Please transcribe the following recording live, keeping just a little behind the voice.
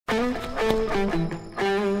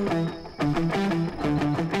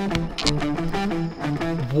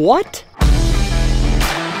What?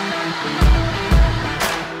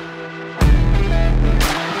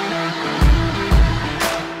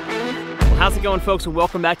 How's it going, folks? And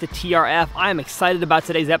welcome back to TRF. I am excited about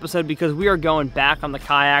today's episode because we are going back on the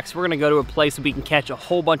kayaks. We're gonna go to a place where we can catch a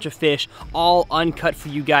whole bunch of fish, all uncut for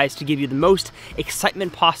you guys, to give you the most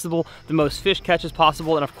excitement possible, the most fish catches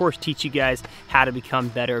possible, and of course teach you guys how to become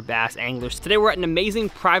better bass anglers. Today we're at an amazing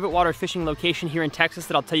private water fishing location here in Texas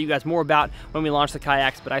that I'll tell you guys more about when we launch the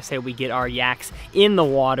kayaks, but I say we get our yaks in the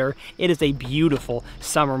water. It is a beautiful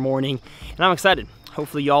summer morning, and I'm excited.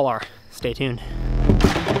 Hopefully y'all are. Stay tuned.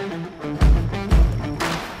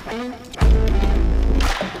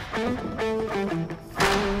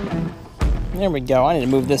 There we go. I need to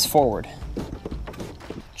move this forward.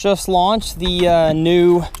 Just launched the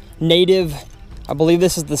new native, I believe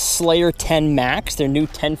this is the Slayer 10 Max, their new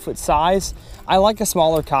 10-foot size. I like a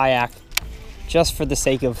smaller kayak just for the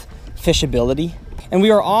sake of fishability. And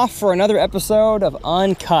we are off for another episode of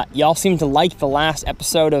Uncut. Y'all seem to like the last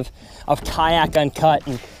episode of Kayak Uncut.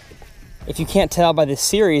 And if you can't tell by this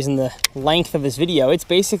series and the length of this video, it's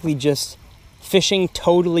basically just fishing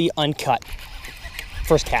totally uncut.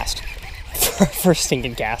 First cast. First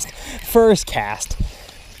stinking cast. First cast.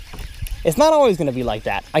 It's not always going to be like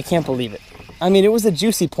that. I can't believe it. I mean, it was a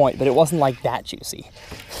juicy point, but it wasn't like that juicy.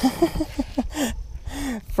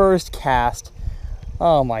 First cast.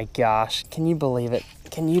 Oh my gosh. Can you believe it?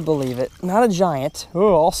 Can you believe it? Not a giant.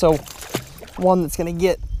 Oh, also one that's going to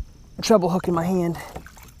get a treble hook in my hand.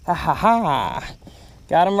 Ha ha ha.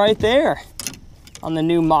 Got him right there on the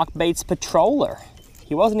new Mock Baits Patroller.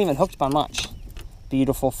 He wasn't even hooked by much.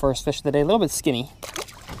 Beautiful first fish of the day, a little bit skinny.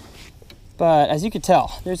 But as you can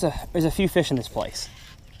tell, there's a few fish in this place.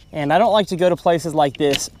 And I don't like to go to places like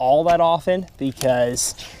this all that often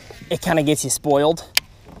because it kind of gets you spoiled.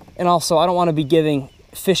 And also, I don't want to be giving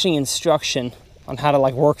fishing instruction on how to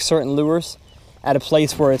like work certain lures at a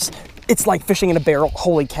place where it's like fishing in a barrel.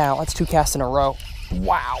 Holy cow, that's 2 casts in a row.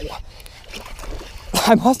 Wow.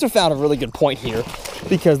 I must have found a really good point here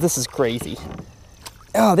because this is crazy.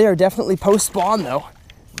 Oh, they are definitely post-spawn though.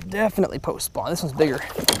 Definitely post-spawn. This one's bigger.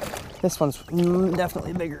 This one's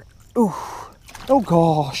definitely bigger. Ooh. Oh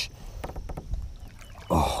gosh.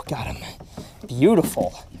 Oh, got him.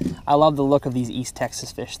 Beautiful. I love the look of these East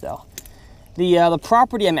Texas fish though. The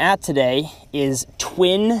property I'm at today is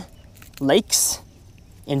Twin Lakes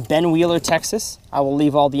in Ben Wheeler, Texas. I will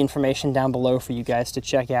leave all the information down below for you guys to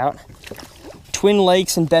check out. Twin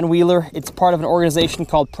Lakes in Ben Wheeler. It's part of an organization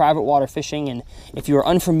called Private Water Fishing, and if you are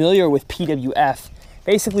unfamiliar with PWF,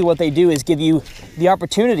 basically what they do is give you the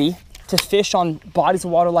opportunity to fish on bodies of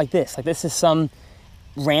water like this. Like this is some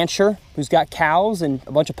rancher who's got cows and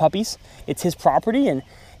a bunch of puppies. It's his property,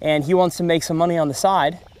 and he wants to make some money on the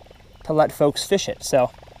side to let folks fish it. So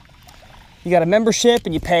you got a membership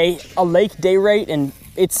and you pay a lake day rate, and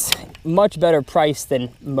it's much better priced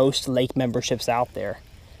than most lake memberships out there.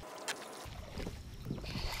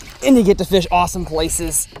 And you get to fish awesome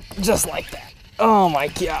places just like that. Oh my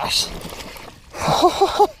gosh.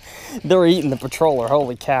 They're eating the patroller,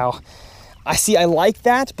 holy cow. I like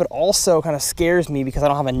that, but also kind of scares me because I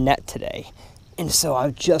don't have a net today. And so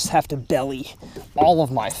I just have to belly all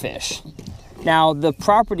of my fish. Now, the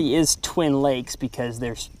property is Twin Lakes because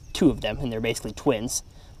there's 2 of them, and they're basically twins.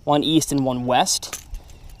 One east and one west.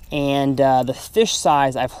 And the fish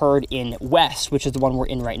size I've heard in west, which is the one we're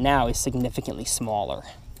in right now, is significantly smaller.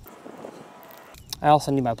 I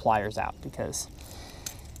also need my pliers out because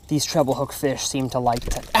these treble hook fish seem to like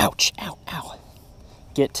to, ouch, ow, ow,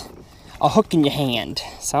 get a hook in your hand.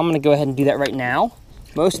 So I'm gonna go ahead and do that right now.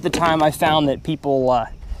 Most of the time I found that people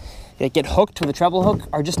that get hooked with a treble hook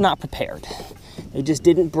are just not prepared. They just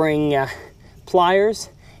didn't bring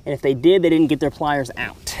pliers, and if they did, they didn't get their pliers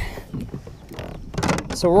out.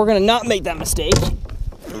 So we're gonna not make that mistake.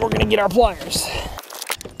 We're gonna get our pliers.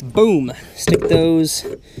 Boom, stick those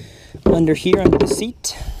under here under the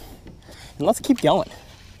seat, and let's keep going.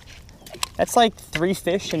 That's like 3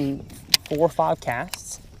 fish and 4 or 5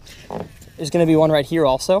 casts. There's gonna be one right here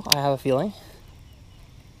also, I have a feeling.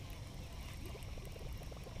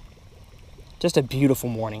 Just a beautiful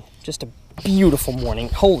morning. Just a beautiful morning.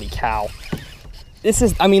 Holy cow. This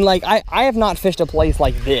is, I mean, like, I have not fished a place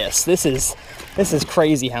like this. This is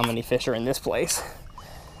crazy how many fish are in this place.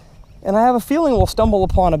 And I have a feeling we'll stumble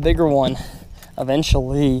upon a bigger one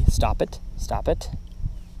eventually. Stop it. Stop it.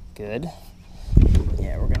 Good.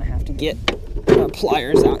 Yeah, we're gonna have to get our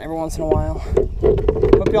pliers out every once in a while.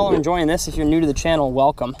 Hope y'all are enjoying this. If you're new to the channel,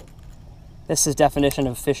 welcome. This is definition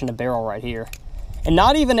of fish in a barrel right here. And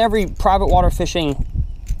not even every private water fishing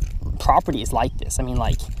property is like this. I mean,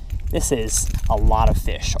 like, this is a lot of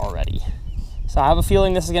fish already. So I have a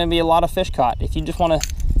feeling this is gonna be a lot of fish caught. If you just wanna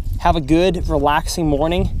have a good, relaxing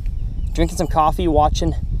morning, drinking some coffee,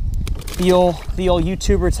 watching the old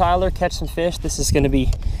YouTuber Tyler catch some fish, this is gonna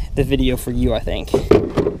be the video for you, I think.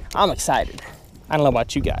 I'm excited. I don't know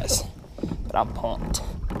about you guys, but I'm pumped.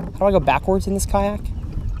 How do I go backwards in this kayak?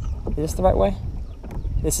 Is this the right way?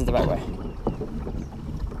 This is the right way.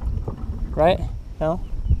 Right? No?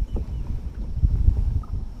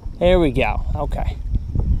 Here we go. Okay.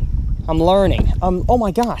 I'm learning. Oh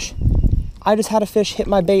my gosh. I just had a fish hit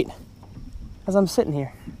my bait as I'm sitting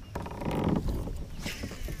here.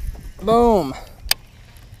 Boom.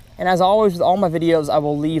 And as always with all my videos, I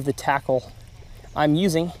will leave the tackle I'm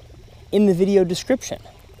using in the video description.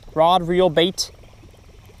 Rod, reel, bait.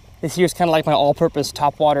 This here's kind of like my all-purpose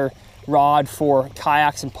topwater rod for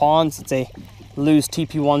kayaks and ponds. It's a Lew's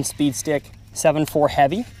TP1 speed stick, 7.4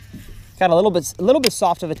 heavy. Got a little bit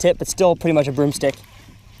soft of a tip, but still pretty much a broomstick,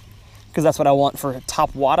 because that's what I want for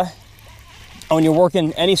top water. And when you're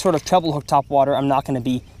working any sort of treble hook top water, I'm not going to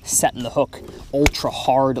be setting the hook ultra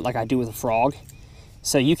hard like I do with a frog.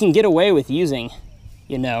 So you can get away with using,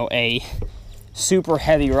 you know, a super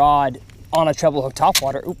heavy rod on a treble hook top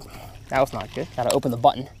water. Oop, that was not good. Got to open the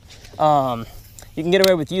button. You can get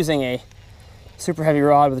away with using a super heavy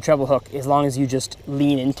rod with a treble hook as long as you just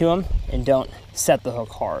lean into them and don't set the hook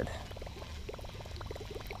hard.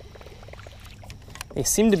 They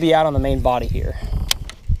seem to be out on the main body here.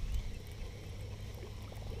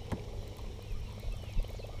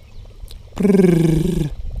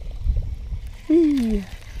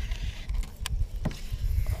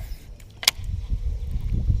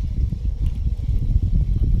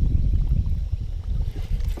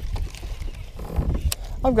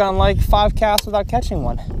 I've gone like 5 casts without catching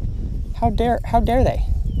one. How dare they?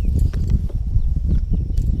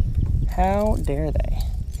 How dare they?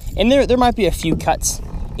 And there might be a few cuts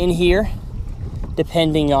in here,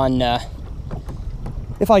 depending on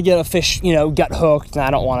if I get a fish, you know, gut hooked, and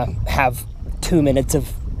I don't want to have 2 minutes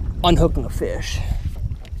of unhooking a fish.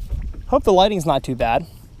 Hope the lighting's not too bad.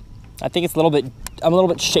 I think it's I'm a little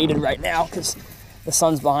bit shaded right now because the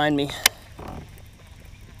sun's behind me.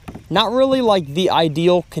 Not really like the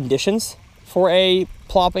ideal conditions for a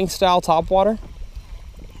plopping style topwater.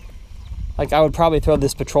 Like, I would probably throw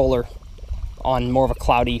this patroller on more of a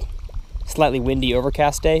cloudy, slightly windy,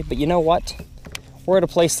 overcast day, but you know what? We're at a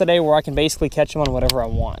place today where I can basically catch them on whatever I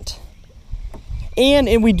want.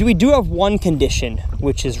 And we do have one condition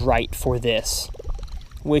which is right for this,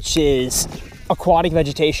 which is aquatic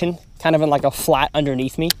vegetation, kind of in like a flat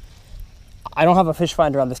underneath me. I don't have a fish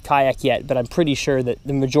finder on this kayak yet, but I'm pretty sure that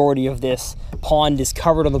the majority of this pond is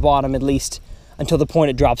covered on the bottom, at least until the point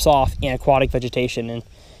it drops off, in aquatic vegetation. And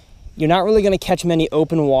you're not really going to catch many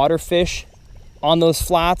open water fish on those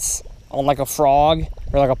flats, on like a frog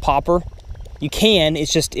or like a popper. You can,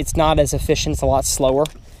 it's not as efficient, it's a lot slower.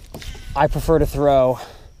 I prefer to throw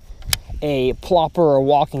a plopper or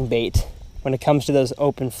walking bait when it comes to those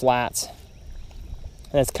open flats.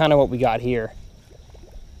 And that's kind of what we got here.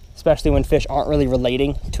 Especially when fish aren't really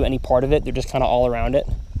relating to any part of it, they're just kind of all around it.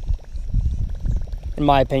 In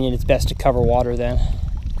my opinion, it's best to cover water then.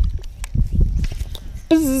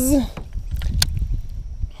 Bzz.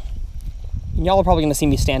 And y'all are probably gonna see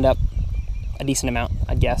me stand up a decent amount,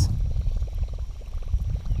 I'd guess.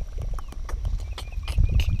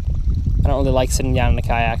 I don't really like sitting down in a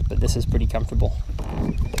kayak, but this is pretty comfortable.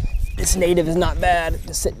 This native is not bad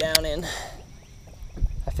to sit down in.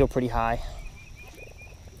 I feel pretty high.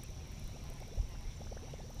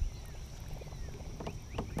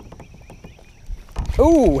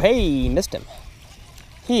 Oh, hey, missed him.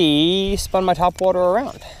 He spun my topwater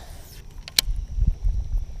around.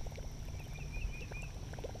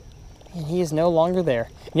 And he is no longer there.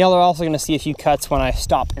 And y'all are also gonna see a few cuts when I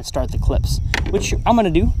stop and start the clips, which I'm gonna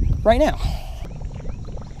do right now.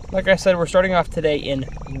 Like I said, we're starting off today in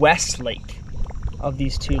Westlake of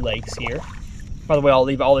these two lakes here. By the way, I'll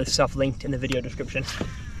leave all this stuff linked in the video description.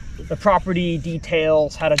 The property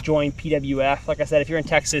details, how to join PWF. Like I said, if you're in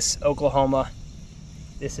Texas, Oklahoma,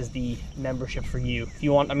 this is the membership for you. If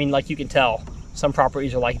you want, I mean, like you can tell, some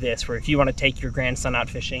properties are like this, where if you want to take your grandson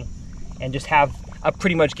out fishing and just have a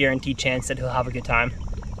pretty much guaranteed chance that he'll have a good time,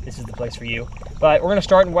 this is the place for you. But we're gonna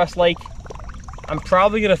start in Westlake. I'm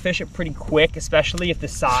probably gonna fish it pretty quick, especially if the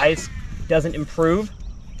size doesn't improve.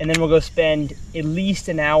 And then we'll go spend at least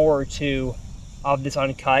an hour or two of this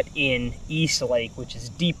uncut in East Lake, which is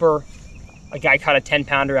deeper. A guy caught a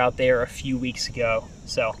 10-pounder out there a few weeks ago.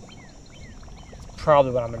 So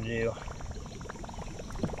probably what I'm gonna do.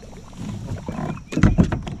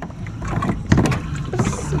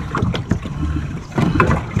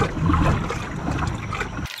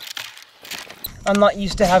 I'm not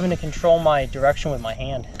used to having to control my direction with my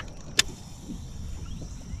hand.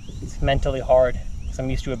 It's mentally hard because I'm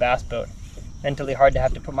used to a bass boat. Mentally hard to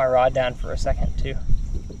have to put my rod down for a second to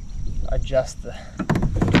adjust the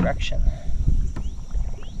direction.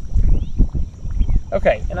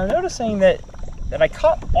 Okay, and I'm noticing that I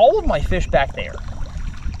caught all of my fish back there.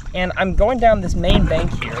 And I'm going down this main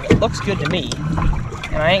bank here that looks good to me,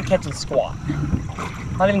 and I ain't catching squat.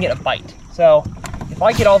 Not even getting a bite. So if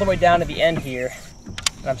I get all the way down to the end here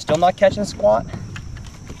and I'm still not catching squat,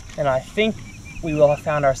 then I think we will have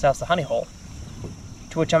found ourselves a honey hole,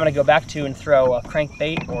 to which I'm going to go back to and throw a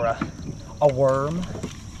crankbait or a worm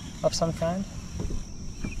of some kind.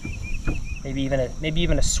 Maybe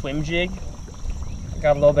even a swim jig.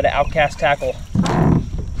 Got a little bit of Outcast Tackle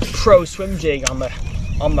Pro swim jig on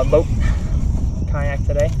my boat kayak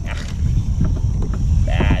today.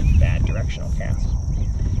 Bad directional cast.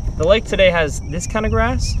 The lake today has this kind of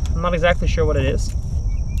grass. I'm not exactly sure what it is.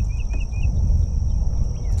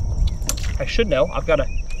 I should know. I've got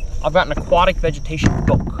an aquatic vegetation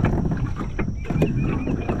book.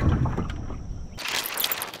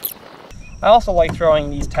 I also like throwing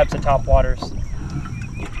these types of topwaters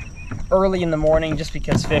early in the morning just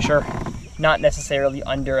because fish are not necessarily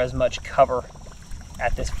under as much cover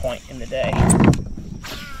at this point in the day.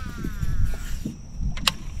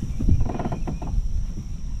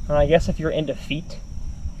 And I guess if you're into feet,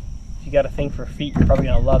 if you got a thing for feet, you're probably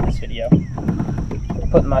gonna love this video. I'm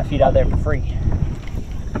putting my feet out there for free.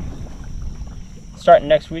 Starting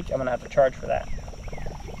next week, I'm gonna have to charge for that.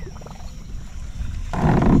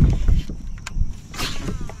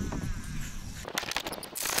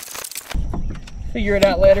 Figure it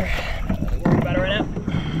out later. Not really worried about it right now.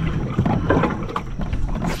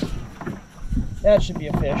 That should be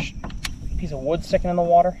a fish. Piece of wood sticking in the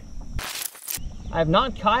water. I have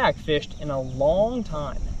not kayak fished in a long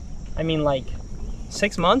time. I mean, like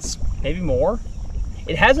 6 months, maybe more.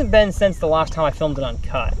 It hasn't been since the last time I filmed it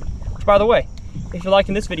UNCUT. Which, by the way, if you're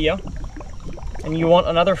liking this video and you want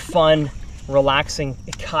another fun, relaxing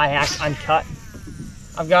kayak UNCUT,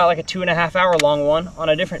 I've got like a 2.5 hour long one on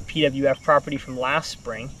a different PWF property from last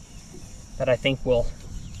spring that I think will,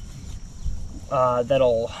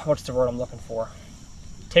 what's the word I'm looking for?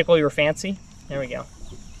 Tickle your fancy? There we go.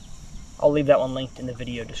 I'll leave that one linked in the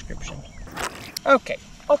video description. Okay,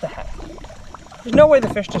 what the heck? There's no way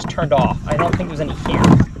the fish just turned off. I don't think there's any here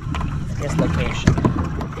in this location.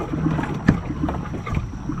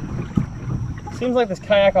 Seems like this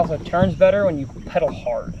kayak also turns better when you pedal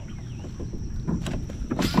hard.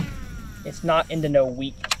 It's not into no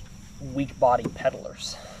weak body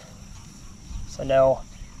pedalers. So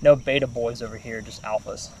no beta boys over here, just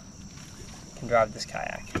alphas can drive this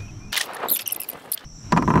kayak.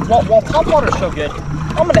 While topwater's so good,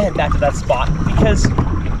 I'm gonna head back to that spot because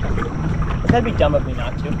that'd be dumb of me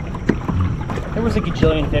not to. There was a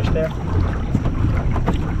gajillion fish there.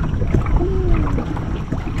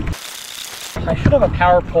 I should have a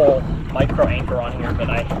power pole micro anchor on here, but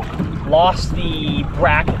I lost the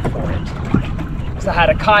bracket for it. So I had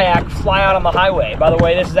a kayak fly out on the highway. By the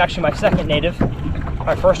way, this is actually my second native.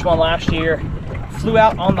 My first one last year flew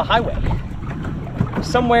out on the highway.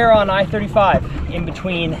 Somewhere on I-35 in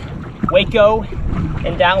between Waco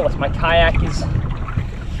and Dallas. My kayak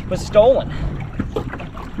was stolen.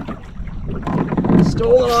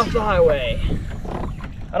 Stolen off the highway.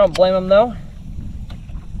 I don't blame them though.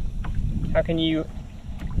 How can you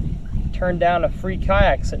turn down a free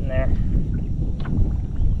kayak sitting there?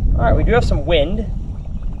 All right, we do have some wind,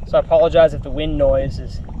 so I apologize if the wind noise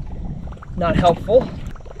is not helpful.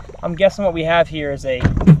 I'm guessing what we have here is a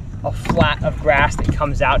flat of grass that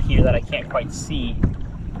comes out here that I can't quite see.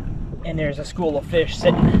 And there's a school of fish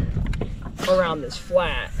sitting around this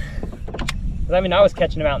flat. I mean, I was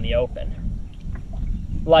catching them out in the open,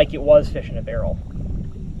 like it was fish in a barrel.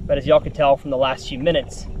 But as y'all could tell from the last few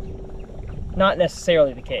minutes, not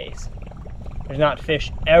necessarily the case. There's not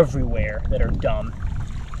fish everywhere that are dumb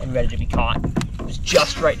and ready to be caught. It's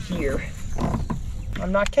just right here.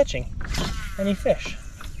 I'm not catching any fish.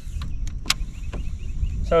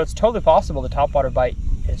 So it's totally possible the topwater bite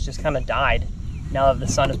has just kind of died now that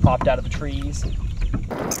the sun has popped out of the trees.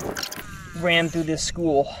 Ran through this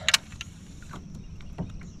school.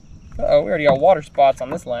 Uh-oh, we already got water spots on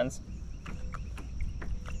this lens.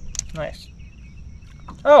 Nice.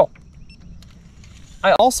 Oh!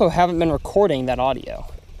 I also haven't been recording that audio.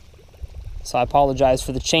 So I apologize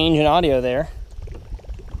for the change in audio there.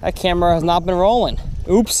 That camera has not been rolling.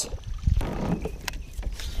 Oops.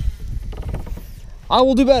 I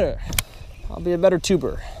will do better. I'll be a better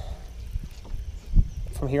tuber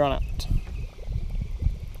from here on out.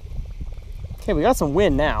 Okay, we got some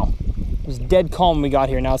wind now. It was dead calm when we got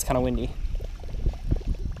here. Now it's kind of windy.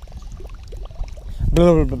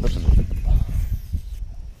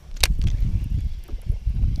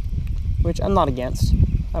 Which I'm not against.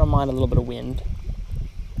 I don't mind a little bit of wind.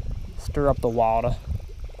 Stir up the water.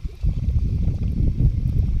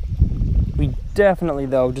 We definitely,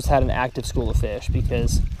 though, just had an active school of fish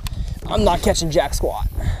because I'm not catching jack squat.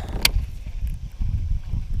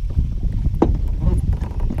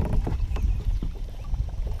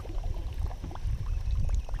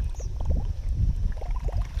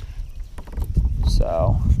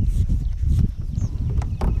 So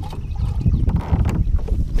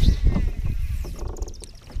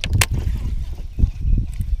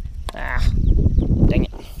dang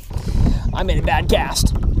it. I made a bad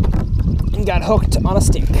cast and got hooked on a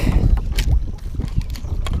stick.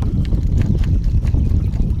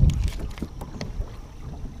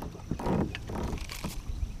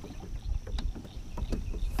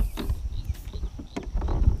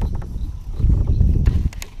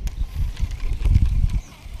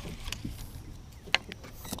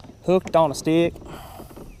 Hooked on a stick.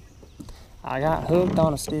 I got hooked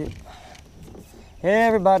on a stick.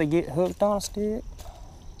 Everybody get hooked on a stick.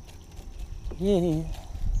 Yeah.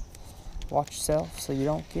 Watch yourself so you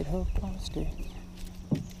don't get hooked on a stick.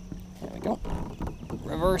 There we go.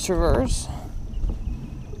 Reverse, reverse.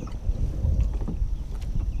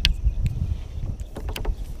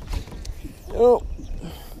 Oh.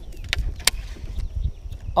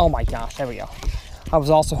 Oh my gosh, there we go. I was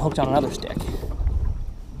also hooked on another stick.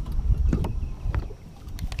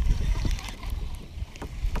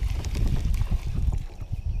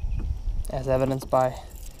 As evidenced by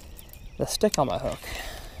the stick on my hook.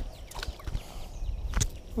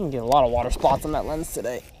 I'm gonna get a lot of water spots on that lens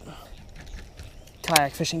today.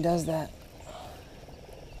 Kayak fishing does that.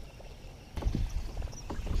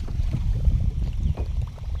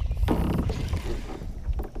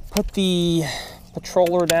 Put the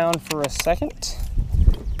patroller down for a second.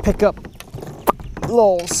 Pick up a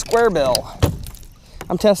little square bill.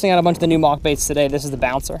 I'm testing out a bunch of the new mock baits today. This is the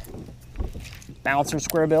bouncer. Bouncer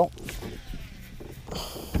square bill.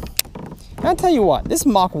 I'll tell you what, this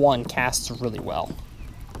Mach 1 casts really well.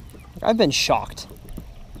 I've been shocked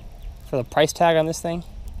for the price tag on this thing.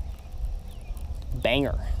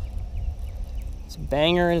 Banger. It's a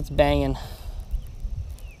banger and it's banging.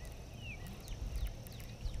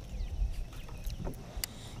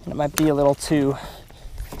 And it might be a little too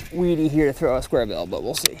weedy here to throw a square bill, but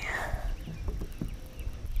we'll see.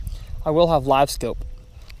 I will have live scope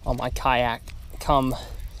on my kayak come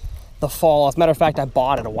the fall. As a matter of fact, I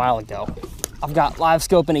bought it a while ago. I've got live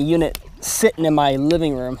scope in a unit sitting in my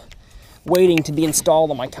living room waiting to be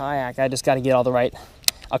installed on my kayak. I just got to get all the right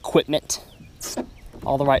equipment,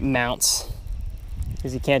 all the right mounts,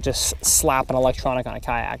 because you can't just slap an electronic on a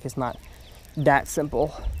kayak. It's not that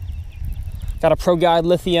simple. Got a Pro Guide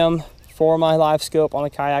lithium for my live scope on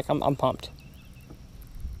the kayak. I'm pumped.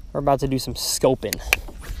 We're about to do some scoping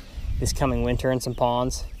this coming winter in some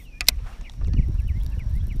ponds.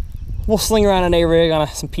 We'll sling around an A-rig on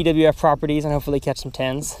some PWF properties and hopefully catch some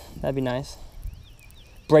 10s. That'd be nice.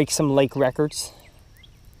 Break some lake records.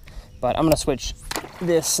 But I'm gonna switch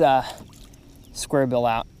this square bill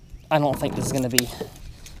out. I don't think this is gonna be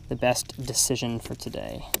the best decision for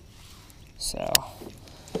today. So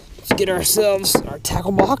let's get ourselves our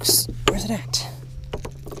tackle box. Where's it at?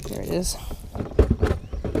 There it is.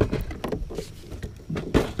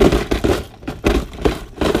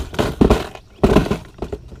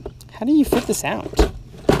 How do you fit this out?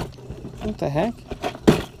 What the heck?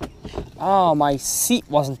 Oh, my seat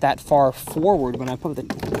wasn't that far forward when I put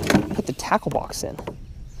the tackle box in.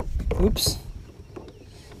 Oops.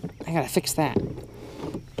 I gotta fix that.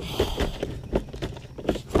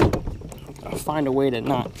 Gotta find a way to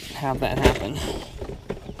not have that happen.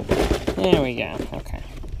 There we go. Okay.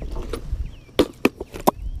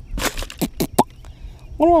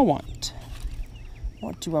 What do I want?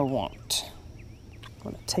 What do I want?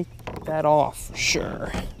 I'm gonna take that off for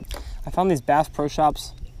sure. I found these Bass Pro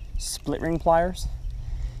Shops split ring pliers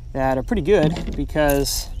that are pretty good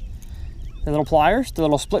because they're little pliers, they're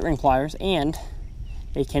little split ring pliers, and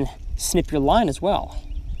they can snip your line as well.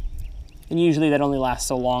 And usually that only lasts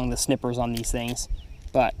so long, the snippers on these things,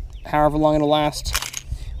 but however long it'll last,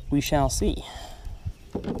 we shall see.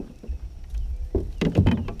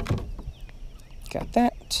 Got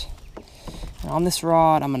that. And on this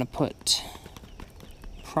rod, I'm gonna put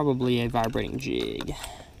probably a vibrating jig.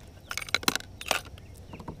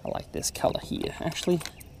 I like this color here. Actually,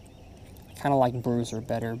 I kind of like bruiser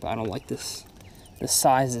better, but I don't like this. This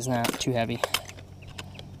size is not too heavy.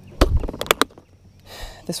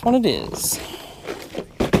 This one it is.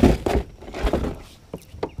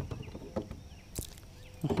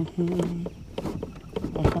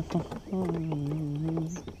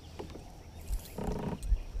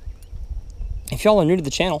 If y'all are new to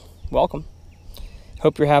the channel, welcome.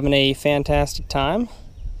 Hope you're having a fantastic time.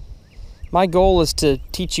 My goal is to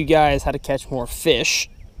teach you guys how to catch more fish.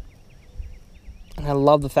 And I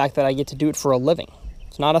love the fact that I get to do it for a living.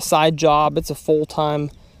 It's not a side job, it's a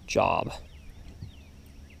full-time job.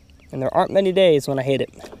 And there aren't many days when I hate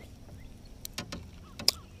it.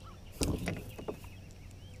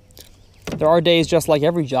 There are days just like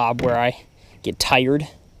every job where I get tired,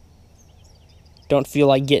 don't feel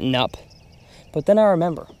like getting up. But then I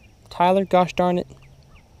remember, Tyler, gosh darn it,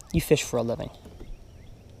 you fish for a living.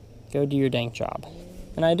 Go do your dang job.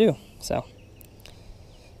 And I do, so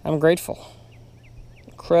I'm grateful.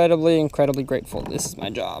 Incredibly, incredibly grateful. This is my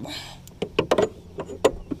job.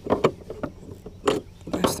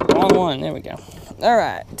 That's the wrong one. There we go. All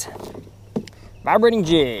right. Vibrating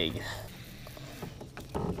jig.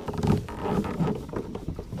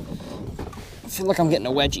 I feel like I'm getting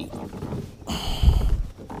a wedgie.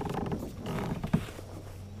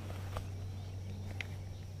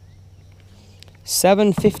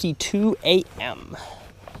 $7:52 a.m.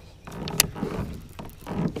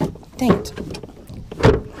 Dang it.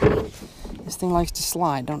 This thing likes to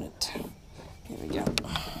slide, don't it? Here we go.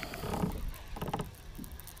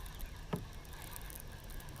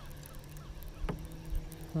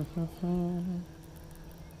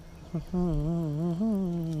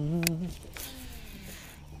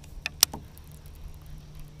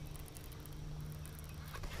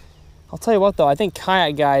 I'll tell you what though, I think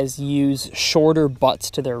kayak guys use shorter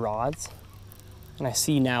butts to their rods. And I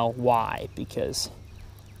see now why, because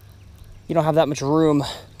you don't have that much room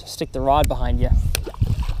to stick the rod behind you.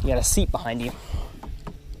 You got a seat behind you.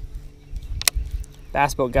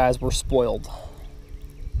 Bass boat guys were spoiled.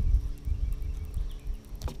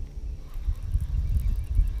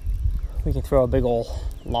 We can throw a big old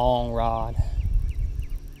long rod.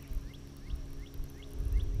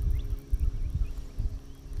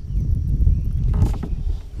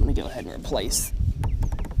 I'm gonna go ahead and replace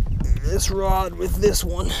this rod with this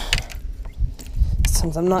one,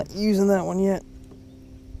 since I'm not using that one yet.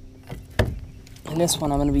 And this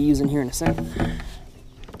one I'm gonna be using here in a second.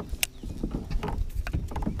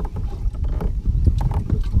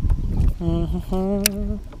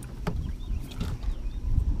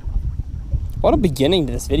 What a beginning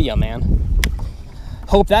to this video, man.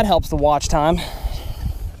 Hope that helps the watch time.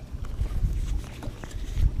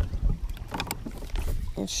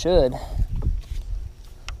 It should.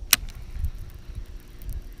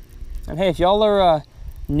 And hey, if y'all are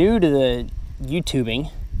new to the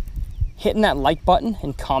YouTubing, hitting that like button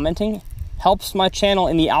and commenting helps my channel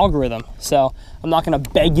in the algorithm. So I'm not gonna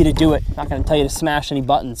beg you to do it. I'm not gonna tell you to smash any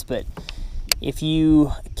buttons, but if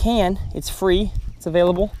you can, it's free, it's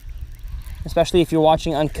available. Especially if you're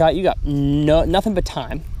watching Uncut, you got nothing but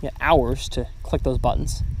time, you got hours to click those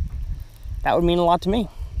buttons. That would mean a lot to me.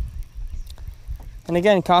 And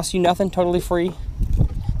again, it costs you nothing, totally free.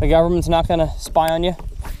 The government's not gonna spy on you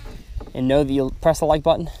and know that you'll press the like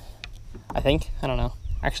button. I think, I don't know.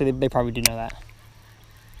 Actually, they probably do know that.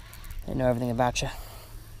 They know everything about you.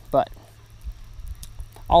 But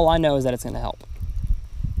all I know is that it's gonna help.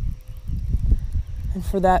 And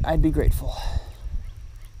for that, I'd be grateful.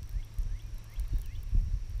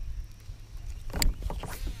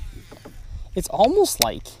 It's almost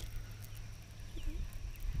like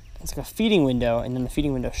it's like a feeding window, and then the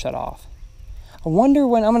feeding window shut off. I wonder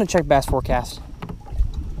when I'm gonna check bass forecast.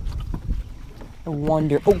 I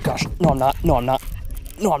wonder. Oh gosh, no, I'm not. No, I'm not.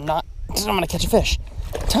 No, I'm not. I'm gonna catch a fish.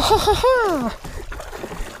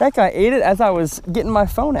 That guy ate it as I was getting my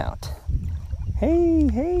phone out. Hey,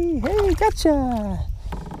 hey, hey, gotcha.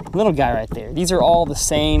 Little guy right there. These are all the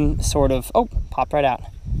same sort of. Oh, popped right out.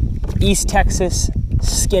 East Texas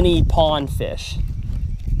skinny pond fish,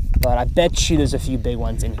 but I bet you there's a few big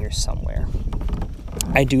ones in here somewhere.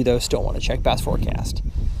 I do though still want to check bass forecast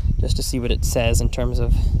just to see what it says in terms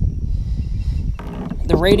of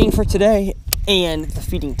the rating for today and the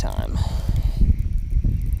feeding time.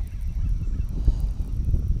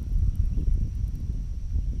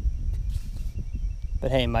 But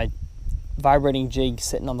hey, my vibrating jig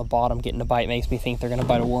sitting on the bottom getting a bite makes me think they're gonna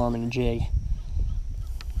bite a worm in a jig.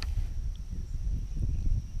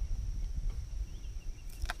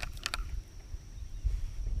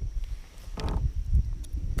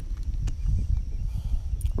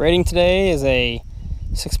 Rating today is a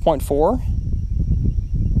 6.4.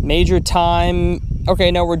 Major time, okay,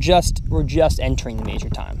 no, we're just entering the major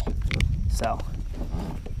time. So,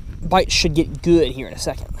 bites should get good here in a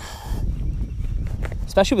second.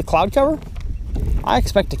 Especially with cloud cover, I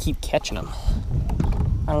expect to keep catching them.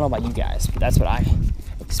 I don't know about you guys, but that's what I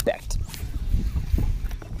expect.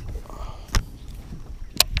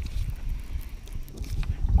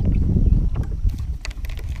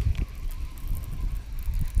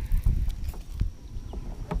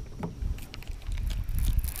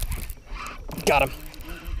 Got him.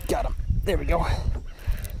 Got him. There we go.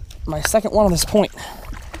 My second one on this point,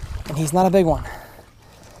 and he's not a big one.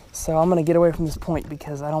 So I'm gonna get away from this point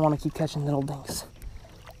because I don't want to keep catching little dinks.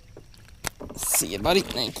 See you, buddy.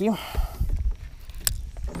 Thank you.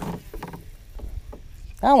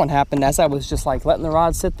 That one happened as I was just like letting the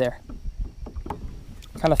rod sit there.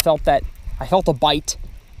 Kind of felt that, I felt a bite,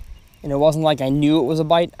 and it wasn't like I knew it was a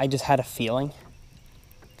bite, I just had a feeling.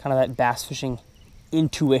 Kind of that bass fishing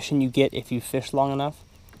intuition you get if you fish long enough.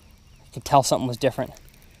 I could tell something was different.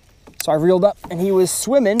 So I reeled up and he was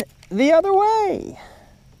swimming the other way.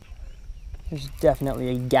 There's definitely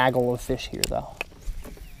a gaggle of fish here though.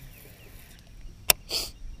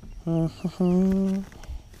 You're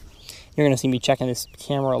gonna see me checking this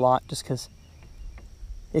camera a lot just because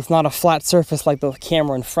it's not a flat surface like the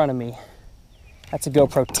camera in front of me. That's a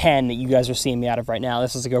GoPro 10 that you guys are seeing me out of right now.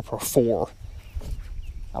 This is a GoPro 4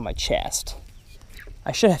 on my chest.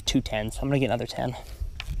 I should have 2 10s. I'm gonna get another 10.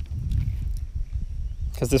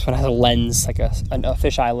 Because this one has a lens, like a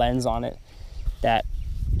fisheye lens on it, that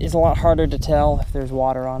is a lot harder to tell if there's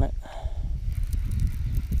water on it.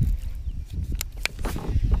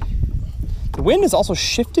 The wind has also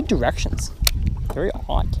shifted directions. Very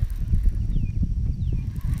odd.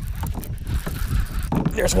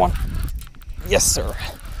 There's one. Yes, sir.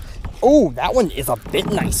 Oh, that one is a bit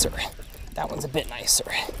nicer. That one's a bit nicer.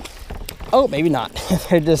 Oh, maybe not.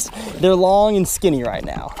 they're long and skinny right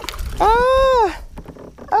now. Ah!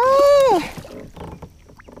 Ah!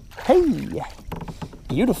 Hey!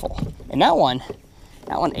 Beautiful. And that one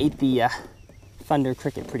ate the thunder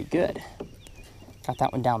cricket pretty good. Got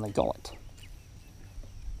that one down the gullet.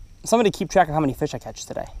 Somebody keep track of how many fish I catch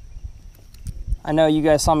today. I know you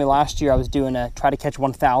guys saw me last year. I was doing a try to catch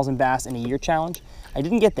 1,000 bass in a year challenge. I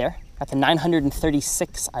didn't get there. Got to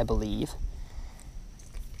 936, I believe.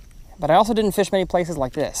 But I also didn't fish many places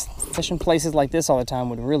like this. Fishing places like this all the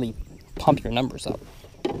time would really pump your numbers up.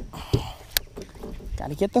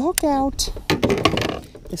 Gotta get the hook out.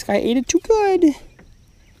 This guy ate it too good.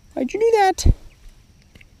 Why'd you do that?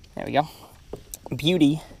 There we go.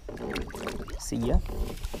 Beauty. See ya.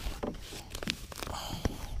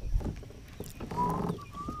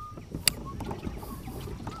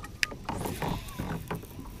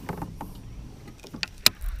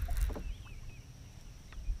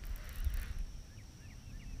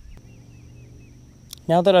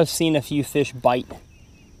 Now that I've seen a few fish bite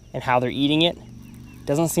and how they're eating it,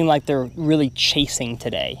 doesn't seem like they're really chasing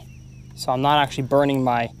today. So I'm not actually burning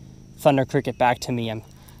my thunder cricket back to me. I'm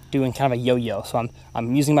doing kind of a yo-yo. So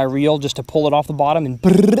I'm using my reel just to pull it off the bottom and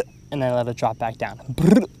then let it drop back down.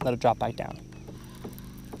 Let it drop back down.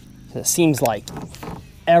 So it seems like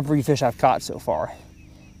every fish I've caught so far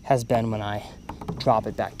has been when I drop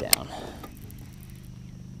it back down.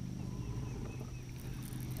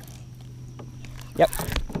 Yep,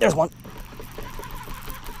 there's one.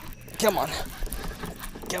 Come on.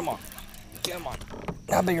 Come on. Come on.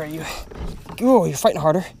 How big are you? Oh, you're fighting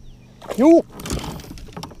harder. Yo!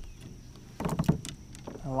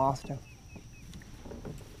 I lost him.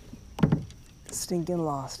 Stinking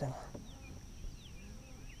lost him.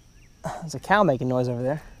 There's a cow making noise over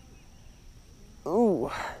there.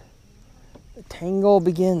 Ooh. The tangle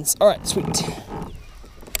begins. All right, sweet.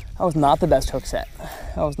 That was not the best hook set.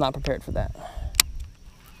 I was not prepared for that.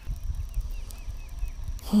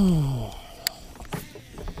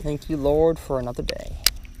 Thank you, Lord, for another day.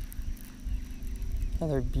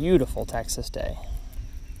 Another beautiful Texas day.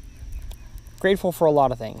 Grateful for a lot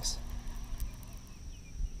of things.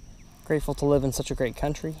 Grateful to live in such a great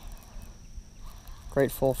country.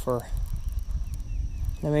 Grateful for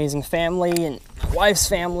an amazing family and my wife's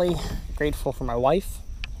family. Grateful for my wife.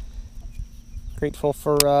 Grateful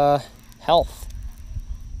for health.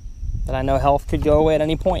 That I know health could go away at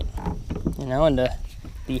any point. You know, and to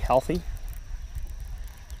be healthy.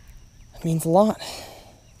 It means a lot.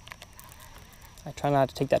 I try not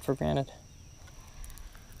to take that for granted.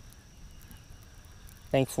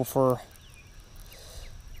 Thankful for,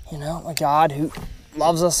 you know, a God who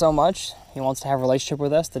loves us so much. He wants to have a relationship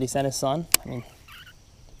with us, that he sent his son. I mean,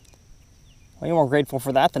 way more grateful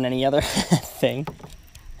for that than any other thing.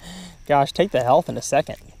 Gosh, take the health in a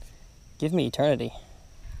second. Give me eternity.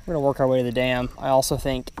 We're gonna work our way to the dam. I also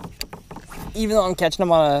think, even though I'm catching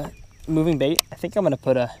them on a moving bait, I think I'm gonna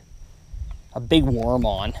put a big worm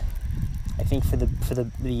on. I think for the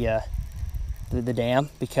dam,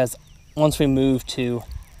 because once we move to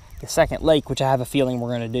The second lake, which I have a feeling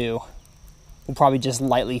we're gonna do, we'll probably just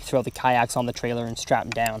lightly throw the kayaks on the trailer and strap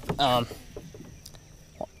them down.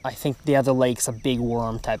 I think the other lake's a big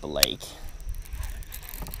worm type of lake.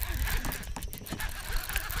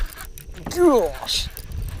 Gosh,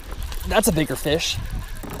 that's a bigger fish.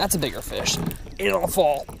 That's a bigger fish. It'll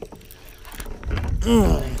fall.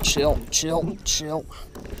 Chill, chill, chill,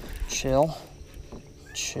 chill,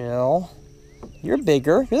 chill. You're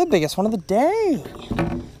bigger. You're the biggest one of the day.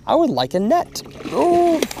 I would like a net.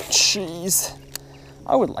 Oh, jeez.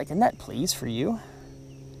 I would like a net, please, for you.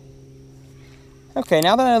 Okay,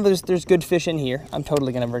 now that I know there's good fish in here, I'm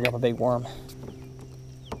totally gonna bring up a big worm.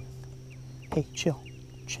 Hey, chill,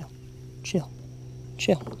 chill, chill,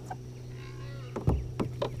 chill.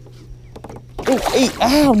 Oh, hey,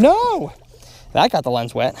 ow, no! That got the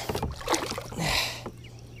lens wet.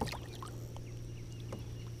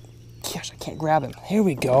 Gosh, I can't grab him. Here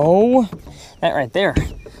we go. That right there,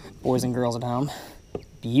 boys and girls at home.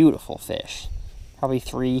 Beautiful fish. Probably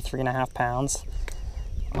 3.5 pounds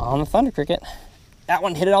on the Thunder Cricket. That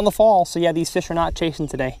one hit it on the fall. So yeah, these fish are not chasing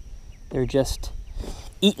today. They're just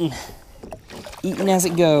eating as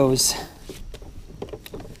it goes.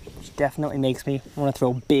 Which definitely makes me want to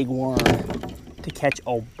throw a big worm to catch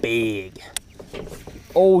a big.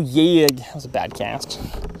 Oh yeah, that was a bad cast.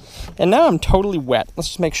 And now I'm totally wet. Let's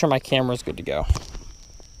just make sure my camera's good to go.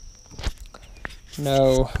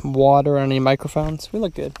 No water on any microphones. We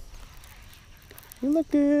look good. We look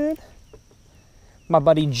good. My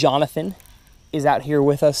buddy Jonathan is out here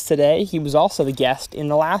with us today. He was also the guest in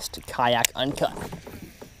the last Kayak Uncut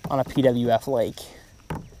on a PWF lake.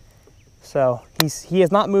 So he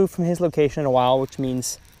has not moved from his location in a while, which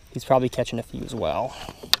means he's probably catching a few as well.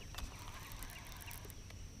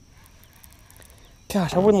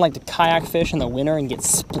 Gosh, I wouldn't like to kayak fish in the winter and get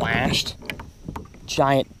splashed.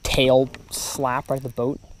 Giant tail slap right at the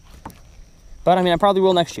boat. But I mean, I probably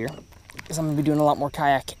will next year, because I'm gonna be doing a lot more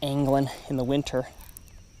kayak angling in the winter.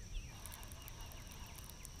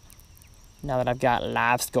 Now that I've got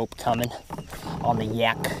live scope coming on the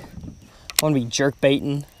yak. I'm gonna be jerk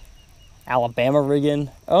baiting, Alabama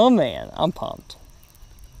rigging. Oh man, I'm pumped.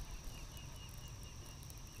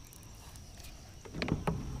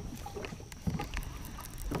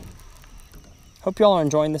 Hope y'all are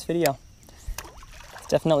enjoying this video. It's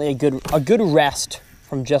definitely a good rest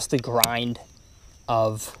from just the grind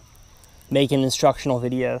of making instructional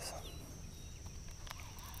videos.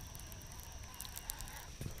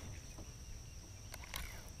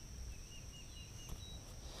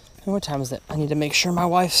 And what time is it? I need to make sure my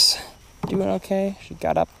wife's doing okay. She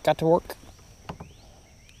got up, got to work.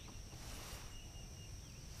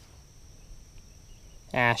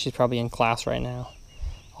 She's probably in class right now.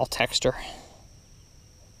 I'll text her.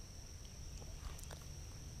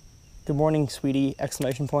 Good morning, sweetie,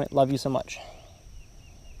 exclamation point. Love you so much.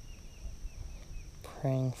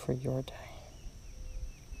 Praying for your day.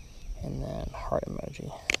 And then heart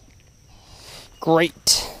emoji.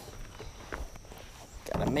 Great.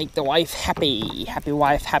 Gotta make the wife happy. Happy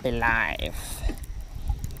wife, happy life.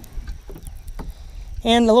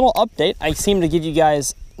 And a little update. I seem to give you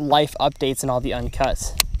guys life updates in all the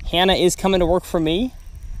uncuts. Hannah is coming to work for me.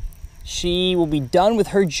 She will be done with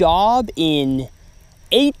her job in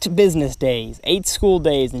 8 business days, 8 school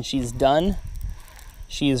days, and she's done.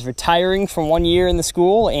 She is retiring from 1 year in the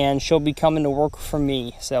school, and she'll be coming to work for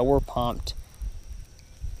me, so we're pumped.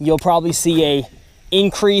 You'll probably see a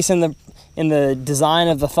increase in the design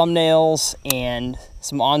of the thumbnails and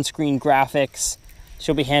some on-screen graphics.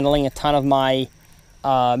 She'll be handling a ton of my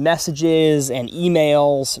messages and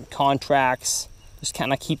emails and contracts, just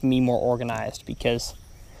kind of keeping me more organized, because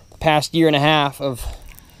the past 1.5 years of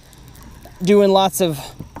doing lots of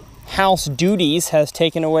house duties has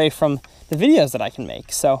taken away from the videos that I can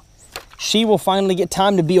make. So she will finally get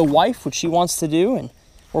time to be a wife, which she wants to do, and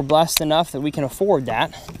we're blessed enough that we can afford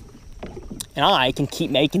that. And I can keep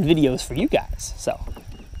making videos for you guys. So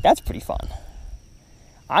that's pretty fun.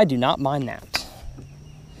 I do not mind that.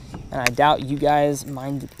 And I doubt you guys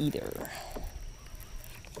mind it either.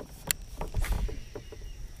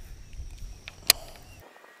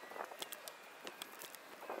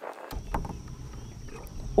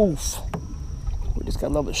 Oof. We just got a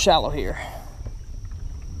little bit shallow here.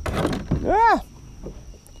 Ah!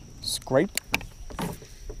 Scrape.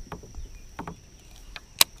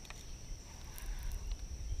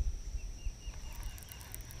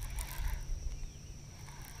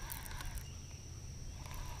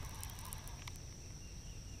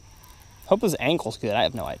 Hope his ankle's good. I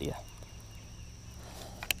have no idea.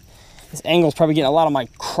 His ankle's probably getting a lot of my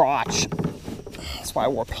crotch. That's why I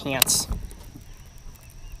wore pants.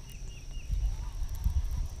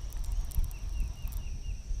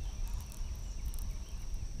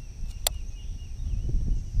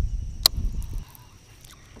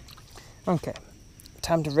 Okay,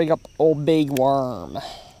 time to rig up old big worm.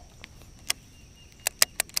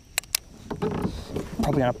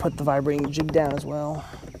 Probably gonna put the vibrating jig down as well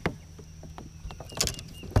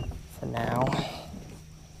for now.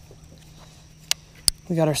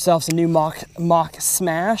 We got ourselves a new mock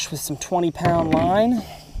smash with some 20-pound line.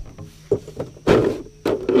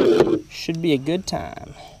 Should be a good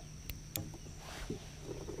time.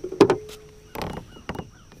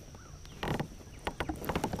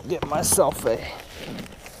 Get myself a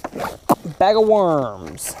bag of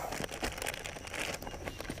worms.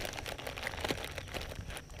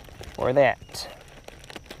 Or that.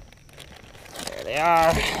 There they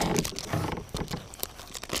are.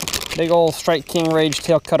 Big old Strike King Rage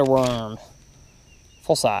tail cutter worm.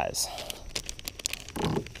 Full size.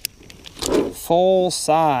 Full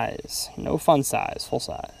size. No fun size. Full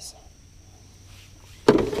size.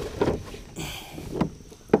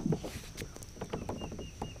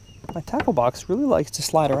 My tackle box really likes to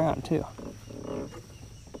slide around too.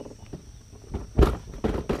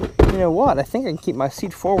 You know what? I think I can keep my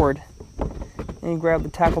seat forward and grab the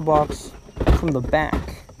tackle box from the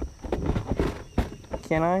back.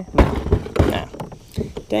 Can I? No. Nah.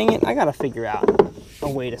 Dang it, I gotta figure out a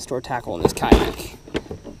way to store tackle in this kayak.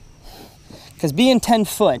 Because being 10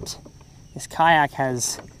 foot, this kayak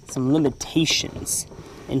has some limitations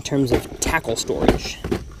in terms of tackle storage.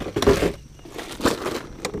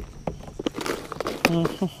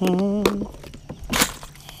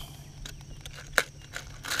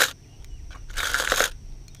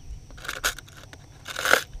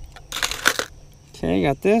 Okay,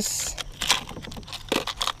 got this.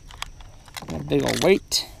 Got a big old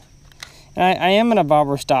weight. And I am going to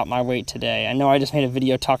overstop my weight today. I know I just made a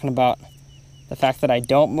video talking about the fact that I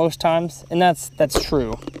don't most times, and that's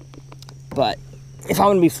true. But if I'm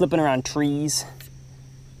going to be flipping around trees,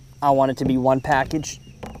 I want it to be one package.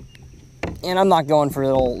 And I'm not going for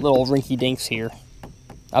little rinky dinks here.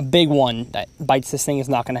 A big one that bites this thing is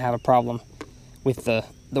not going to have a problem with the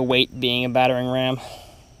weight being a battering ram.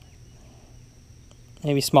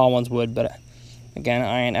 Maybe small ones would, but again,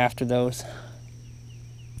 I ain't after those.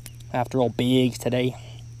 After old bigs today.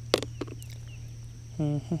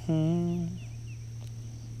 I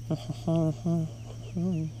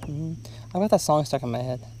got that song stuck in my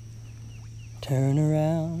head. Turn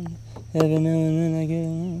around, every now and then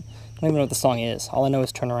again. I don't even know what the song is. All I know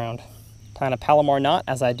is turn around. Tying a Palomar knot,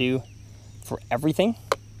 as I do for everything.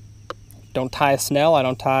 Don't tie a snell, I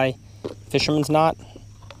don't tie fisherman's knot.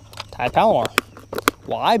 Tie a Palomar.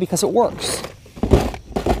 Why? Because it works.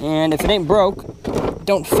 And if it ain't broke,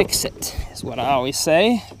 don't fix it, is what I always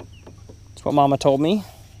say. It's what Mama told me.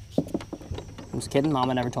 I'm just kidding,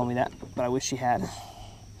 Mama never told me that, but I wish she had.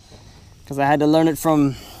 Because I had to learn it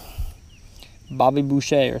from Bobby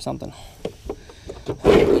Boucher or something. I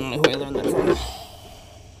don't know who I learned that from.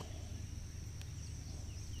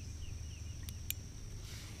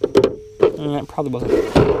 It probably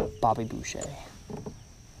wasn't Bobby Boucher.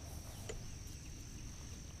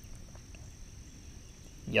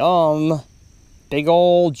 Yum! Big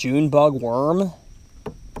old June bug worm.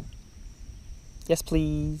 Yes,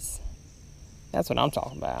 please. That's what I'm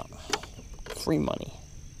talking about. Free money.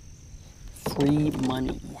 Free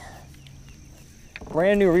money.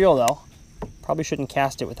 Brand new reel though. Probably shouldn't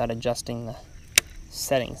cast it without adjusting the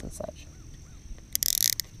settings and such.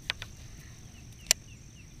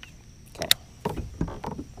 Okay.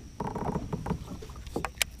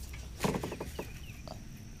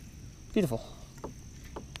 Beautiful.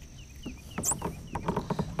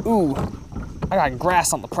 Ooh, I got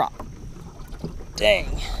grass on the prop. Dang.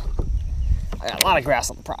 I got a lot of grass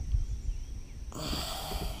on the prop.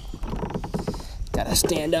 Gotta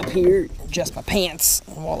stand up here, adjust my pants,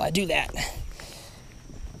 and while I do that,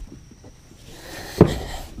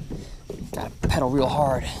 gotta pedal real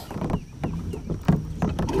hard.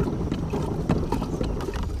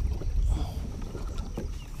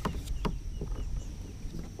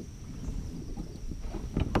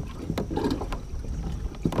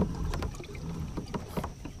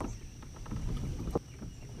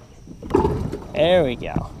 There we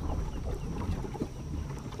go.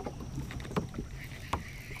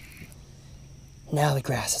 Now the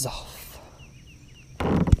grass is off.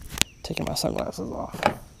 Taking my sunglasses off.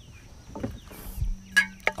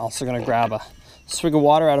 Also gonna grab a swig of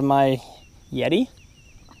water out of my Yeti.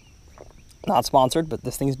 Not sponsored, but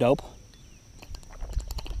this thing's dope.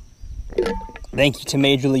 Thank you to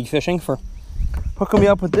Major League Fishing for hooking me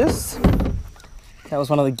up with this. That was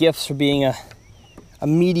one of the gifts for being a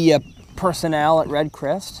media personnel at Red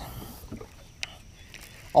Crest.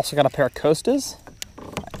 Also got a pair of Costas.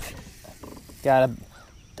 Got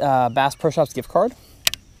a Bass Pro Shops gift card.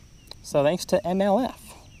 So thanks to MLF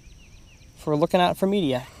for looking out for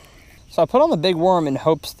media. So I put on the big worm in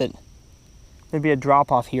hopes that there'd be a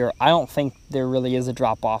drop off here. I don't think there really is a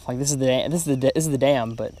drop off. Like this is the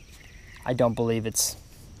dam, but I don't believe it's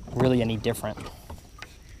really any different in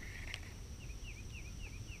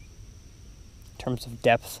terms of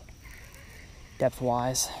depth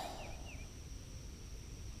wise.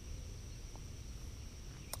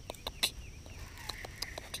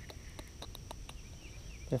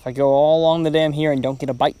 If I go all along the dam here and don't get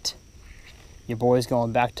a bite, your boy's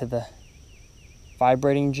going back to the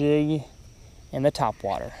vibrating jig and the top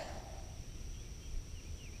water.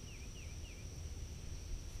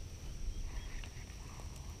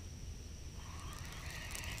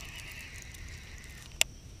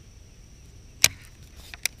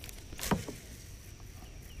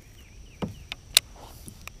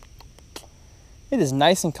 It is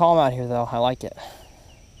nice and calm out here though. I like it.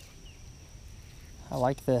 I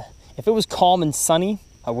like if it was calm and sunny,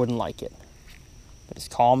 I wouldn't like it. But it's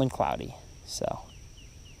calm and cloudy, so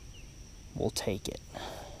we'll take it.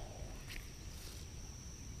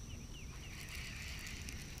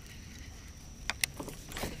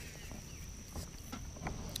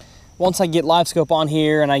 Once I get live scope on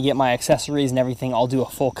here and I get my accessories and everything, I'll do a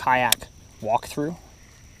full kayak walkthrough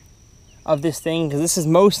of this thing, because this is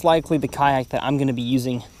most likely the kayak that I'm going to be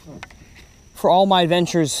using for all my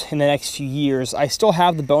adventures in the next few years. I still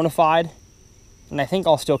have the Bonafide, and I think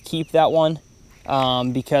I'll still keep that one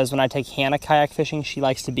because when I take Hannah kayak fishing, she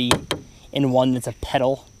likes to be in one that's a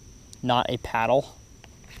pedal, not a paddle.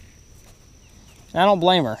 And I don't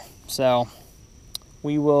blame her, so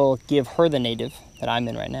we will give her the native that I'm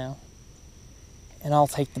in right now, and I'll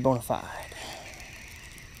take the Bonafide.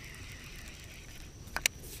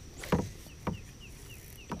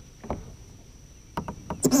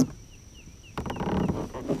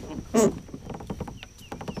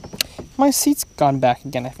 My seat's gone back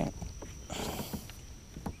again, I think.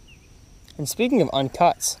 And speaking of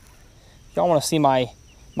uncuts, if y'all want to see my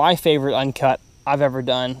favorite uncut I've ever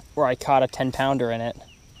done, where I caught a 10-pounder in it,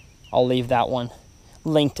 I'll leave that one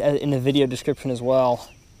linked in the video description as well.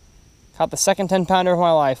 Caught the second 10-pounder of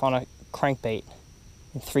my life on a crankbait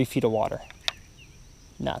in 3 feet of water.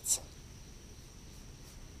 Nuts.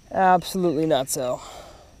 Absolutely nutso.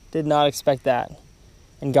 Did not expect that.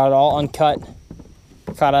 And got it all uncut.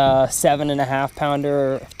 Caught a 7.5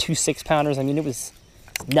 pounder, 2 6-pounders. I mean, it was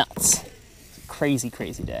nuts. Crazy,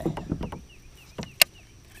 crazy day.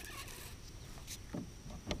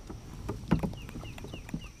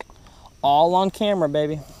 All on camera,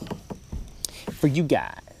 baby. For you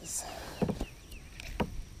guys.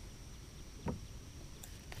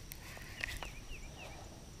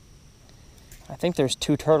 I think there's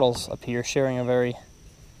 2 turtles up here sharing a very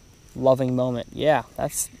loving moment. Yeah,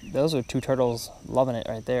 those are 2 turtles loving it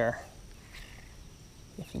right there,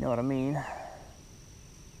 if you know what I mean.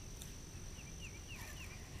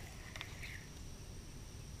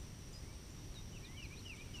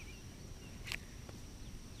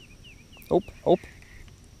 Oh,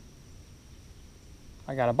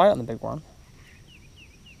 I got a bite on the big worm.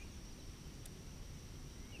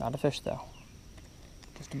 Not a fish though,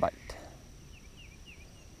 just a bite.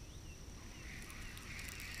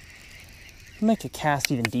 Make a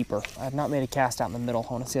cast even deeper. I have not made a cast out in the middle.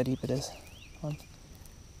 I want to see how deep it is. 1,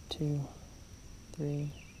 2,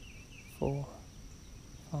 3, 4,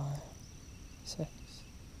 5, 6,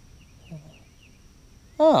 7.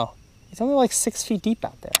 Oh, it's only like 6 feet deep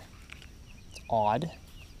out there. It's odd.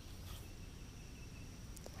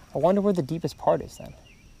 I wonder where the deepest part is then,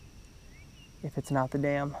 if it's not the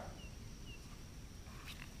dam.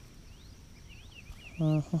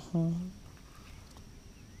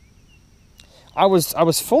 I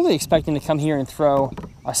was fully expecting to come here and throw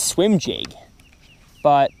a swim jig,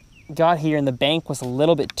 but got here and the bank was a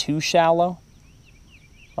little bit too shallow.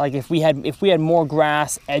 Like if we had more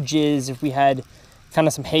grass edges, if we had kind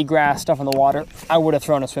of some hay grass stuff in the water, I would have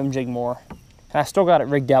thrown a swim jig more. And I still got it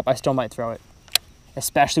rigged up. I still might throw it,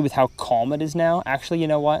 especially with how calm it is now. Actually, you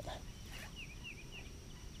know what?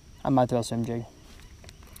 I might throw a swim jig.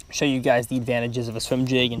 Show you guys the advantages of a swim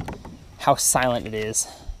jig and how silent it is.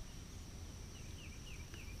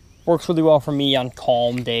 Works really well for me on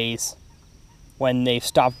calm days when they've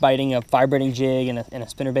stopped biting a vibrating jig and a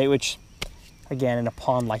spinnerbait, which, again, in a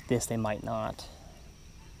pond like this, they might not.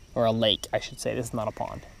 Or a lake, I should say. This is not a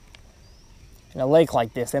pond. In a lake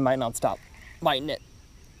like this, they might not stop biting it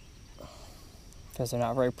because they're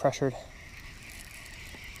not very pressured.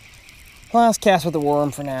 Last cast with the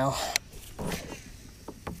worm for now.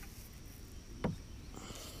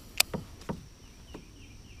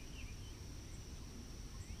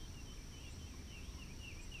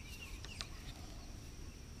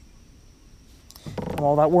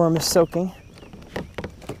 While that worm is soaking,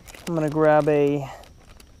 I'm gonna grab a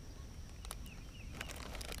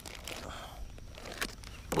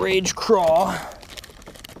rage craw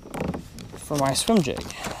for my swim jig.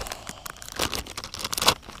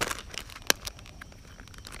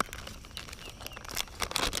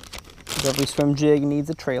 Every swim jig needs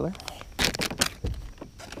a trailer.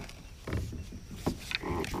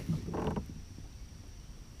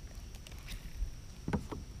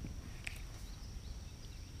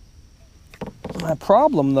 My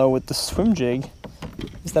problem though with the swim jig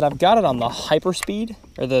is that I've got it on the hyper speed,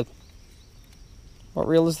 or the, what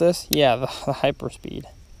reel is this? Yeah, the hyper speed.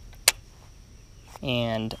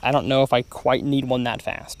 And I don't know if I quite need one that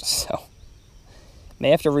fast, so may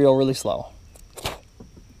have to reel really slow.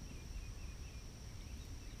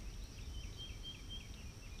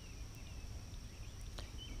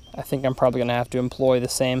 I think I'm probably gonna have to employ the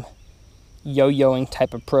same yo-yoing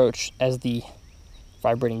type approach as the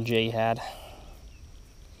vibrating jig had.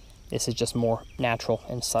 This is just more natural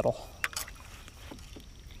and subtle.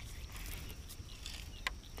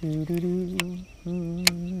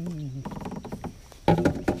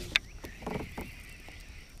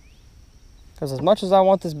 Because as much as I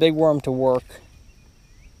want this big worm to work,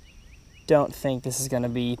 don't think this is going to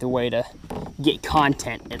be the way to get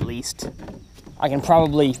content, at least. I can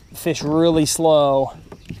probably fish really slow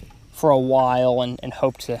for a while and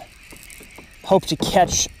hope to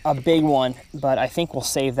catch a big one, but I think we'll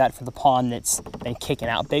save that for the pond that's been kicking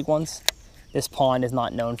out big ones. This pond is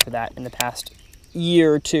not known for that in the past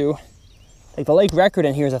year or two. Like the lake record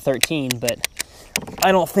in here is a 13, but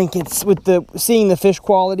I don't think it's, with the seeing the fish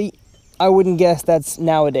quality, I wouldn't guess that's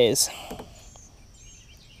nowadays.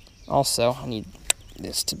 Also, I need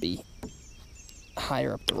this to be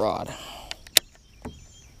higher up the rod.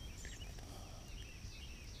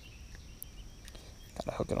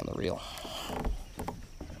 Gotta hook it on the reel.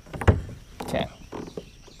 Okay.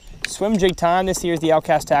 Swim jig time. This here is the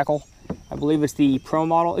Outcast tackle. I believe it's the Pro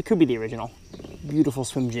model. It could be the original. Beautiful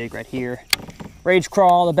swim jig right here. Rage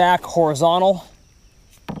crawl on the back, horizontal.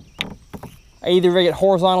 I either rig it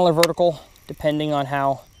horizontal or vertical, depending on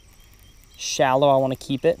how shallow I want to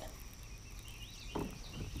keep it.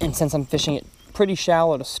 And since I'm fishing it pretty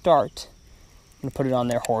shallow to start, I'm gonna put it on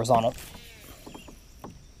there horizontal.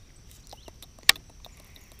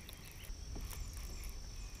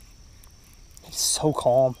 It's so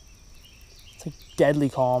calm. It's like deadly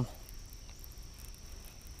calm.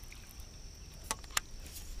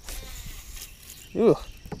 Ooh,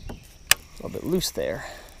 a little bit loose there.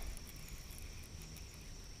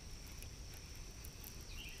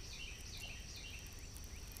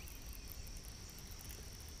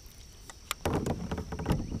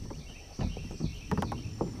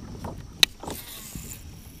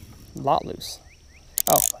 A lot loose.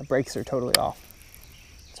 Oh, my brakes are totally off.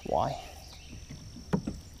 That's why.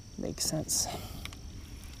 Makes sense.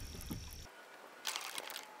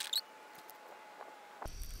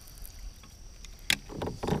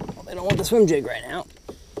 Well, they don't want the swim jig right now.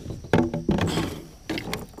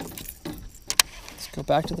 Let's go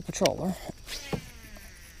back to the patroller.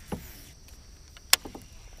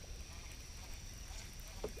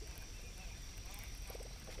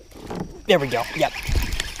 There we go. Yep.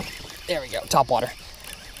 There we go. Top water.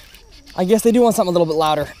 I guess they do want something a little bit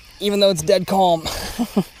louder, even though it's dead calm.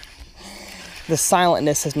 The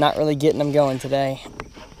silentness is not really getting them going today.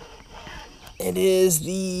 It is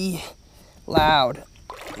the loud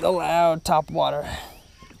top water.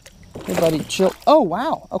 Hey buddy, chill. Oh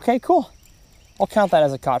wow, okay, cool. I'll count that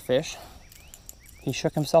as a caught fish. He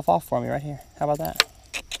shook himself off for me right here. How about that?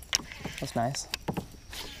 That's nice.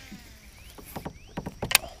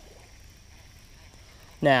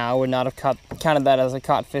 Now, I would not have counted that as a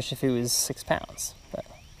caught fish if he was 6 pounds, but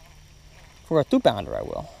for a 2-pounder, I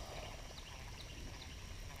will.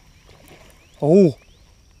 Oh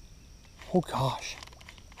gosh.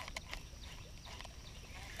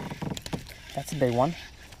 That's a big one.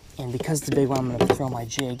 And because it's a big one, I'm gonna throw my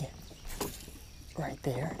jig right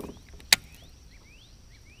there.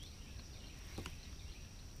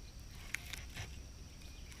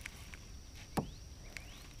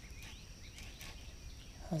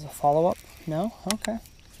 As a follow-up? No? Okay.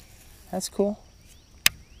 That's cool.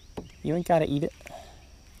 You ain't gotta eat it.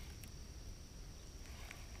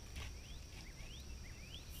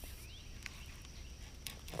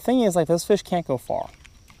 The thing is, like, those fish can't go far.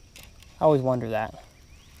 I always wonder that.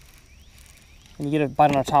 When you get a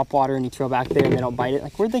bite on a top water and you throw back there and they don't bite it,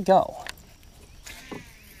 like, where'd they go?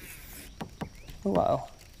 Ooh, uh-oh.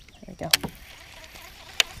 There we go.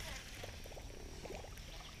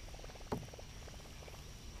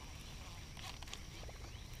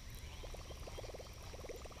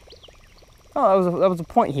 Oh, that was a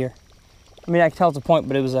point here. I mean, I can tell it's a point,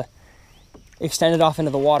 but it was extended off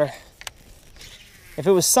into the water. If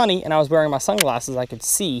it was sunny and I was wearing my sunglasses, I could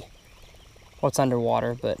see what's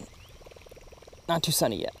underwater, but not too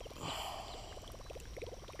sunny yet.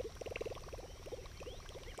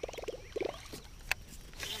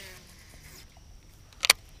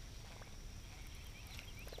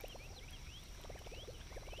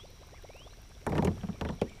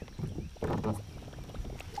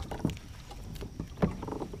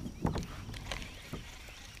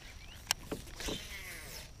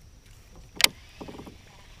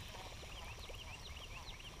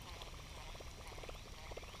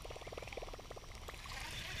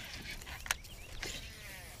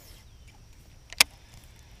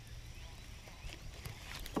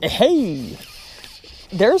 Hey,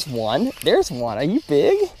 there's one. Are you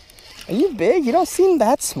big? Are you big? You don't seem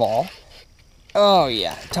that small. Oh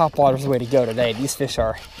yeah, top water's the way to go today. These fish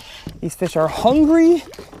are hungry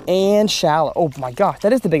and shallow. Oh my gosh,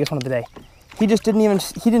 that is the biggest one of the day. He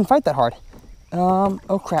didn't fight that hard.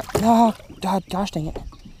 Oh crap. Oh, God, gosh dang it.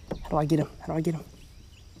 How do I get him?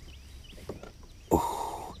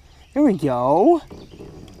 Ooh, there we go.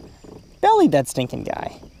 Bellied that stinking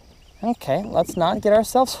guy. Okay, let's not get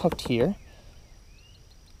ourselves hooked here.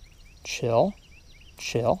 Chill.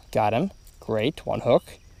 Got him. Great. One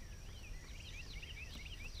hook.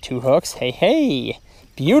 Two hooks. Hey.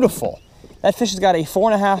 Beautiful. That fish has got a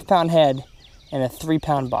 4.5 pound head and a 3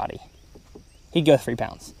 pound body. He'd go 3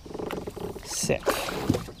 pounds. Sick.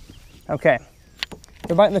 Okay.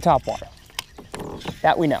 They're biting the top water.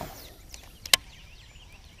 That we know.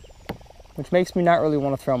 Which makes me not really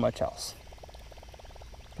want to throw much else.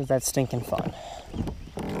 Because that's stinking fun.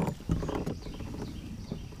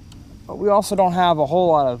 But we also don't have a whole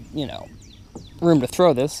lot of, room to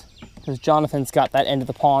throw this. Because Jonathan's got that end of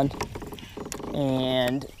the pond.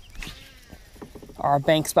 And our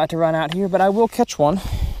bank's about to run out here. But I will catch one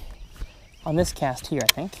on this cast here, I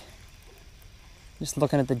think. Just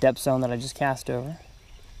looking at the depth zone that I just cast over.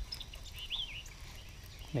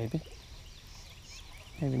 Maybe.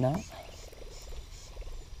 Maybe not.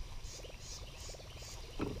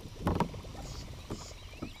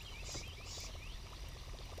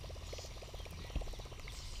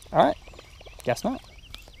 All right, guess not.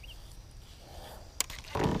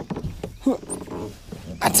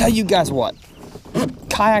 I tell you guys what,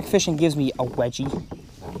 kayak fishing gives me a wedgie.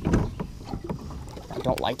 I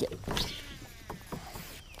don't like it.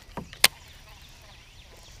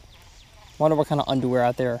 Wonder what kind of underwear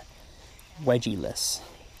out there wedgie-less.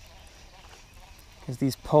 Because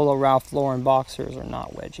these Polo Ralph Lauren boxers are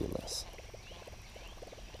not wedgie-less.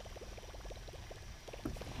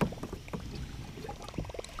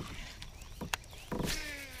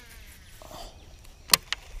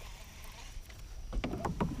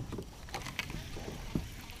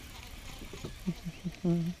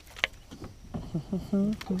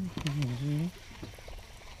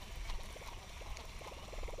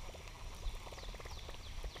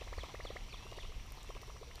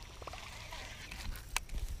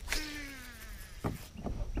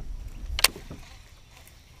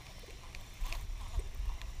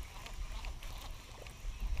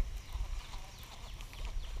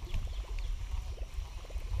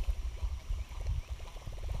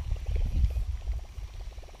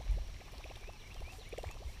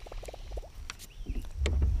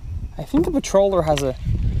 I think the patroller has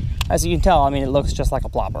as you can tell, I mean, it looks just like a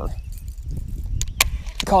plopper.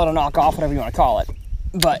 Call it a knockoff, whatever you want to call it.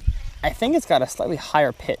 But I think it's got a slightly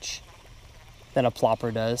higher pitch than a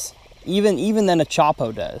plopper does. Even than a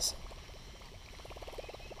chopo does.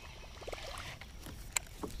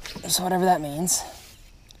 So whatever that means.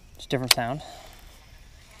 It's a different sound.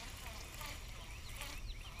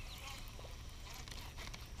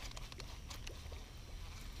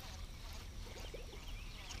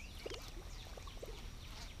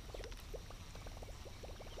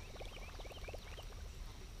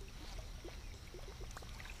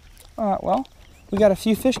 Alright, well, we got a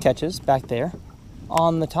few fish catches back there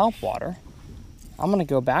on the top water. I'm going to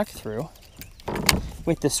go back through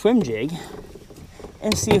with the swim jig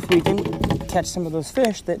and see if we can catch some of those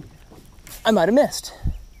fish that I might have missed.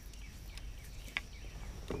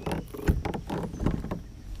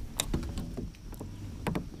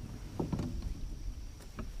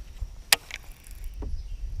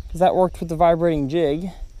 Because that worked with the vibrating jig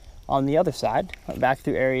on the other side. Went back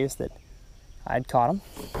through areas that I'd caught them.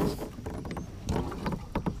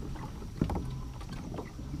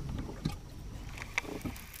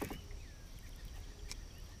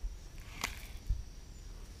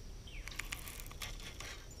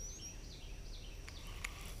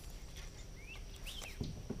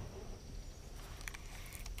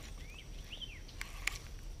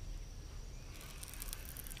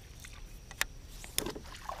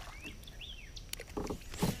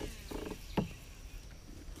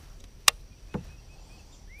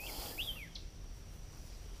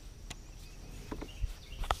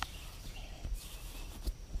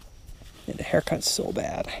 haircut's so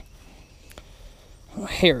bad.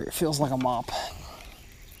 My hair, it feels like a mop.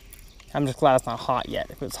 I'm just glad it's not hot yet.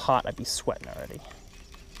 If it was hot, I'd be sweating already.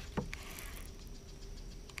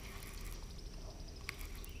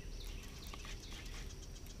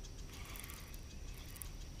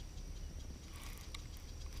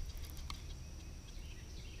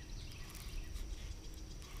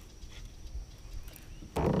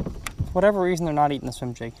 For whatever reason, they're not eating the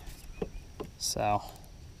swim jig. So,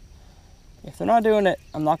 if they're not doing it,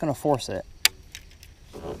 I'm not gonna force it.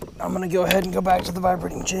 I'm gonna go ahead and go back to the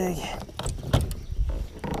vibrating jig.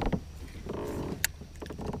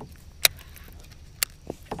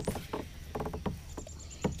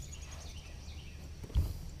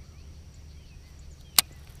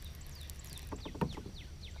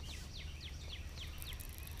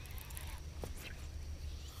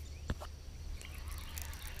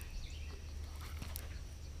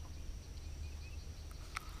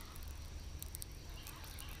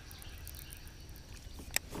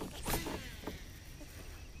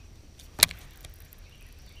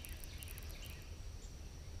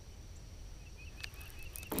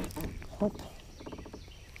 Oh.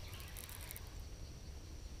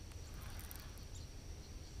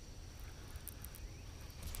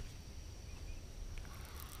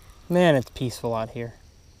 Man, it's peaceful out here.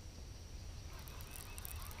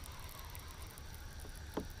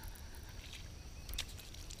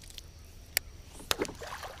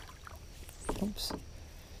 Oops.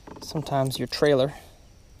 Sometimes your trailer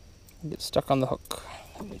gets stuck on the hook.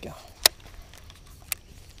 There we go.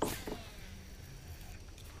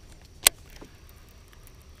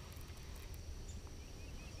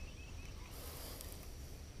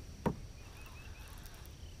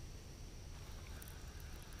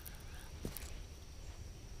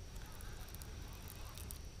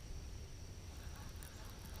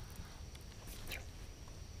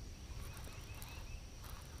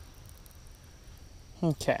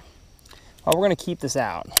 Okay, well, we're gonna keep this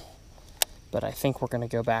out, but I think we're gonna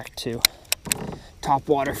go back to top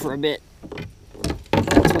water for a bit.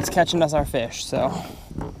 That's what's catching us our fish, so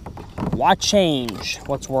why change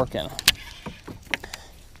what's working?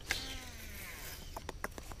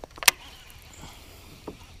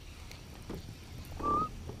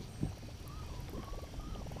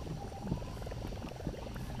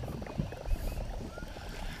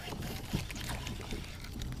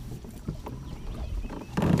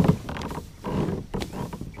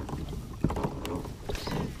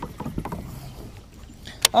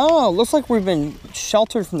 Oh, looks like we've been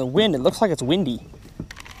sheltered from the wind. It looks like it's windy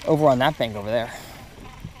over on that bank over there,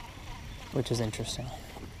 which is interesting.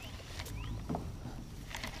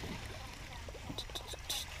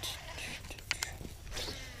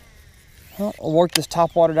 Well, we'll work this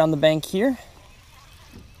top water down the bank here.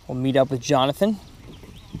 We'll meet up with Jonathan,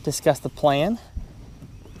 discuss the plan.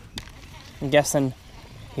 I'm guessing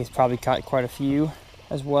he's probably caught quite a few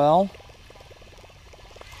as well.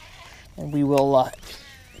 And we will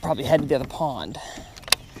probably head to the other pond.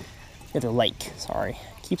 The other lake, sorry.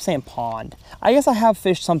 I keep saying pond. I guess I have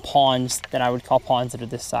fished some ponds that I would call ponds that are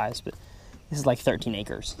this size, but this is like 13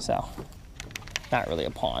 acres, so not really a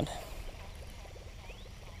pond.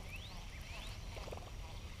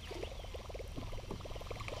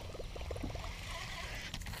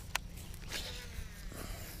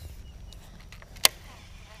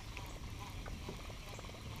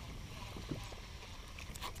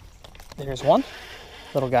 There's one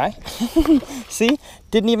little guy. See,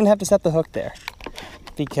 didn't even have to set the hook there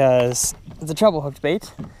because it's a treble hooked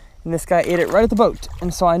bait, and this guy ate it right at the boat.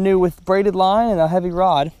 And so I knew with braided line and a heavy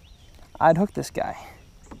rod, I'd hook this guy.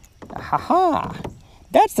 Ha!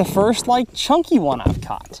 That's the first like chunky one I've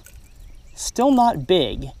caught. Still not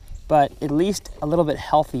big, but at least a little bit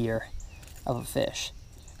healthier of a fish.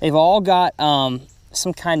 They've all got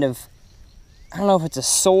some kind of, I don't know if it's a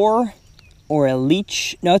sore or a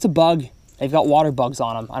leech. No, it's a bug. They've got water bugs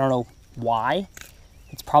on them. I don't know why.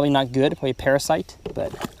 It's probably not good, probably a parasite,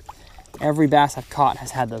 but every bass I've caught has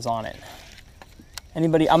had those on it.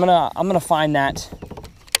 Anybody, I'm gonna find that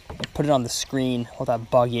and put it on the screen what that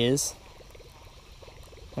bug is.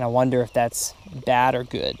 And I wonder if that's bad or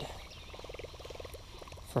good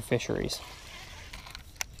for fisheries.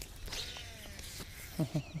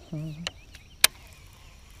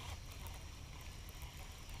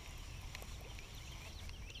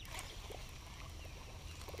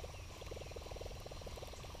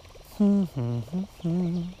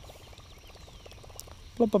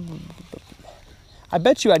 I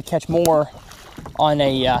bet you I'd catch more on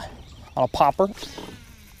a popper,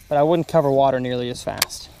 but I wouldn't cover water nearly as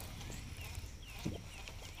fast.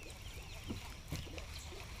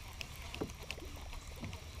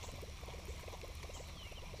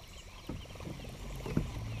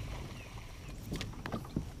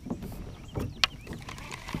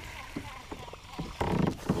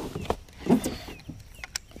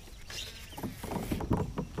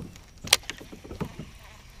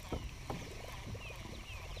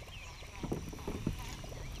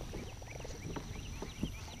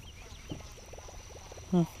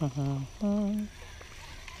 The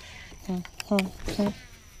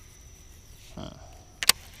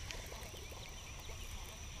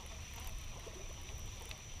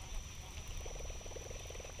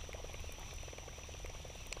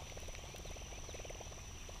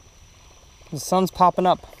sun's popping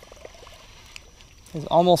up. It's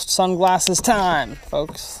almost sunglasses time,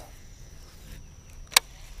 folks.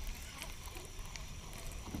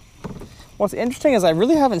 What's interesting is I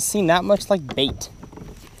really haven't seen that much like bait.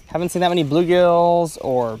 Haven't seen that many bluegills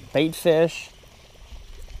or bait fish.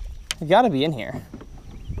 They gotta be in here.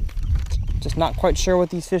 Just not quite sure what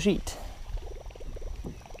these fish eat.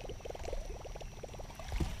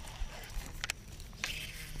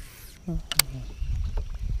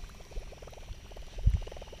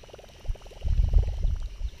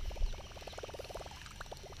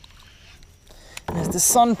 As the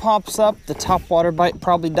sun pops up, the topwater bite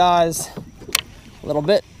probably dies a little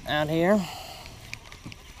bit out here.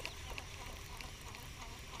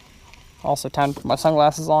 Also time to put my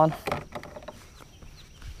sunglasses on.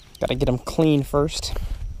 Gotta get them clean first.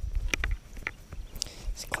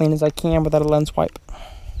 As clean as I can without a lens wipe.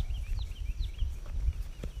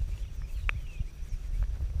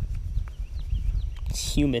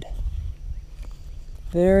 It's humid.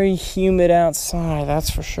 Very humid outside,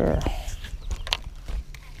 that's for sure.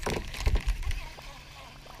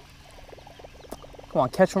 Come on,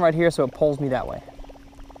 catch one right here so it pulls me that way.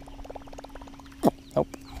 Nope.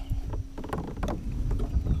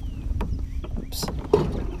 Oops.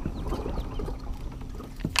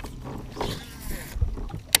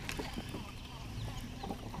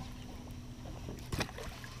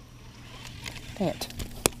 Dang it.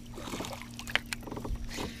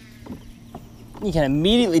 You can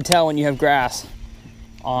immediately tell when you have grass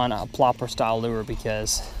on a plopper style lure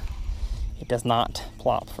because it does not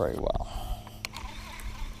plop very well.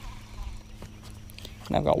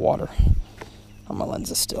 And I've got water on my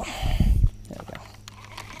lenses still. There we go.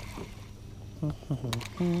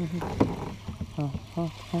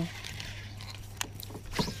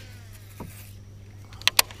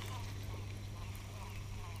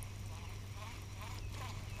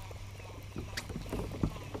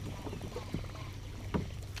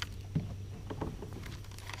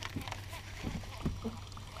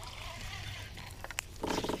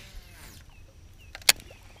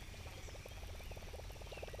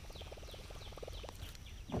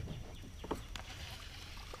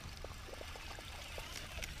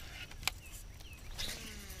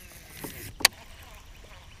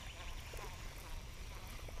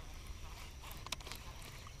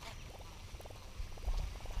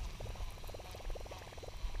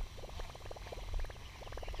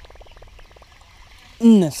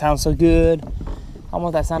 That sounds so good. I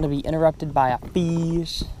want that sound to be interrupted by a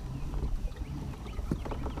fish.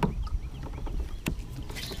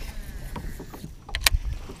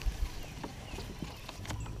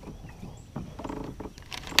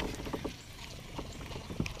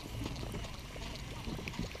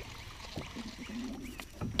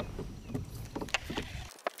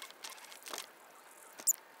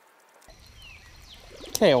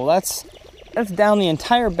 Okay, well that's down the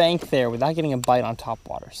entire bank there without getting a bite on top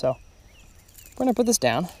water. So we're gonna put this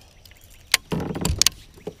down.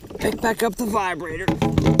 Pick back up the vibrator.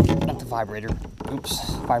 Not the vibrator.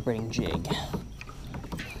 Oops, vibrating jig.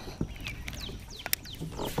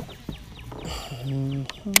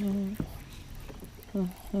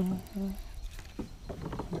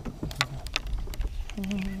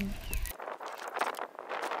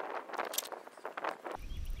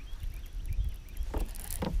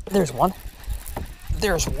 There's one.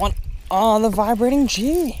 There's one on the vibrating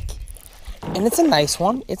jig. And it's a nice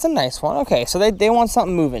one. It's a nice one. Okay, so they want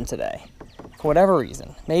something moving today. For whatever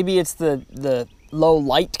reason. Maybe it's the low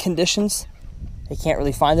light conditions. They can't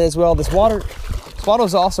really find it as well. This water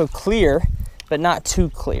is also clear, but not too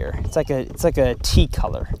clear. It's like a tea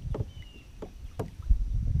color.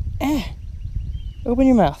 Open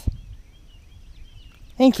your mouth.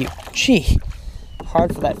 Thank you. Gee.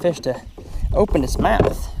 Hard for that fish to open its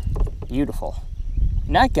mouth. Beautiful.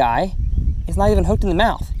 And that guy is not even hooked in the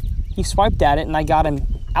mouth. He swiped at it and I got him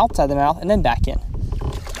outside the mouth and then back in.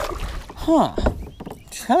 Huh.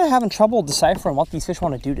 Kind of having trouble deciphering what these fish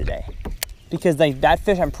want to do today. Because that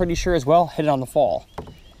fish, I'm pretty sure as well, hit it on the fall.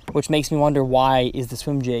 Which makes me wonder why is the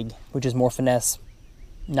swim jig, which is more finesse,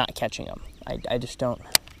 not catching them. I just don't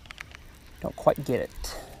quite get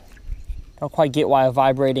it. Don't quite get why a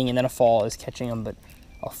vibrating and then a fall is catching them, but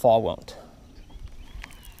a fall won't.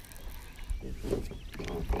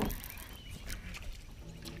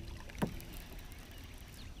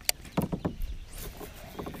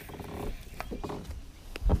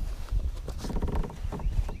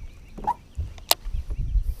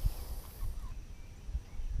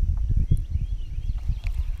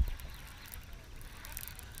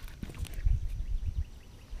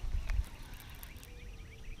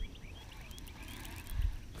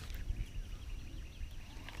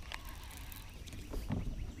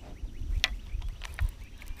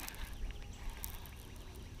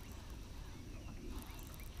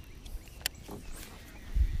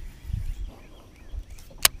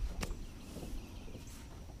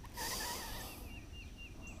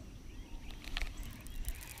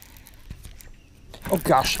 Oh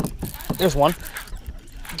gosh, there's one.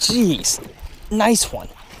 Jeez, nice one.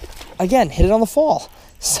 Again, hit it on the fall.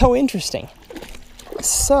 So interesting.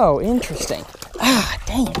 So interesting. Ah,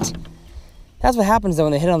 dang it. That's what happens though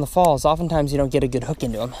when they hit on the falls. Oftentimes you don't get a good hook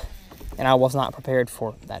into them. And I was not prepared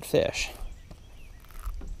for that fish.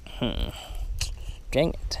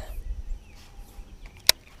 Dang it.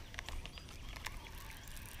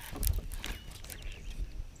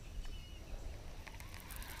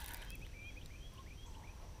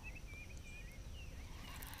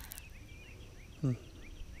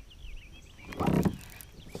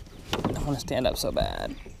 I want to stand up so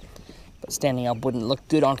bad. But standing up wouldn't look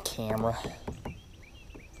good on camera.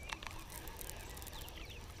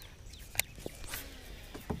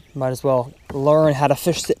 Might as well learn how to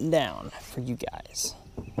fish sitting down for you guys.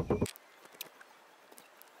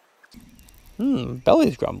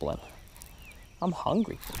 Belly's grumbling. I'm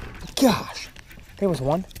hungry. Gosh, there was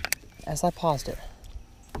one as I paused it.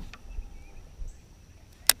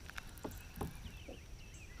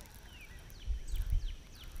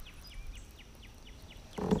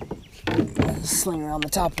 Sling around the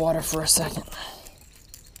top water for a second.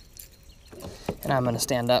 And I'm gonna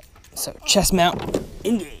stand up. So chest mount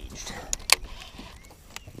engaged.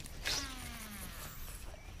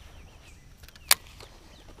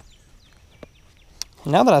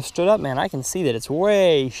 Now that I've stood up, man, I can see that it's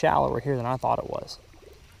way shallower here than I thought it was.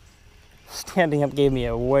 Standing up gave me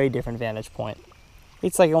a way different vantage point.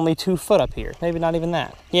 It's like only 2 foot up here. Maybe not even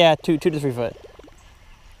that. Yeah, 2 to 3 foot.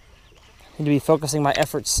 Need to be focusing my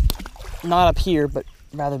efforts not up here, but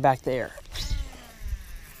rather back there.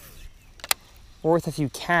 Worth a few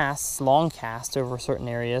casts, long casts over certain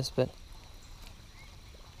areas, but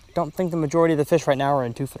don't think the majority of the fish right now are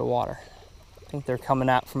in 2 foot of water. I think they're coming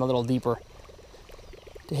out from a little deeper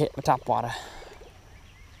to hit the top water.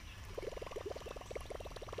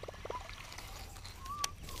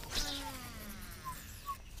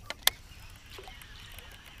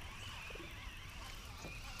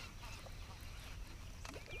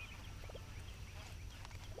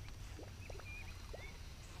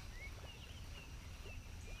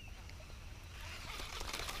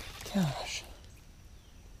 Gosh.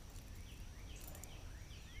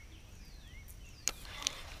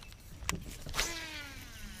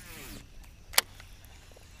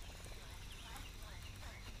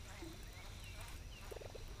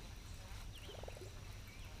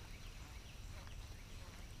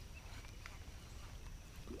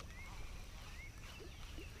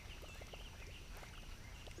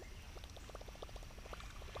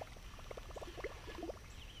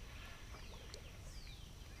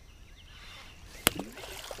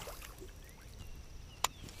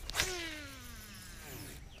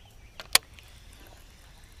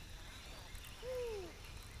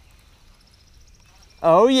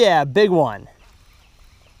 Oh yeah, big one.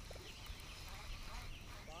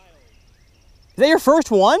 Is that your first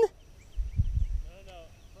one? No,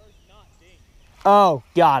 first not ding. Oh,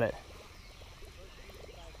 got it.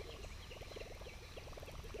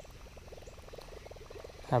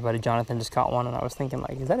 Our buddy Jonathan just caught one, and I was thinking,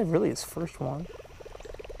 like, is that really his first one?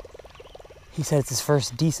 He said it's his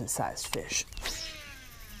first decent-sized fish.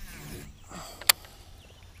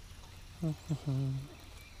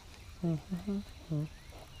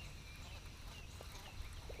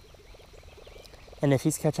 And if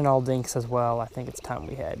he's catching all dinks as well, I think it's time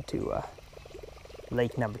we head to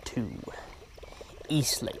lake number 2,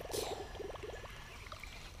 East Lake.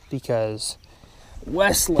 Because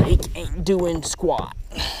West Lake ain't doing squat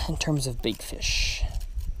in terms of big fish.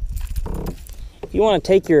 If you want to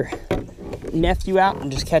take your nephew out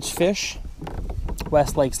and just catch fish,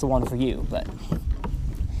 West Lake's the one for you, but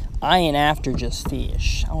I ain't after just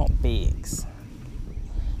fish. I want bigs.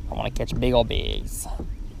 I want to catch big old bigs.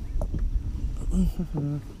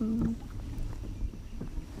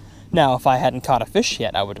 Now, if I hadn't caught a fish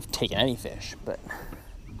yet, I would have taken any fish, but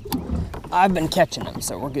I've been catching them,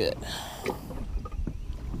 so we're good.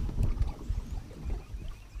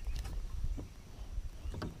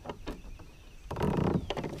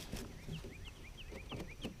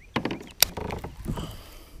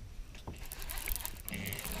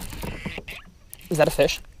 Is that a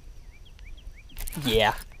fish?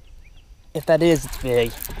 Yeah. If that is, it's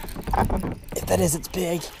big. If that is, it's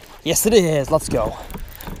big. Yes, it is. Let's go.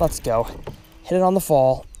 Let's go. Hit it on the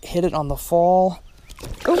fall. Hit it on the fall.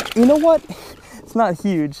 Oh, you know what? It's not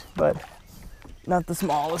huge, but not the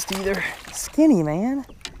smallest either. Skinny, man.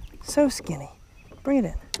 So skinny. Bring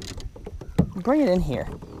it in. Bring it in here.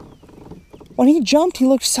 When he jumped, he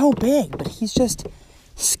looked so big, but he's just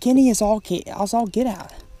skinny as all get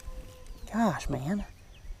out. Gosh, man.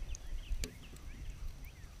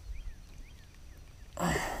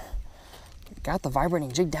 Got the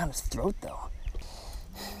vibrating jig down his throat though.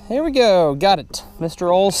 Here we go, got it.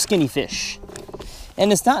 Mr. Old Skinny Fish.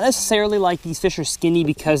 And it's not necessarily like these fish are skinny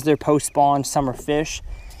because they're post-spawn summer fish.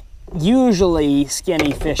 Usually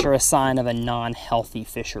skinny fish are a sign of a non-healthy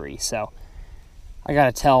fishery. So I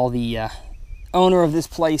gotta tell the owner of this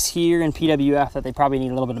place here in PWF that they probably need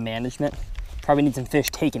a little bit of management. Probably need some fish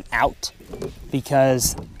taken out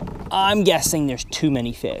because I'm guessing there's too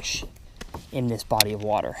many fish in this body of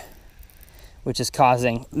water, which is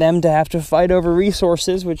causing them to have to fight over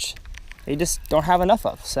resources which they just don't have enough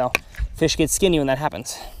of. So fish get skinny when that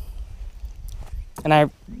happens. And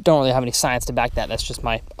I don't really have any science to back that. That's just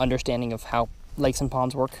my understanding of how lakes and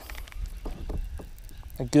ponds work.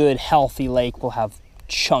 A good, healthy lake will have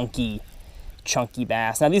chunky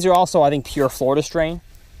bass. Now these are also, I think, pure Florida strain.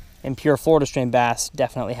 And pure Florida strain bass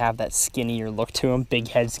definitely have that skinnier look to them, big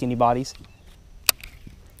head, skinny bodies.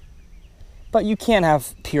 But you can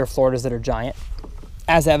have pure Floridas that are giant,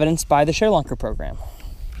 as evidenced by the shell lunker program.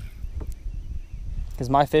 Because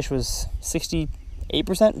my fish was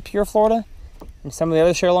 68% pure Florida, and some of the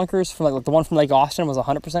other shell lunkers, from like the one from Lake Austin, was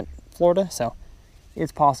 100% Florida. So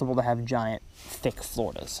it's possible to have giant, thick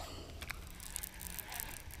Floridas.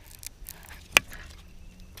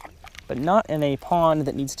 But not in a pond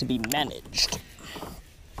that needs to be managed.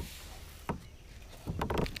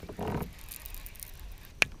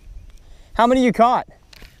 How many you caught?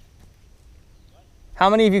 How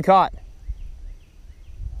many have you caught?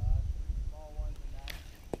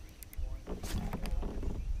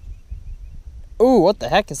 Ooh, what the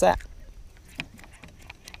heck is that?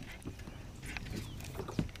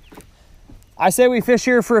 I say we fish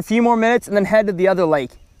here for a few more minutes and then head to the other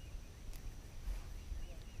lake.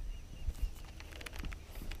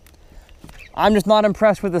 I'm just not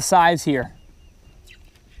impressed with the size here.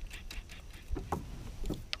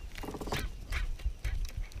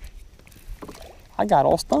 I got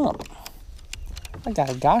all stump. I got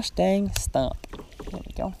a gosh dang stump. There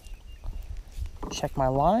we go. Check my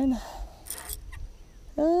line.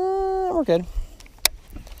 We're good.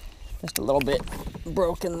 Just a little bit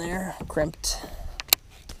broken there, crimped.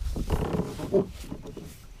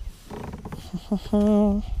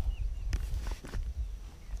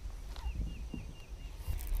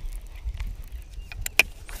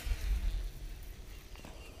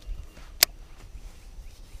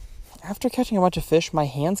 After catching a bunch of fish, my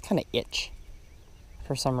hands kind of itch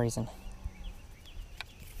for some reason.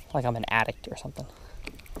 Like I'm an addict or something.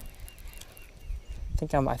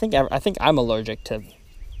 I think I'm allergic to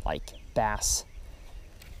like bass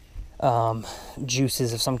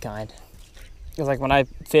juices of some kind. Because like when I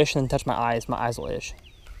fish and then touch my eyes will itch.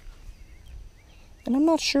 And I'm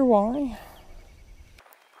not sure why.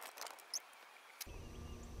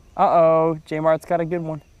 Uh-oh, J-Mart's got a good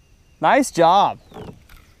one. Nice job.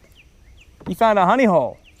 You found a honey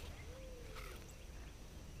hole.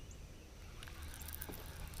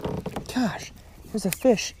 Gosh, there's a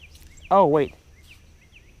fish. Oh, wait.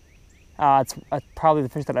 It's probably the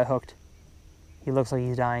fish that I hooked. He looks like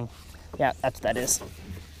he's dying. Yeah, that's what that is.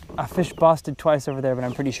 A fish busted twice over there, but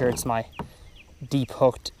I'm pretty sure it's my deep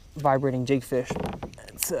hooked vibrating jig fish.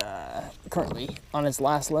 It's currently on its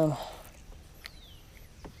last limb.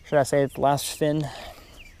 Should I say its last fin?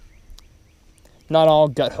 Not all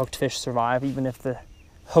gut hooked fish survive, even if the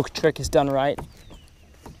hook trick is done right.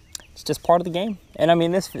 It's just part of the game. And I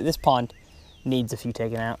mean, this pond needs a few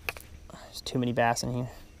taken out. There's too many bass in here.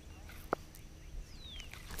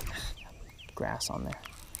 Grass on there.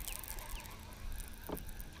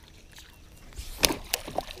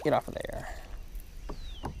 Get off of there.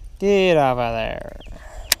 Get off of there.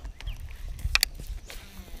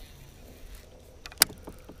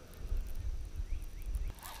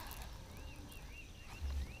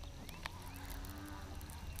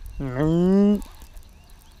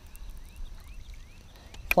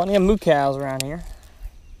 Plenty of moo cows around here.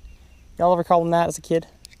 Y'all ever call them that as a kid?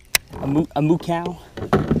 A moo cow?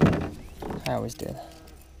 I always did.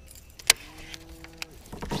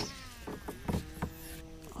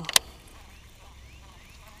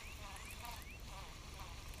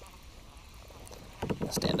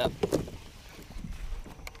 I'll stand up.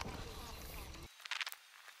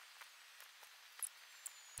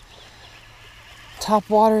 Top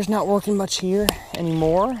water's not working much here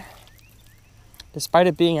anymore. Despite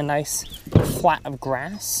it being a nice flat of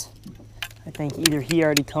grass. I think either he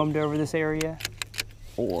already combed over this area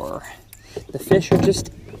or the fish are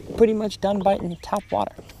just pretty much done biting the top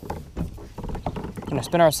water. Gonna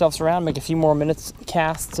spin ourselves around, make a few more minutes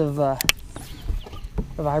casts of a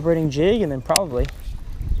vibrating jig, and then probably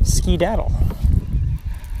skedaddle.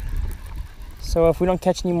 So if we don't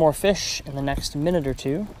catch any more fish in the next minute or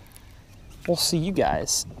two, we'll see you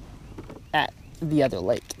guys at the other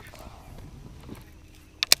lake.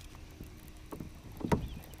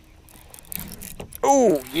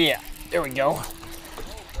 Oh, yeah. There we go.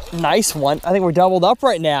 Nice one. I think we're doubled up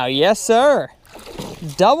right now. Yes, sir.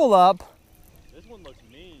 Double up. This one looks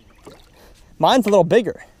mean. Mine's a little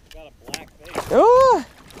bigger. Got a black face. Oh.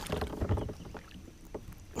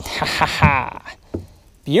 Ha ha ha.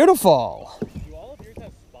 Beautiful. Do all of yours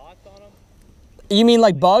have spots on them? You mean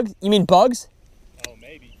like bugs? You mean bugs? Oh,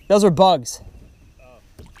 maybe. Those are bugs. Oh,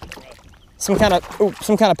 right. Some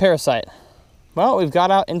kind of parasite. Well, we've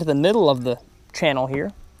got out into the middle of the channel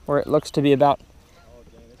here, where it looks to be about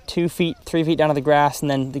 2 feet, 3 feet down to the grass, and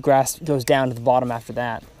then the grass goes down to the bottom after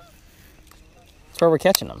that. That's where we're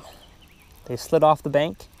catching them. They slid off the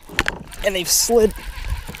bank, and they've slid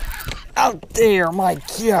out there. My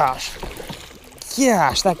gosh.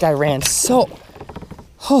 Gosh, that guy ran so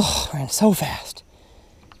fast.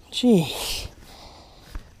 Gee.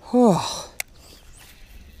 Oh.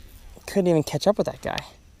 Couldn't even catch up with that guy.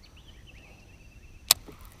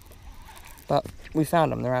 But we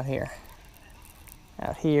found them. They're out here.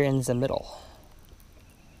 Out here in the middle.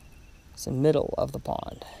 It's the middle of the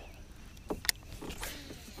pond.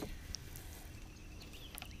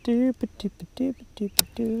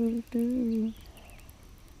 Doop-a-doop-a-doop-a-doop-a-doo-doo.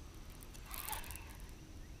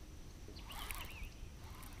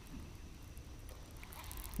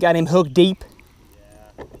 Got him hooked deep.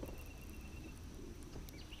 Yeah.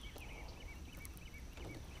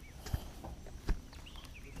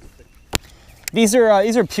 These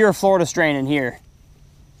are pure Florida strain in here,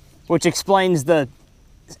 which explains the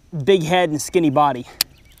big head and skinny body.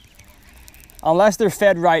 Unless they're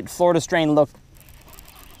fed right, Florida strain look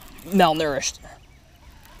malnourished.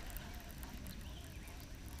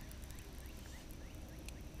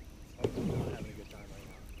 I'm not having a good time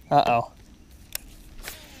right now. Uh-oh.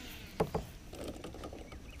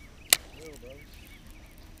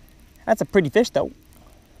 That's a pretty fish, though. I'm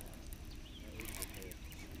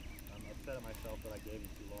upset at myself that I gave you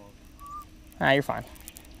too long. Ah, you're fine.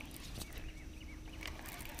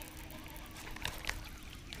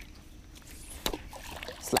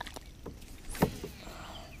 Slap.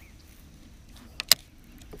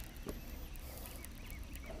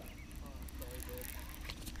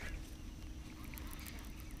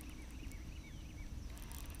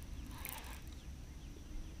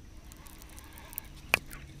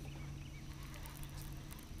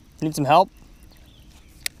 Need some help? I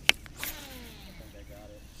think I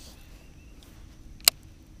got it.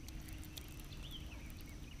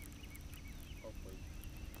 Hopefully.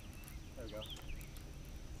 There we go.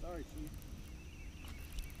 Sorry, Chief.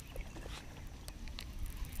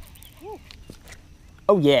 Woo.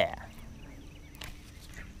 Oh, yeah.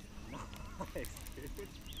 Nice, dude.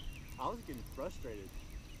 I was getting frustrated.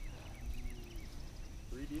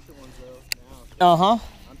 3 decent ones though now. Uh-huh.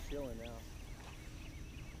 I'm chilling now.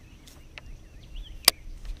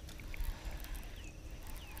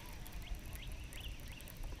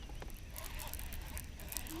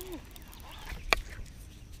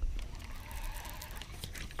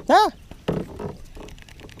 Ah.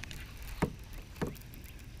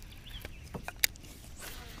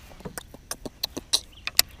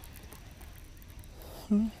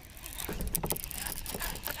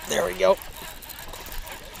 There we go.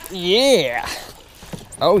 Yeah.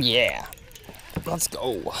 Oh, yeah. Let's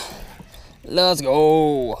go. Let's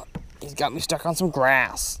go. He's got me stuck on some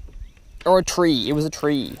grass. Or a tree. It was a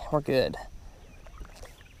tree. We're good.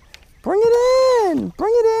 Bring it in.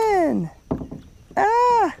 Bring it in.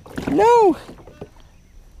 Ah, no.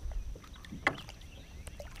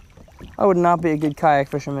 I would not be a good kayak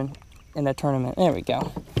fisherman in a tournament. There we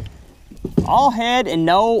go. All head and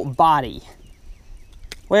no body.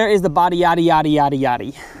 Where is the body, yaddy, yaddy, yaddy,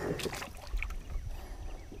 yaddy?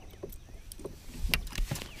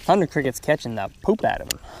 Thunder cricket's catching the poop out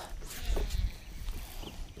of him.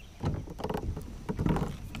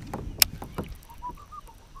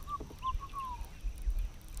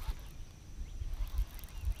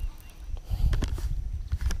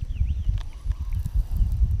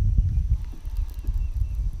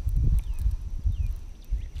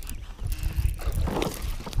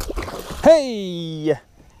 Hey!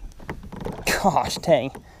 Gosh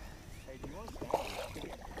dang. Hey, do you want to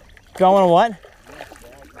snag? Do I want to what? You want to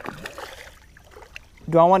snag my net?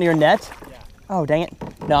 Do I want your net? Yeah. Oh, dang it.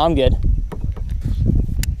 No, I'm good. I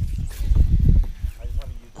just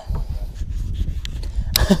haven't used it one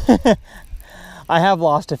yet. I have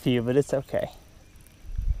lost a few, but it's okay.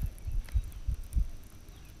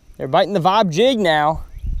 They're biting the vibe jig now.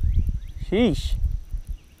 Sheesh.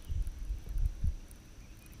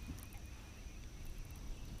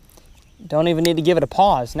 Don't even need to give it a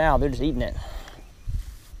pause now. They're just eating it.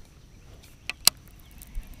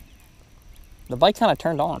 The bite kind of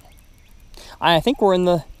turned on. I think we're in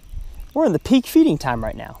the peak feeding time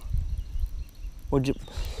right now. Would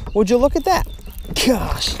you look at that?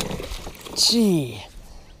 Gosh, gee,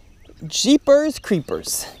 jeepers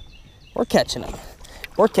creepers. We're catching them.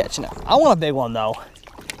 We're catching them. I want a big one though.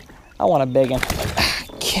 I want a big one.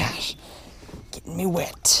 Gosh, getting me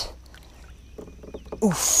wet.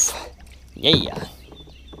 Oof. Yeah.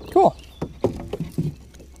 Cool.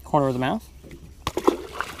 Corner of the mouth.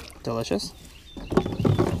 Delicious.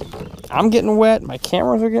 I'm getting wet. My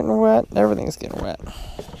cameras are getting wet. Everything's getting wet.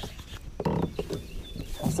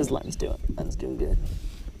 How's this lens doing? Lens doing good.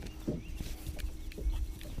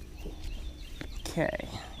 Okay.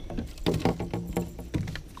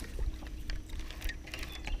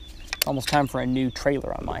 Almost time for a new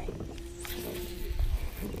trailer on my.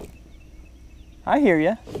 I hear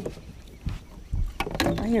you.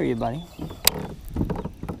 I hear you, buddy.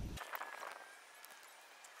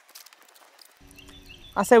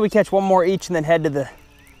 I say we catch one more each and then head to the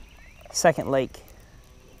second lake.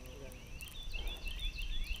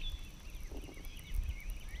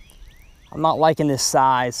 I'm not liking this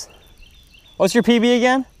size. What's your PB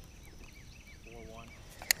again? 4-1.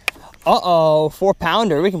 Uh-oh,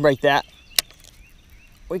 4-pounder. We can break that.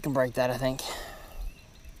 We can break that, I think.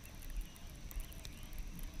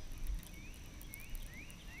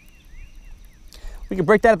 We could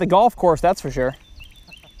break that at the golf course, that's for sure.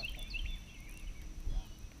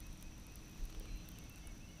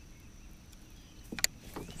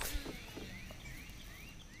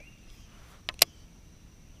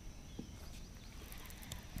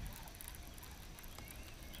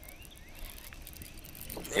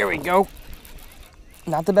 There we go.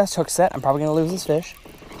 Not the best hook set. I'm probably gonna lose this fish.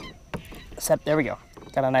 Except, there we go.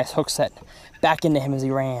 Got a nice hook set back into him as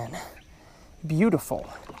he ran. Beautiful.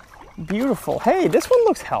 Beautiful. Hey, this one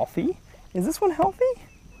looks healthy. Is this one healthy?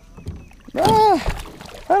 I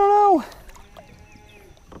don't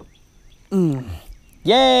know.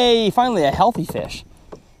 Yay, finally a healthy fish.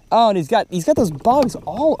 Oh, and he's got those bugs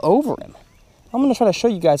all over him. I'm gonna try to show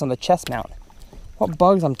you guys on the chest mount what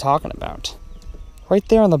bugs I'm talking about. Right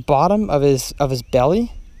there on the bottom of his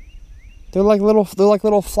belly. They're like little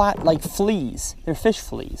flat like fleas. They're fish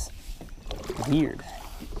fleas. Weird.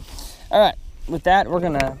 All right, with that, we're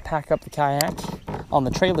gonna pack up the kayak on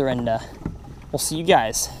the trailer and we'll see you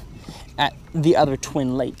guys at the other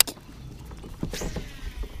twin lake.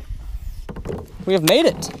 We have made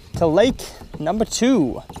it to lake number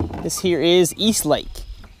 2. This here is East Lake.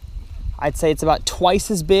 I'd say it's about twice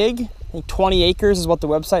as big. I think 20 acres is what the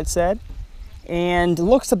website said. And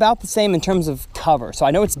looks about the same in terms of cover. So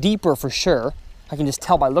I know it's deeper for sure. I can just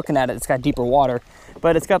tell by looking at it, it's got deeper water.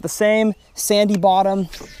 But it's got the same sandy bottom,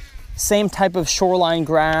 same type of shoreline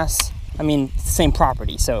grass. I mean, it's the same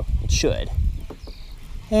property, so it should.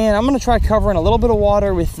 And I'm gonna try covering a little bit of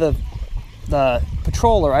water with the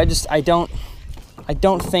patroller. I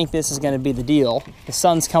don't think this is gonna be the deal. The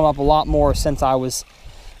sun's come up a lot more since I was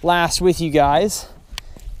last with you guys.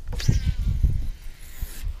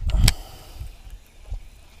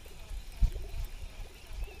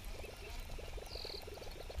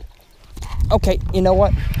 Okay, you know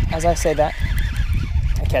what? As I say that,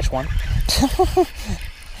 I catch one.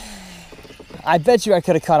 I bet you I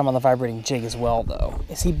could have caught him on the vibrating jig as well, though.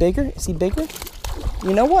 Is he bigger? Is he bigger?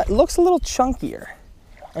 You know what? Looks a little chunkier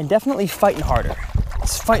and definitely fighting harder.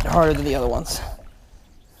 It's fighting harder than the other ones.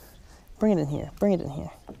 Bring it in here. Bring it in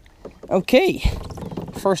here. Okay,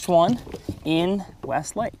 first one in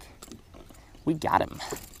West Lake. We got him.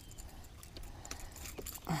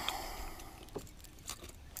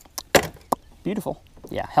 Beautiful.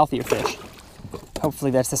 Yeah, healthier fish.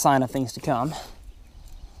 Hopefully that's the sign of things to come.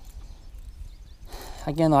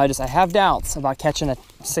 Again, though, I have doubts about catching a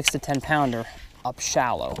 6 to 10 pounder up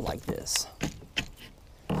shallow like this.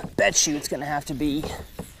 I bet you it's gonna have to be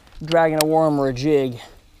dragging a worm or a jig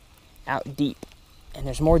out deep. And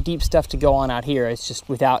there's more deep stuff to go on out here. It's just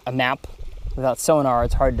without a map, without sonar,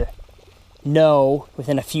 it's hard to know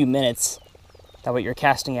within a few minutes that what you're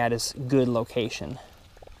casting at is good location.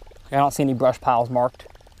 I don't see any brush piles marked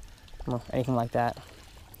or anything like that.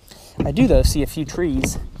 I do, though, see a few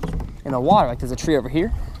trees in the water. Like there's a tree over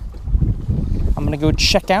here. I'm gonna go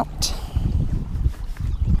check out.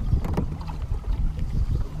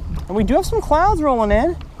 And we do have some clouds rolling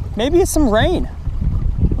in. Maybe it's some rain.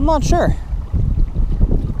 I'm not sure.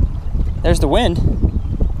 There's the wind.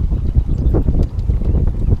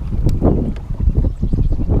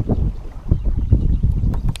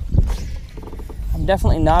 I'm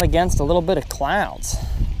definitely not against a little bit of clouds.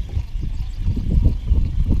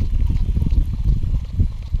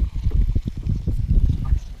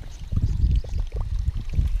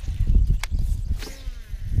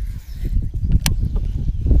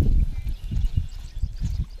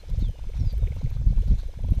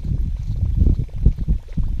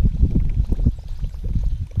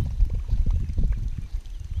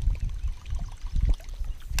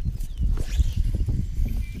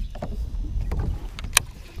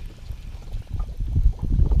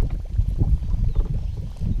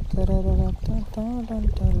 If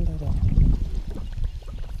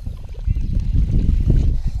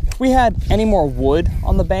we had any more wood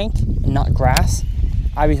on the bank and not grass,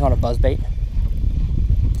 I'd be throwing a buzzbait,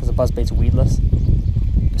 because a buzzbait's weedless.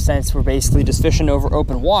 Since we're basically just fishing over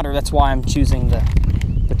open water, that's why I'm choosing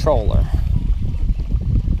the troller.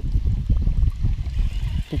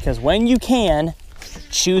 Because when you can,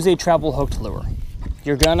 choose a treble hooked lure.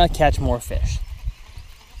 You're gonna catch more fish.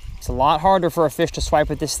 It's a lot harder for a fish to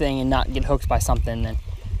swipe at this thing and not get hooked by something than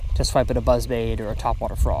to swipe at a buzzbait or a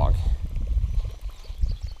topwater frog.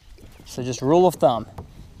 So just rule of thumb,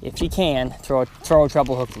 if you can, throw a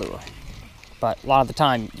treble hooked lure. But a lot of the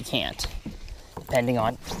time you can't, depending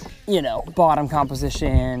on, you know, bottom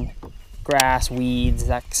composition, grass, weeds,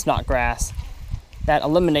 that snot grass. That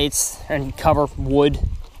eliminates, and cover wood,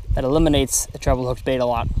 that eliminates a treble hooked bait a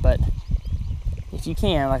lot. But if you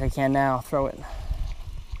can, like I can now, throw it.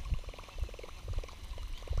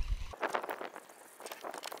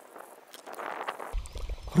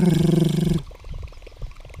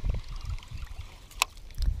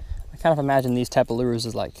 I kind of imagine these type of lures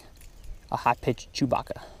as like a high-pitched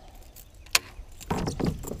Chewbacca.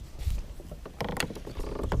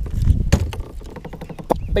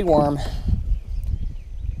 Big worm.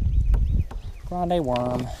 Grande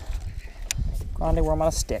worm. Grande worm on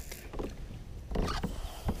a stick.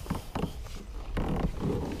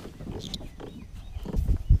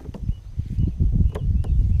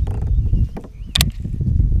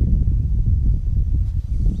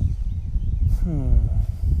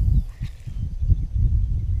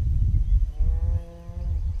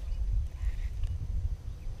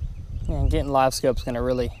 And getting live scope's gonna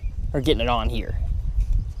really, or getting it on here,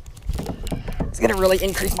 it's gonna really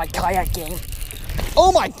increase my kayak game.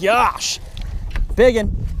 Oh my gosh!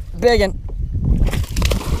 Biggin.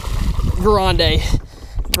 Grande.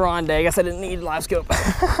 I guess I didn't need live scope.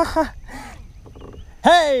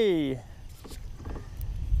 Hey!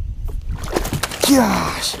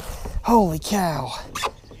 Gosh! Holy cow.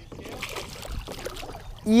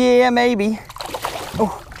 Yeah, maybe.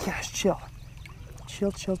 Oh gosh, chill.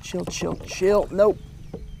 Chill. Nope.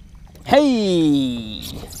 Hey!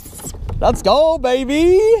 Let's go,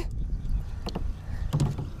 baby!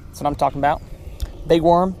 That's what I'm talking about. Big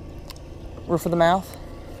worm, roof of the mouth,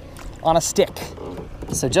 on a stick.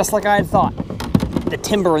 So just like I had thought, the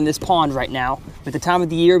timber in this pond right now, with the time of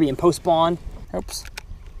the year being post-spawn, oops.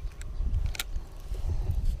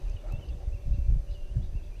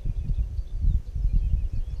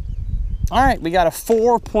 All right, we got a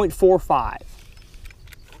 4.45.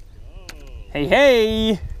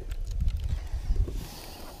 Hey!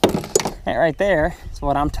 That right there is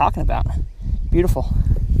what I'm talking about. Beautiful.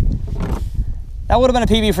 That would have been a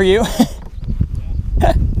PB for you.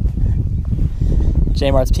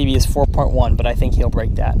 J-Mart's PB is 4.1, but I think he'll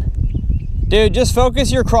break that. Dude, just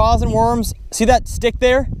focus your craws and worms. See that stick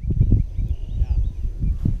there?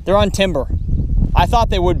 They're on timber. I thought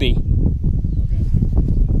they would be.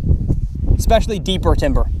 Especially deeper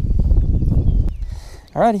timber.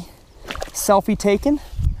 Alrighty. Selfie taken,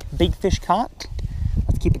 big fish caught.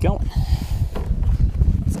 Let's keep it going.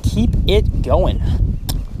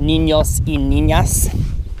 Niños y niñas,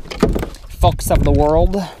 folks of the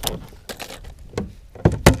world,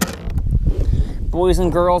 boys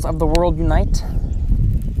and girls of the world unite.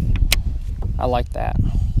 I like that.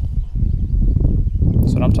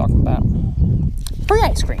 That's what I'm talking about. Free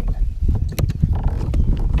ice cream.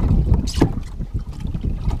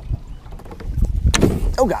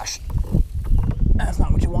 Oh gosh. That's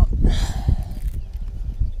not what you want.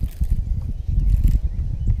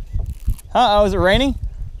 Uh-oh, is it raining?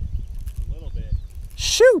 A little bit.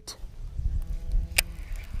 Shoot!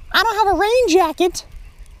 I don't have a rain jacket.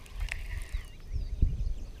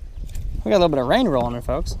 We got a little bit of rain rolling in,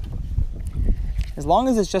 folks. As long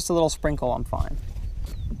as it's just a little sprinkle, I'm fine.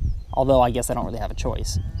 Although I guess I don't really have a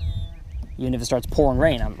choice. Even if it starts pouring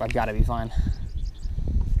rain, I've got to be fine.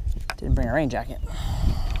 Didn't bring a rain jacket.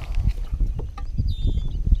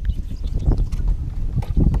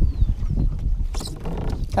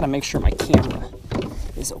 Gotta make sure my camera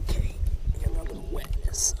is okay. Got a little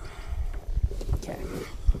wetness. Okay.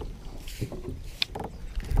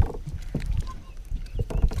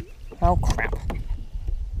 Oh crap.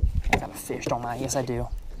 I got a fish, don't I? Yes, I do.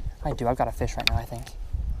 I've got a fish right now, I think.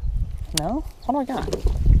 No? What do I got?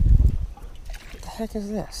 What the heck is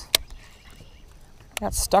this? I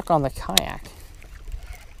got stuck on the kayak.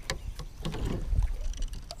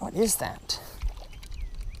 What is that?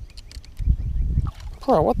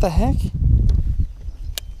 Bro, what the heck?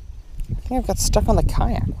 I think I've got stuck on the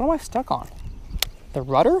kayak. What am I stuck on? The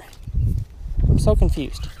rudder? I'm so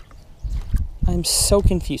confused. I'm so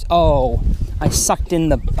confused. Oh, I sucked in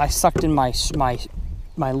my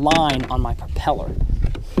line on my propeller.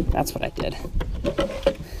 That's what I did.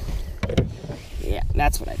 Yeah,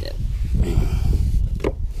 that's what I did.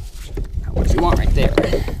 Not what you want right there.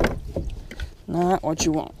 Not what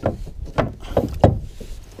you want.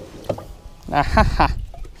 Ah-ha-ha.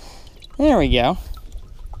 There we go.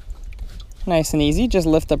 Nice and easy. Just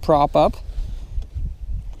lift the prop up.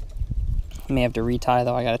 I may have to retie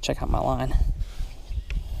though. I gotta check out my line.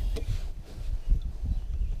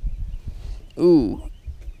 Ooh,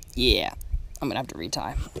 yeah. I'm gonna have to retie.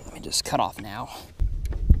 Let me just cut off now.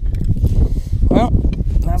 Well,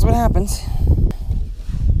 that's what happens.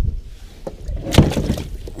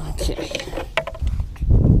 Okay.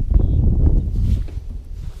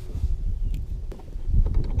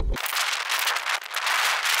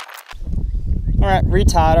 All right,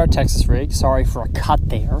 retied our Texas rig. Sorry for a cut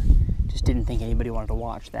there. Just didn't think anybody wanted to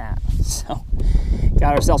watch that. So,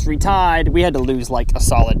 got ourselves retied. We had to lose like a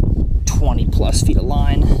solid 20 plus feet of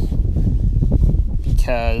line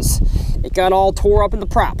because it got all tore up in the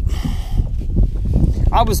prop.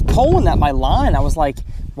 I was pulling at my line. I was like,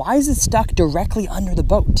 why is it stuck directly under the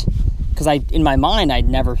boat? Because in my mind, I'd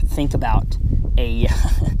never think about a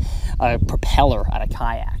propeller at a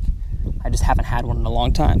kayak. I just haven't had one in a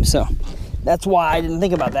long time. So that's why I didn't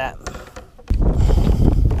think about that.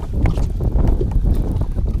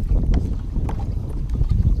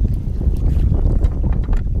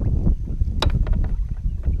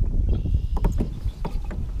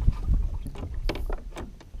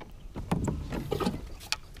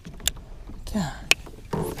 God.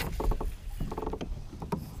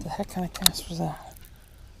 What the heck kind of cast was that?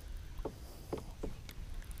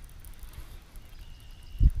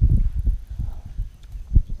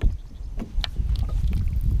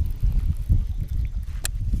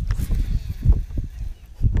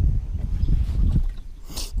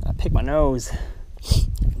 I picked my nose.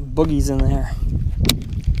 Boogies in there.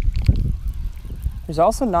 There's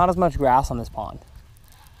also not as much grass on this pond.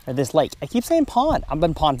 Or this lake. I keep saying pond. I've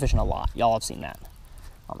been pond fishing a lot. Y'all have seen that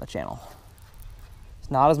on the channel. There's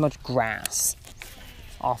not as much grass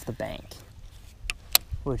off the bank,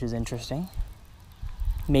 which is interesting.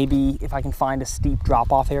 Maybe if I can find a steep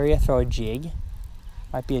drop-off area, throw a jig.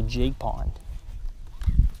 Might be a jig pond.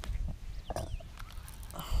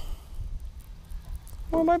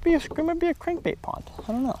 Or it might be a crankbait pond.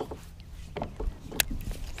 I don't know.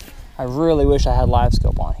 I really wish I had live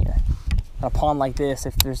scope on here. On a pond like this,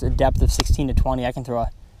 if there's a depth of 16 to 20, I can throw a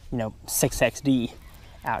 6XD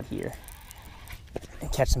out here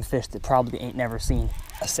and catch some fish that probably ain't never seen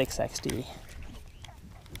a 6XD.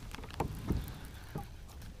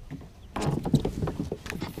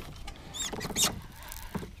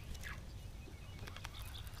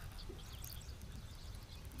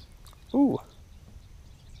 Ooh.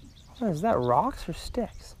 What is that, rocks or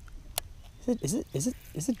sticks? Is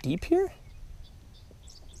it deep here?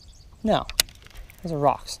 No, those are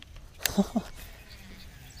rocks. Got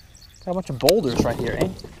a bunch of boulders right here, eh?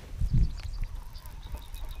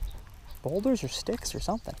 Boulders or sticks or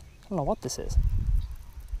something. I don't know what this is.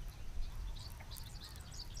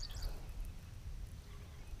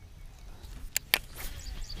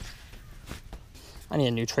 I need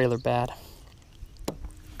a new trailer bad.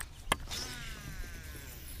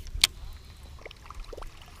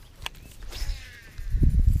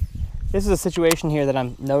 This is a situation here that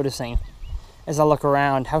I'm noticing as I look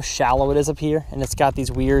around how shallow it is up here, and it's got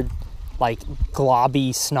these weird like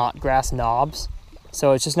globby snodgrass knobs.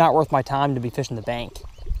 So it's just not worth my time to be fishing the bank.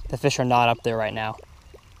 The fish are not up there right now.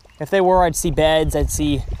 If they were, I'd see beds, I'd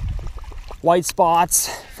see white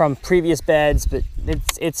spots from previous beds, but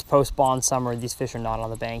it's post-spawn summer. These fish are not on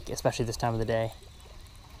the bank, especially this time of the day.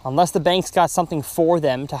 Unless the bank's got something for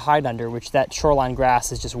them to hide under, which that shoreline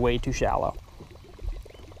grass is just way too shallow.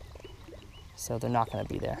 So they're not going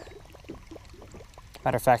to be there.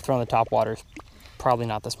 Matter of fact, throwing the top water is probably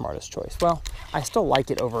not the smartest choice. Well, I still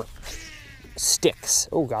like it over sticks.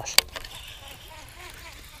 Oh gosh.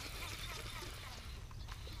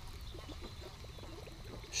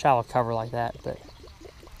 Shallow cover like that, but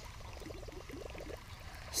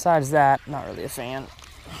besides that, not really a fan.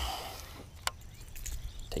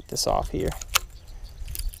 Take this off here.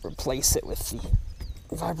 Replace it with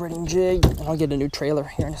the vibrating jig, and I'll get a new trailer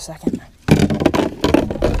here in a second.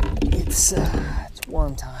 It's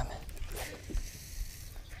worm time.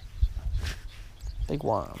 Big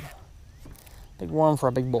worm. Big worm for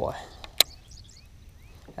a big boy.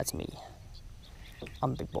 That's me.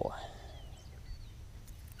 I'm a big boy.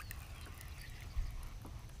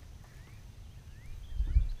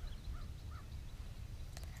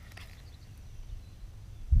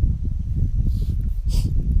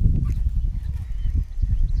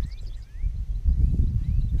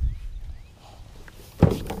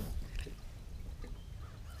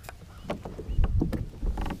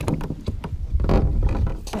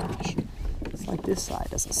 This side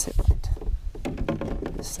doesn't sit right.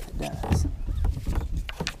 This side does.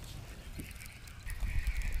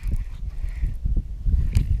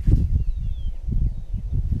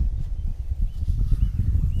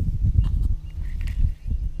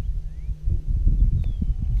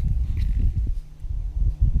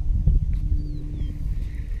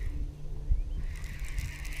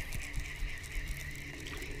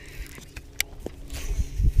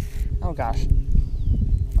 Oh gosh,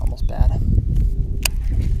 almost bad.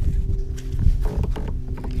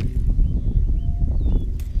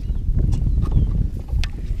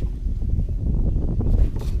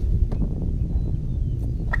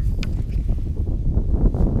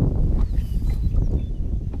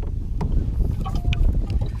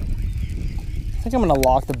 I think I'm gonna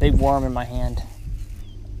lock the big worm in my hand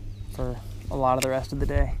for a lot of the rest of the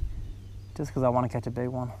day, just because I want to catch a big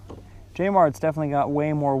one. J-Mart's definitely got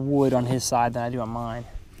way more wood on his side than I do on mine.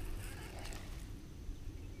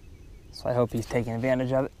 So I hope he's taking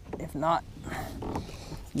advantage of it. If not,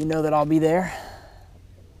 you know that I'll be there.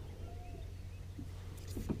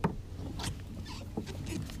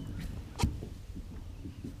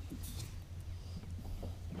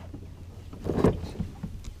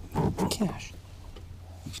 Gosh.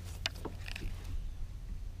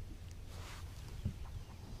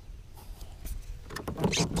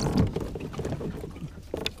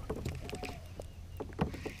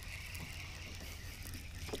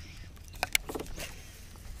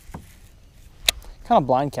 Kind of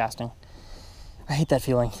blind casting. I hate that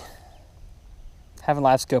feeling. Having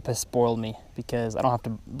live scope has spoiled me because I don't have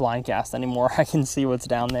to blind cast anymore. I can see what's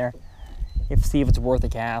down there. See if it's worth a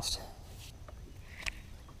cast.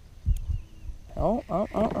 Oh.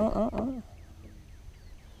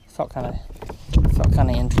 Felt kind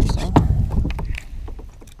of interesting.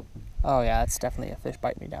 Oh yeah, that's definitely a fish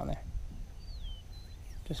biting me down there.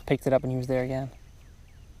 Just picked it up and he was there again.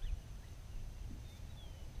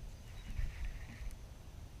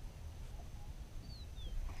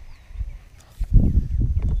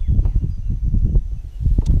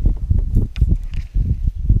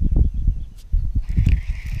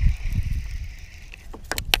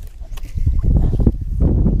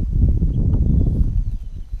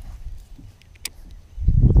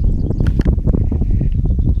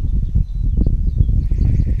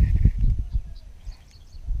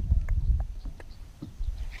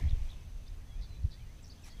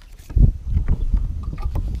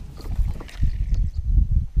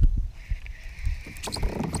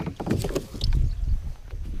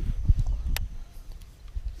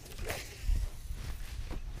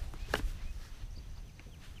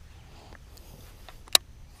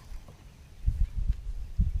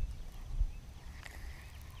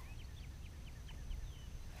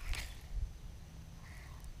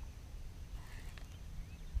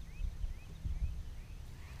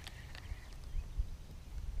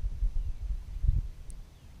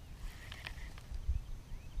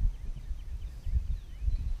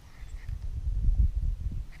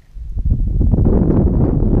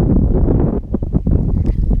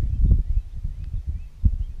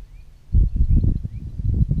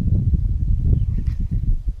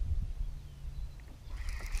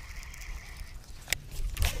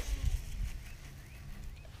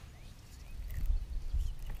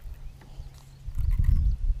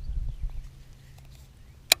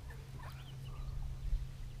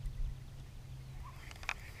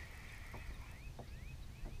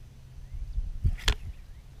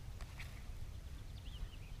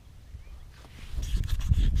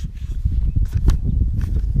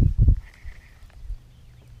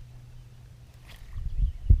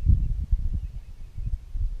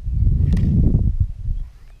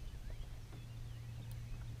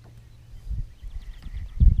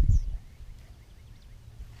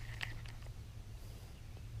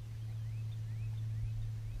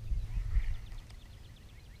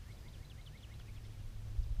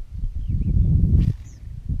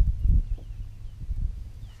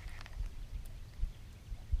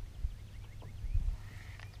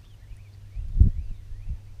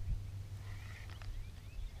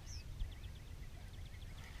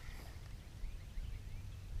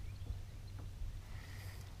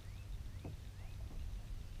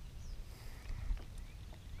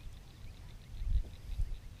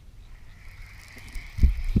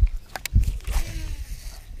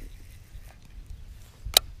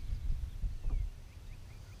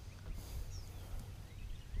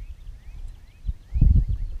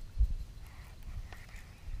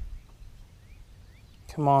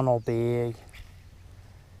 Come on, old big.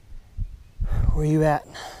 Where you at,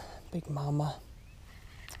 big mama?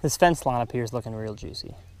 This fence line up here is looking real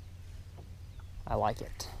juicy. I like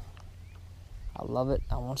it. I love it.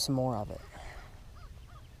 I want some more of it.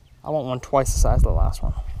 I want one twice the size of the last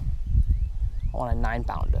one. I want a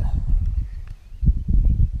 9-pounder.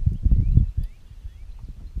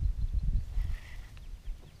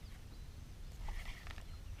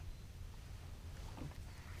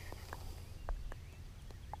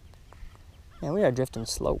 Man, we are drifting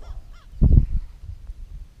slow.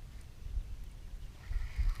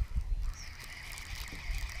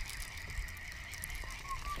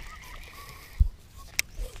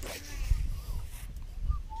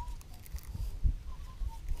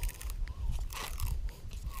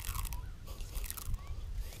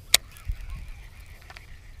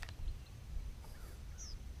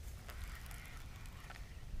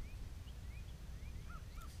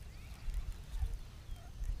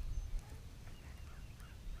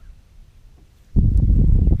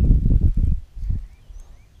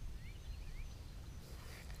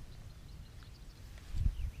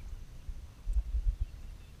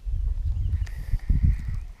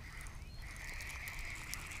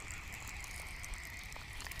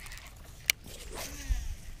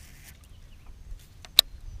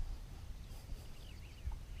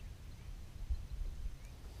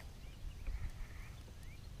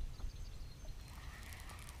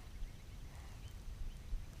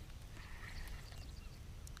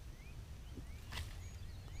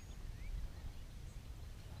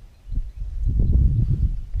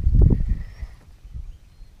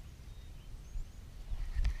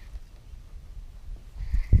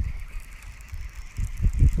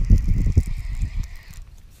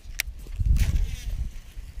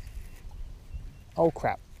 Oh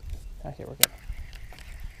crap. Okay, we're good.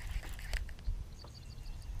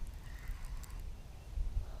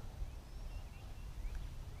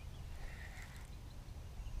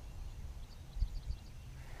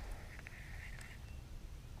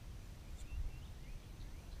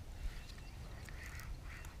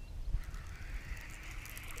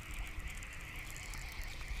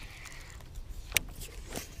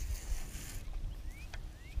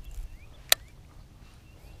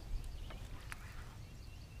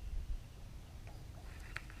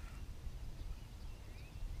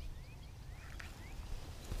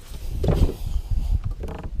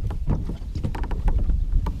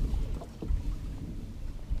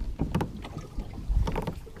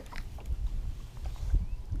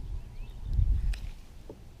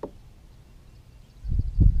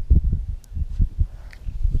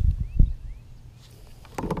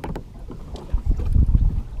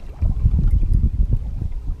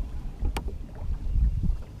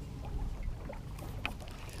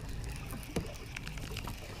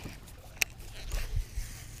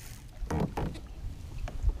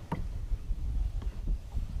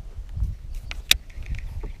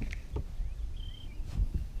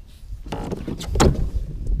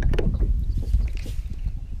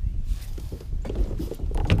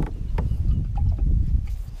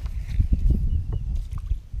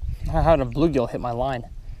 I had a bluegill hit my line.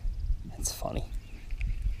 It's funny.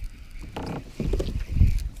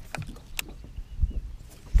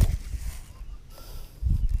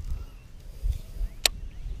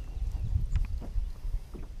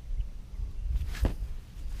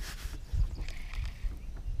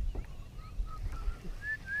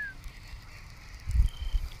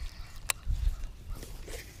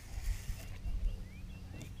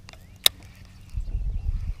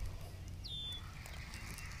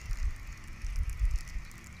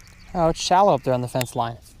 Oh, it's shallow up there on the fence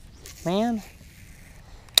line. Man.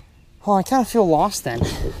 Well, I kind of feel lost then.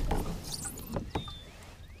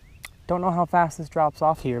 Don't know how fast this drops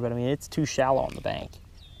off here, but I mean, it's too shallow on the bank.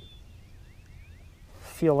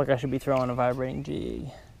 Feel like I should be throwing a vibrating jig.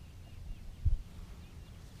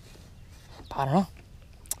 But I don't know.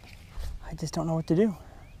 I just don't know what to do.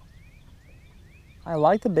 I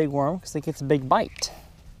like the big worm because it gets a big bite.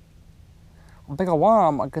 A bigger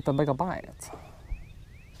worm, I get the bigger bite.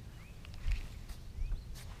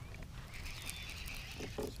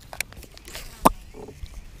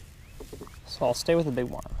 So I'll stay with the big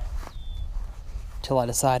worm till I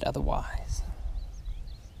decide otherwise.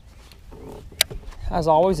 As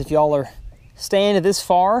always, if y'all are staying to this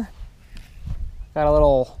far, got a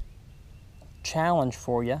little challenge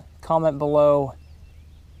for you. Comment below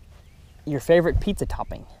your favorite pizza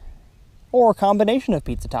topping or a combination of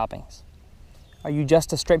pizza toppings. Are you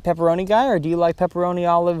just a straight pepperoni guy, or do you like pepperoni,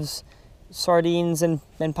 olives, sardines, and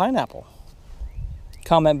pineapple?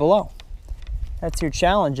 Comment below. That's your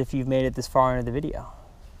challenge if you've made it this far into the video.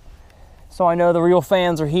 So I know the real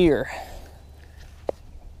fans are here.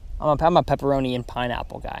 I'm a pepperoni and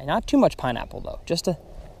pineapple guy. Not too much pineapple though. Just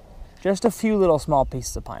a few little small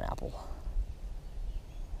pieces of pineapple.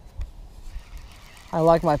 I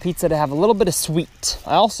like my pizza to have a little bit of sweet.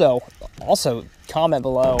 I also comment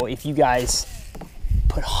below if you guys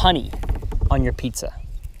put honey on your pizza.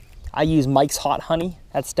 I use Mike's Hot Honey.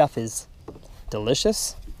 That stuff is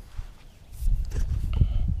delicious.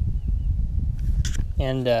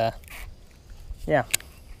 And yeah,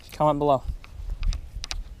 comment below.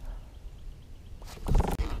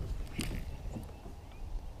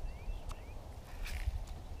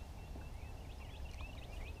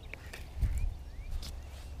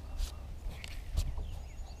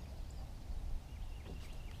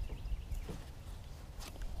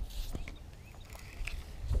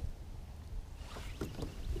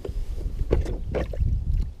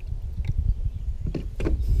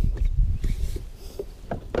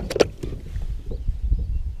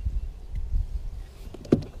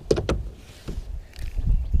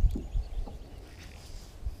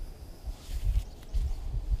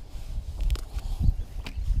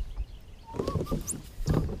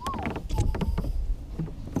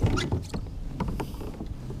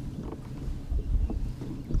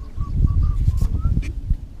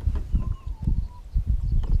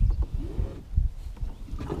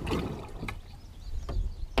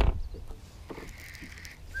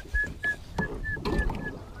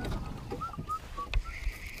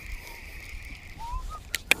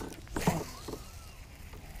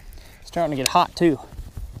 Starting to get hot too.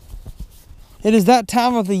 It is that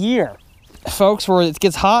time of the year, folks, where it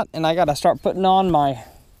gets hot and I gotta start putting on my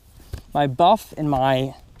buff and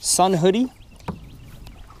my sun hoodie.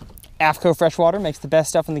 AFCO Freshwater makes the best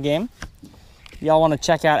stuff in the game. Y'all wanna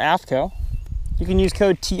check out AFCO, you can use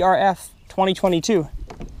code TRF2022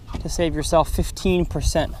 to save yourself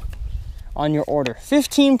 15% on your order.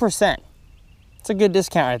 15%. It's a good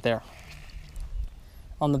discount right there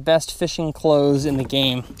on the best fishing clothes in the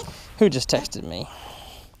game. Who just texted me?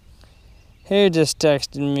 Who just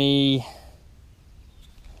texted me?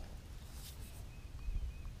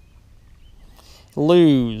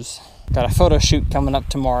 Lose. Got a photo shoot coming up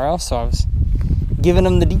tomorrow, so I was giving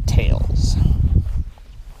them the details.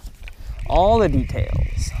 All the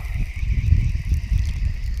details.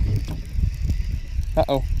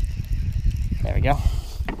 Uh-oh. There we go.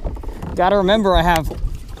 Gotta remember I have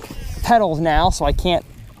pedals now, so I can't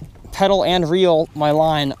pedal and reel my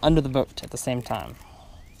line under the boat at the same time,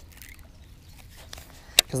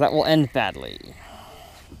 because that will end badly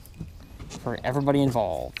for everybody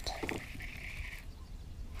involved.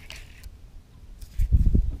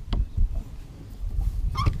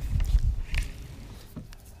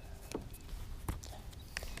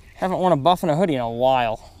 Haven't worn a buff and a hoodie in a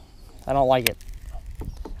while. I don't like it.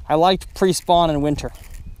 I liked pre-spawn in winter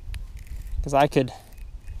because I could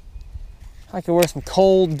wear some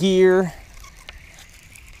cold gear,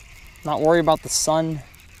 not worry about the sun.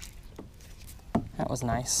 That was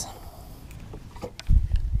nice.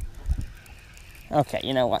 Okay,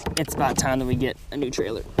 you know what? It's about time that we get a new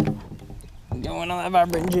trailer going on that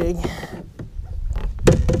vibrant jig.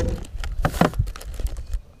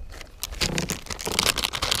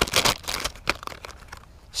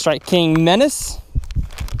 Strike King Menace.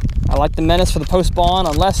 I like the Menace for the post spawn,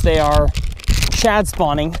 unless they are shad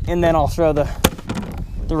spawning, and then I'll throw the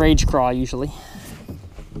Rage Craw usually.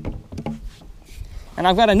 And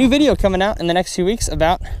I've got a new video coming out in the next few weeks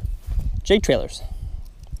about jig trailers,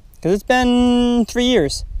 because it's been 3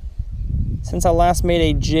 years since I last made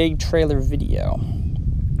a jig trailer video.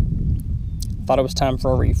 Thought it was time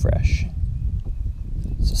for a refresh.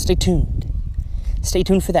 So stay tuned. Stay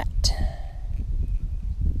tuned for that.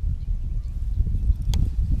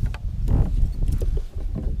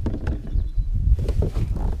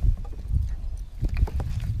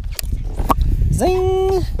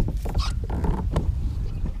 Zing!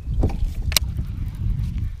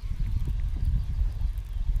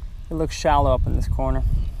 It looks shallow up in this corner,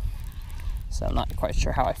 so I'm not quite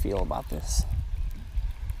sure how I feel about this.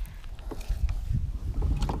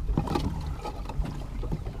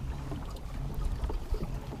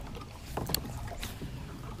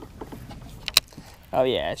 Oh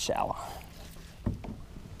yeah, it's shallow.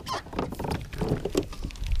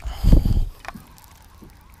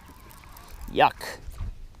 Yuck.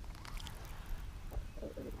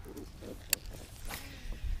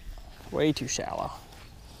 Way too shallow.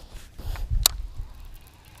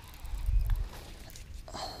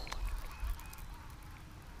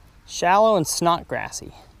 Shallow and snot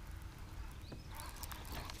grassy.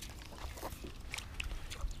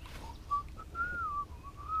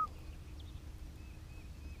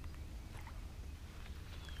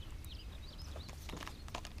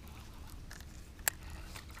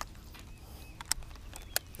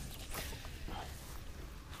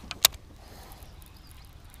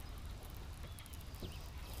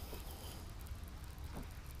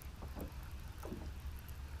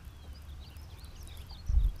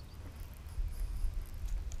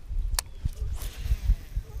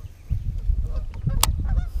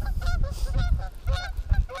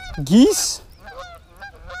 Geese?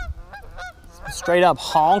 Straight up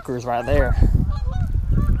honkers right there.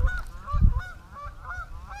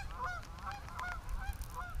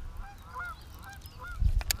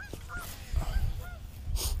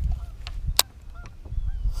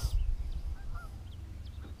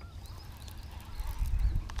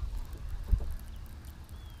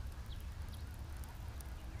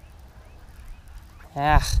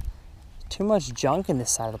 Ah, too much junk in this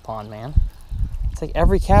side of the pond, man. It's like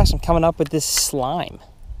every cast I'm coming up with this slime.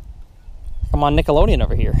 I'm on Nickelodeon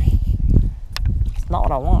over here. It's not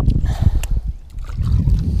what I want.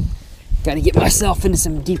 Got to get myself into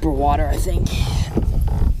some deeper water, I think.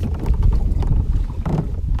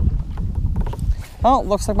 Oh,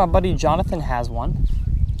 looks like my buddy Jonathan has one.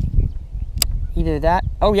 Either that.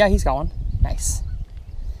 Oh yeah, he's got one. Nice.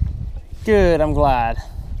 Good, I'm glad.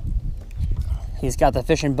 He's got the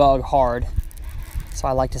fishing bug hard, so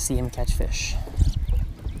I like to see him catch fish.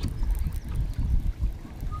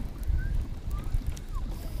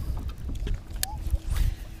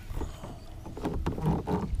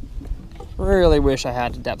 Really wish I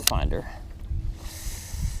had a depth finder,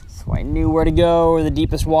 so I knew where to go, where the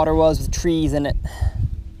deepest water was with trees in it,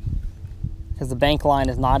 because the bank line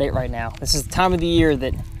is not it right now. This is the time of the year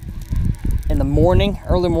that in the morning,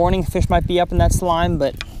 early morning, fish might be up in that slime,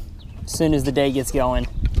 but as soon as the day gets going,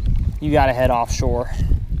 you gotta head offshore.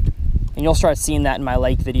 And you'll start seeing that in my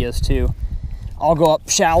lake videos too. I'll go up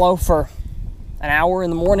shallow for an hour in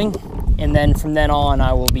the morning, and then from then on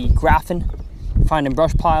I will be graphing, finding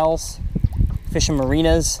brush piles, fishing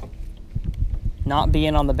marinas, not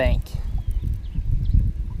being on the bank.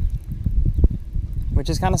 Which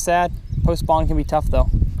is kind of sad. Post spawn can be tough though.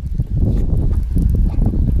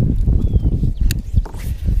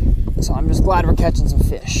 So I'm just glad we're catching some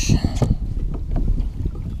fish.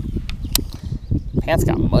 Pants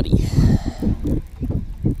got muddy.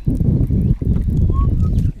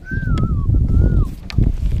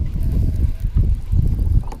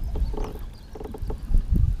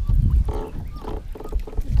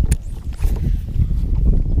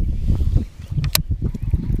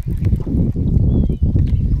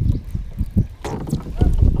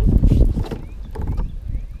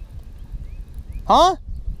 Huh?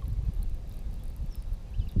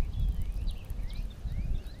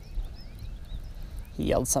 He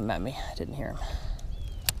yelled something at me. I didn't hear him.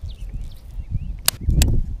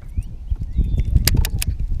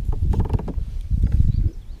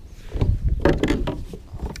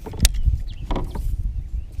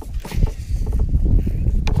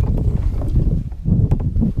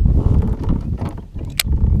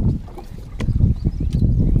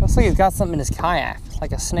 Looks like he's got something in his kayak,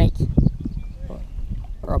 like a snake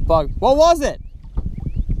or a bug. What was it?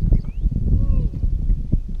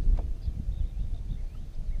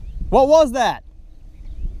 What was that?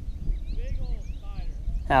 Big old spider.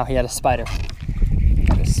 Oh, he had a spider. He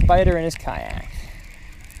had a spider in his kayak.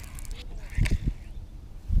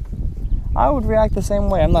 I would react the same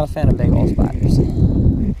way. I'm not a fan of big old spiders.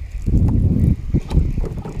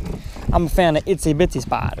 I'm a fan of itsy bitsy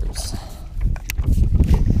spiders.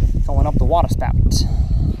 Going up the water spout.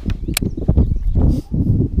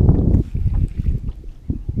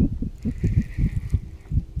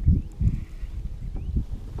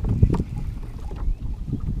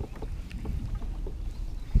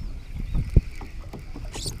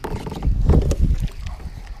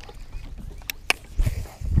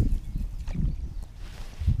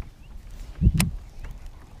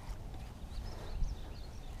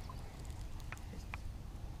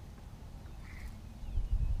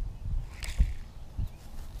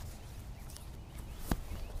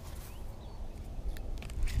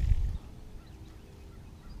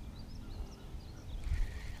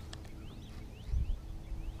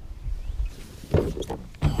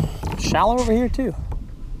 Shallow over here too.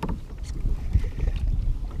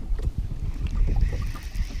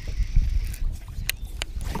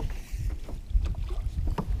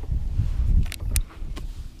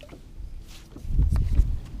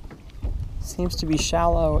 Seems to be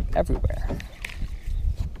shallow everywhere.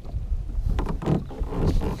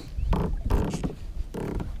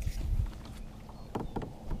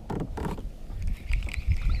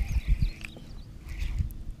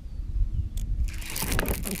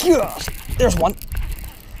 There's one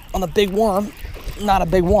on the big worm. Not a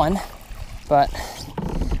big one, but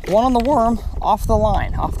one on the worm off the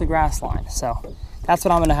line, off the grass line. So that's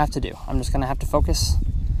what I'm gonna have to do. I'm just gonna have to focus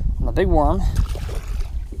on the big worm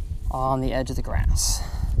on the edge of the grass,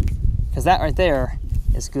 because that right there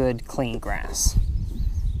is good, clean grass.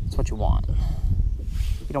 That's what you want.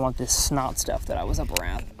 You don't want this snot stuff that I was up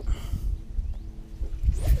around.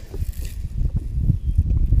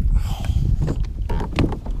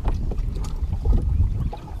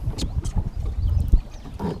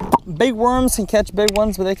 Big worms can catch big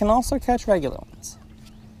ones, but they can also catch regular ones.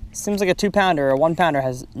 Seems like a 2-pounder or a 1-pounder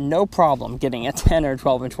has no problem getting a 10 or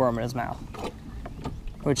 12-inch worm in his mouth.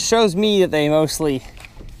 Which shows me that they mostly,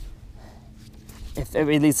 if at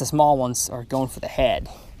least the small ones, are going for the head.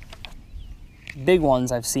 Big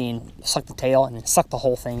ones I've seen suck the tail and then suck the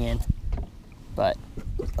whole thing in. But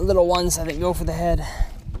little ones, I think, go for the head,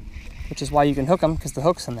 which is why you can hook them, because the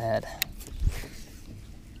hook's in the head.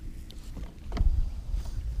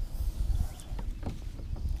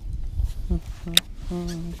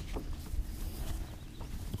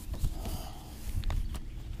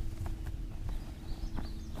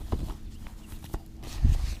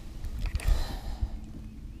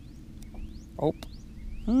 Oh,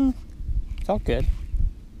 felt good.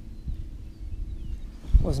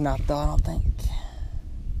 Was not though, I don't think.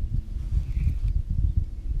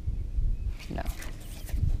 No.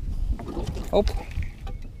 Oh.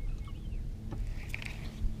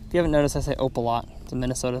 If you haven't noticed, I say ope a lot. It's a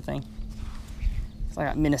Minnesota thing. I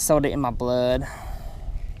got Minnesota in my blood.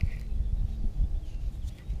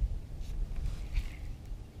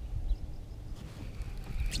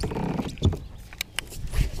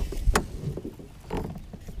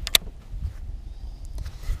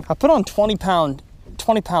 I put on 20-pound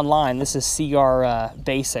line. This is CR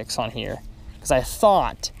Basics on here because I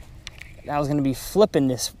thought I was going to be flipping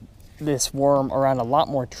this worm around a lot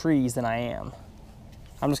more trees than I am.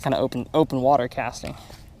 I'm just kind of open water casting.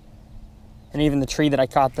 And even the tree that I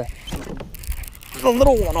caught the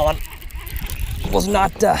little one on was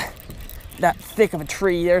not that thick of a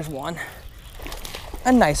tree. There's one.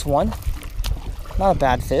 A nice one. Not a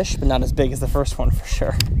bad fish, but not as big as the first one for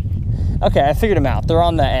sure. Okay, I figured them out. They're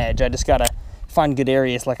on the edge. I just gotta find good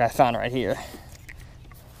areas like I found right here.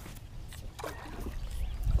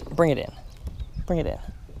 Bring it in. Bring it in.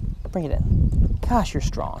 Bring it in. Gosh, you're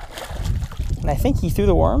strong. And I think he threw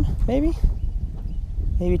the worm, maybe?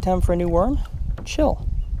 Maybe time for a new worm? Chill,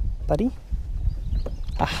 buddy.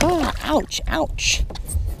 Aha! Ouch! Ouch!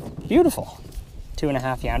 Beautiful.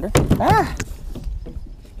 2.5 yonder. Ah!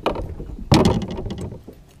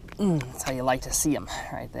 That's how you like to see them,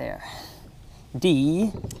 right there.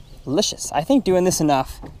 Delicious. I think doing this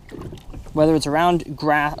enough, whether it's around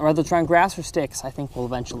grass or sticks, I think we'll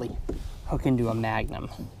eventually hook into a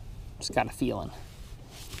magnum. Just got a feeling.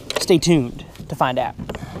 Stay tuned to find out.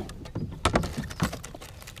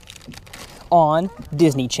 On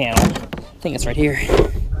Disney Channel. I think it's right here.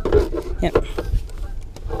 Yep.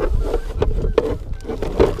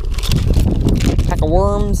 Pack of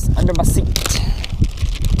worms under my seat.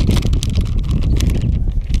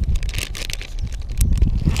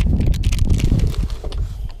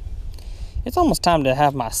 It's almost time to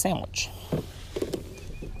have my sandwich.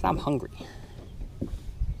 I'm hungry.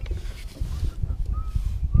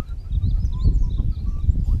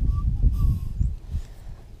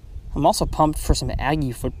 I'm also pumped for some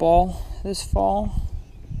Aggie football this fall.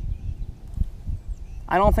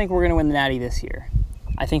 I don't think we're going to win the Natty this year.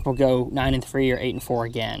 I think we'll go 9-3 or 8-4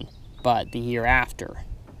 again. But the year after,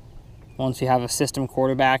 once we have a system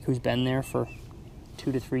quarterback who's been there for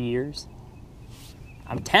 2 to 3 years,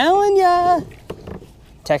 I'm telling ya,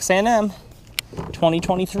 Texas A&M,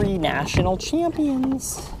 2023 national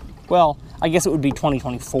champions. Well, I guess it would be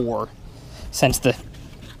 2024 since the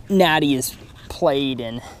Natty is played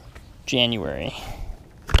in January.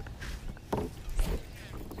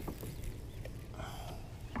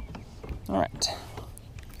 All right,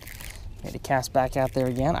 need to cast back out there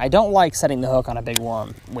again. I don't like setting the hook on a big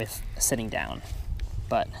worm with sitting down,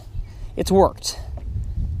 but it's worked.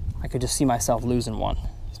 I could just see myself losing one,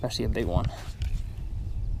 especially a big one.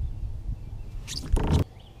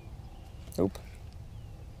 Oop.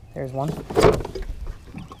 There's one.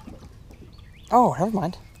 Oh, never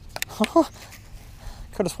mind.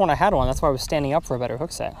 Could have sworn I had one. That's why I was standing up for a better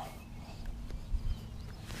hook set.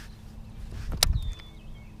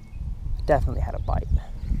 Definitely had a bite.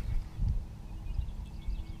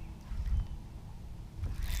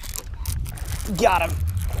 Got him.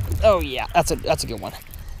 Oh yeah, that's a good one.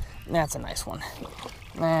 That's a nice one.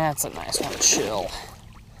 That's a nice one. Chill.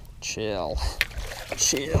 Chill.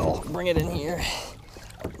 Chill. Bring it in here.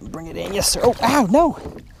 Bring it in. Yes, sir. Oh, ow, no.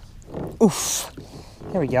 Oof.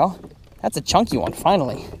 There we go. That's a chunky one,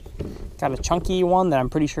 finally. Got a chunky one that I'm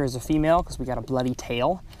pretty sure is a female because we got a bloody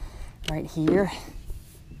tail right here.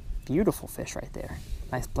 Beautiful fish right there.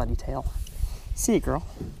 Nice bloody tail. See you, girl.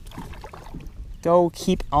 Go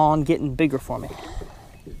keep on getting bigger for me.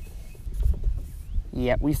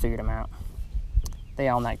 Yep, we figured them out. They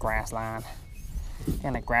on that grass line.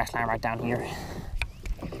 And that grass line right down here.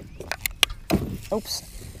 Oops,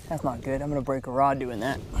 that's not good. I'm gonna break a rod doing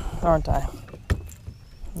that, aren't I?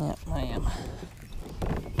 Yeah, I am.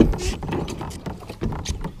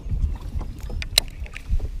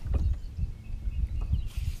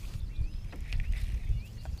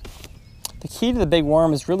 The key to the big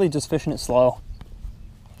worm is really just fishing it slow.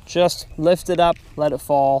 Just lift it up, let it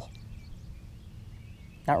fall.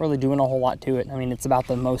 Not really doing a whole lot to it. I mean, it's about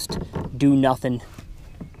the most do-nothing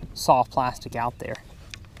soft plastic out there.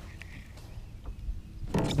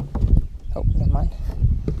 Oh, never mind.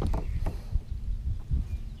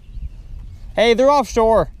 Hey, they're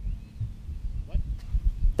offshore. What?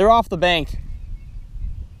 They're off the bank.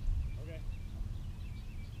 Okay.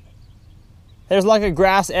 There's like a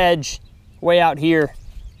grass edge way out here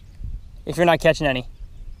if you're not catching any.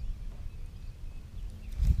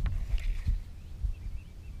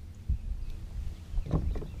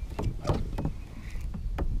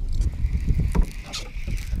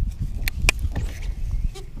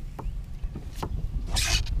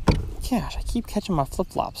 Gosh, I keep catching my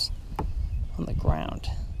flip-flops on the ground.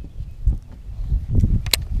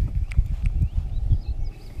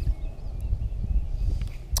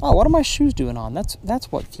 Oh, what are my shoes doing on?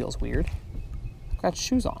 That's what feels weird. I've got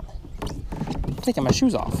shoes on. I'm taking my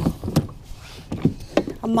shoes off.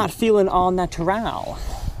 I'm not feeling all natural.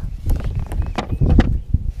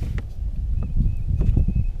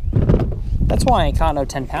 That's why I ain't caught no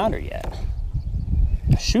 10-pounder yet.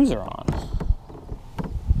 My shoes are on.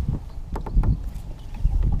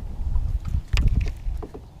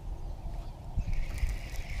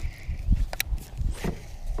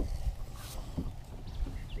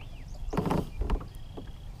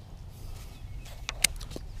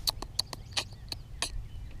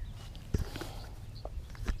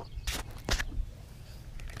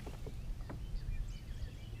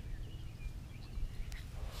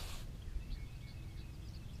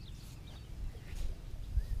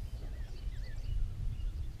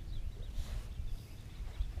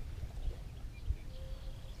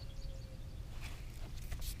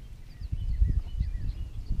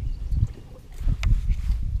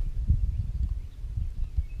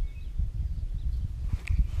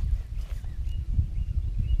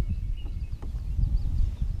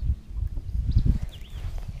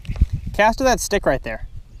 Cast to that stick right there.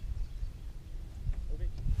 Okay.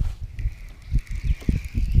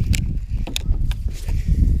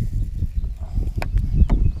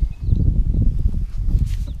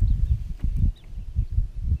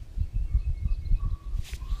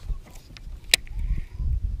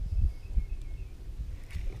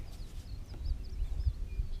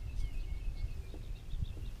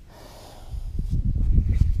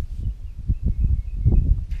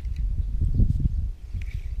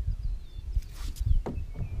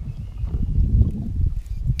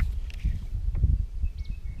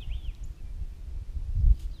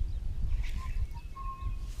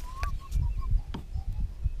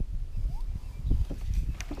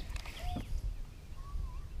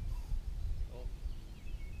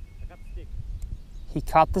 I got the stick. He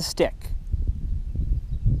caught the stick.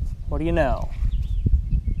 What do you know?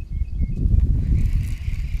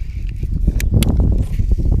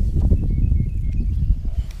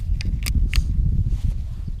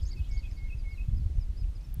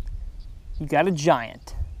 You got a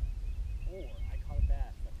giant. Or I caught a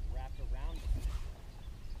bass that wrapped around the stick.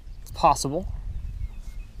 It's possible.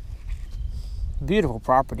 Beautiful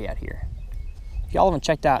property out here. If y'all haven't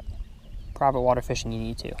checked out private water fishing, you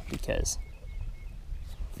need to, because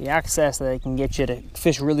the access that they can get you to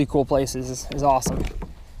fish really cool places is awesome.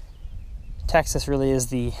 Texas really is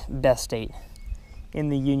the best state in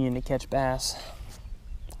the union to catch bass.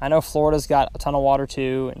 I know Florida's got a ton of water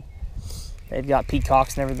too, and they've got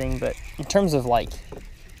peacocks and everything, but in terms of like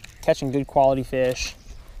catching good quality fish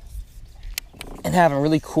and having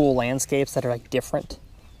really cool landscapes that are like different,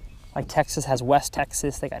 like Texas has West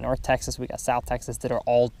Texas, they got North Texas, we got South Texas, that are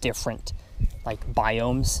all different like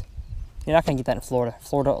biomes. You're not gonna get that in Florida.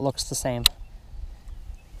 Florida looks the same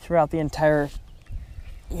throughout the entire,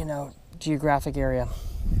 geographic area.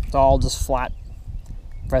 It's all just flat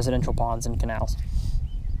residential ponds and canals.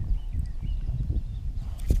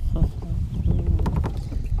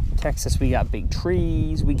 Texas, we got big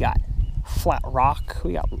trees, we got flat rock,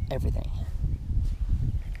 we got everything.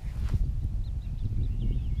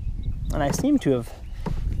 And I seem to have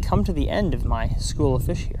come to the end of my school of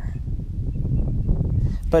fish here.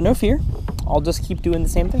 But no fear, I'll just keep doing the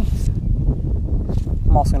same thing.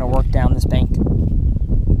 I'm also going to work down this bank,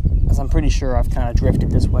 as I'm pretty sure I've kind of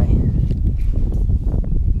drifted this way.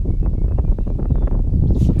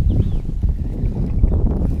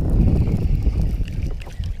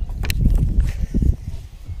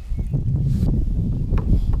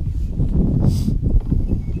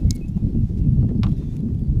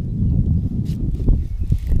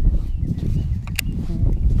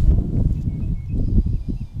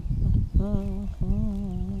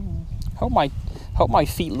 hope my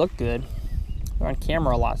feet look good. They're on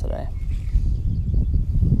camera a lot today.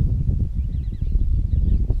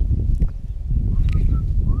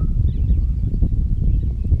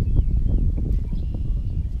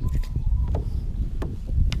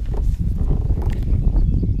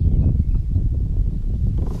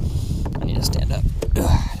 I need to stand up.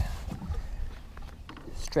 Ugh.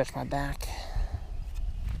 Stretch my back.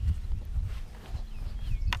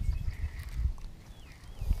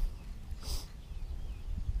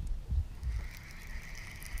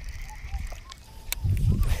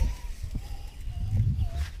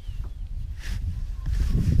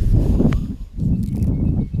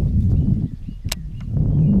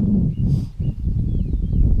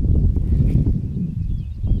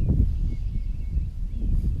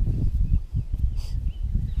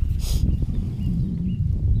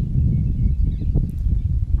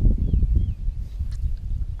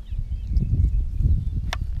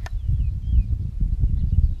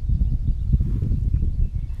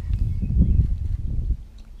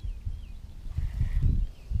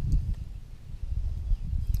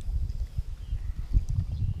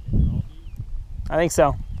 I think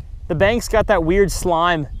so. The bank's got that weird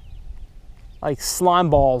slime, like slime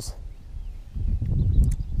balls.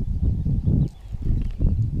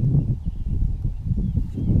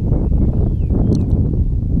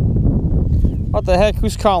 What the heck?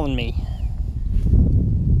 Who's calling me?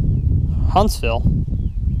 Huntsville.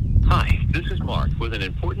 Hi, this is Mark with an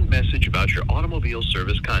important message about your automobile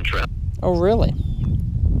service contract. Oh, really?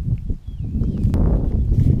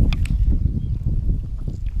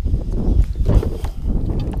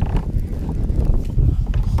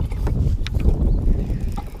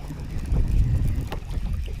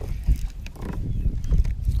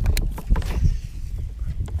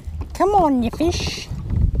 Come on, you fish.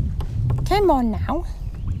 Come on now.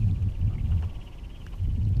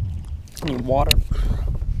 I need water.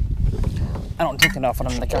 I don't drink enough when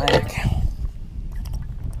I'm in the kayak.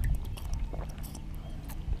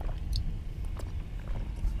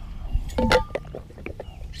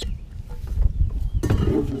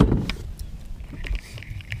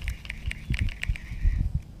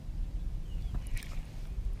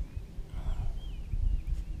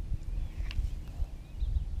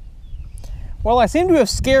 Well, I seem to have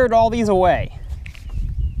scared all these away.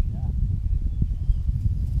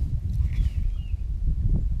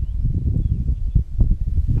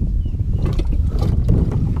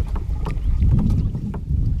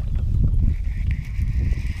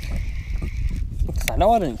 Because I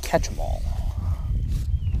know I didn't catch them all.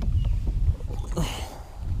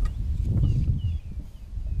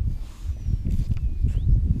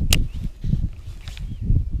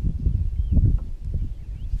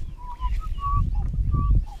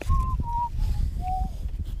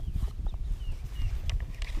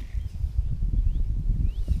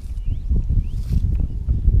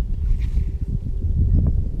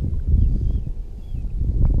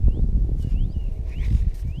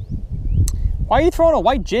 Why are you throwing a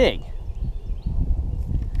white jig?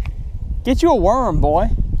 Get you a worm, boy.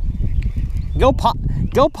 Go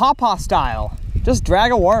papa style. Just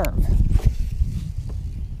drag a worm. I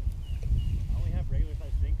only have regular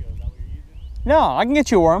size Cinco. Is that what you're using? No, I can get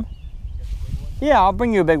you a worm. You got the big one? Yeah, I'll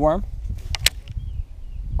bring you a big worm.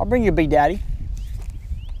 I'll bring you a big daddy.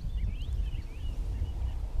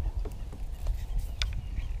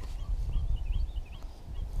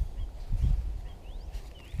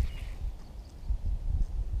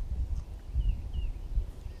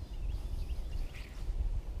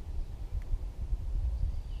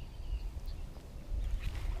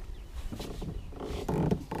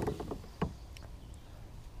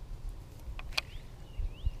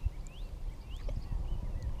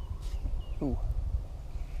 Ooh.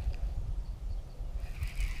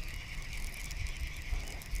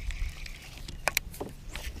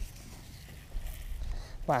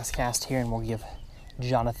 Last cast here, and we'll give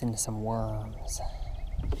Jonathan some worms.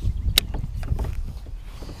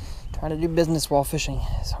 Trying to do business while fishing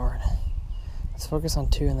is hard. Let's focus on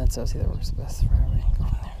two, and that's see that works best for everybody. Go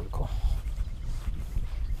from there. Cool.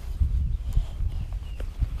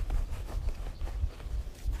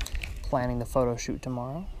 Planning the photo shoot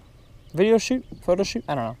tomorrow. Video shoot? Photo shoot?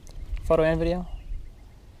 I don't know. Photo and video?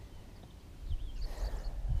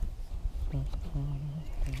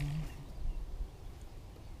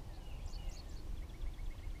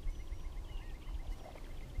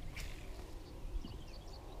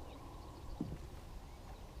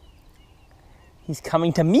 He's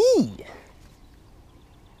coming to me.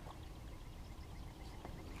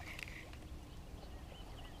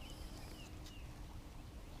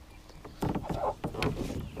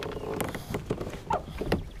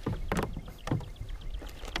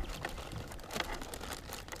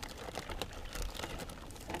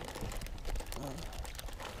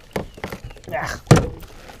 Ah,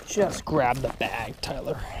 just grab the bag,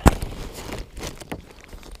 Tyler.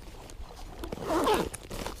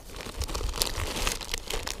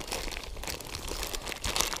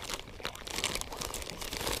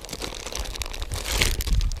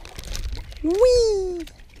 Whee!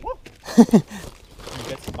 You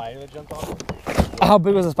got spider that jumped on? How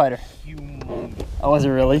big was the spider? Humongous. Oh, was it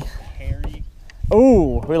really? Hairy.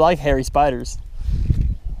 Oh, we like hairy spiders.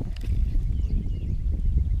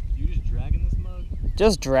 You just dragging this mug?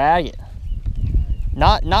 Just drag it.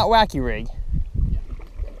 Not wacky rig.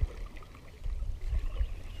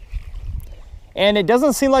 And it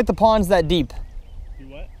doesn't seem like the pond's that deep. Do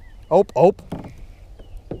what? Oh.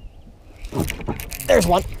 There's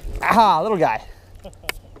one. Aha, little guy.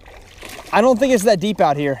 I don't think it's that deep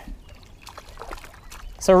out here.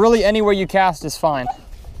 So really anywhere you cast is fine.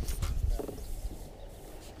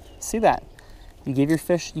 See that? You give your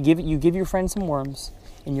fish, you give your friend some worms,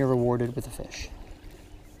 and you're rewarded with a fish.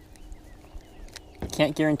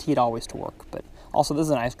 Can't guarantee it always to work, but also this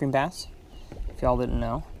is an ice cream bass, if y'all didn't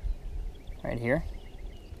know. Right here.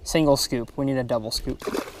 Single scoop. We need a double scoop.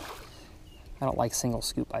 I don't like single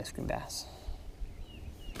scoop ice cream bass.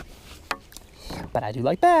 But I do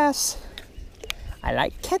like bass. I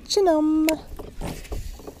like catching them.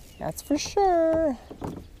 That's for sure.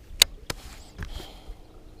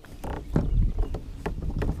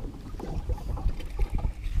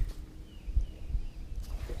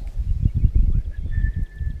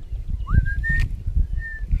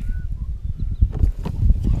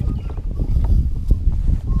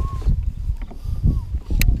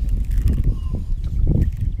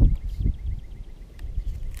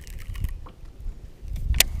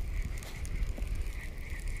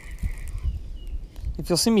 If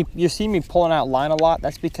you see me pulling out line a lot,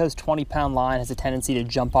 that's because 20-pound line has a tendency to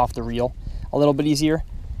jump off the reel a little bit easier.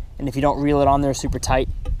 And if you don't reel it on there super tight,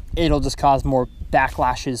 it'll just cause more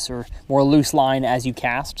backlashes or more loose line as you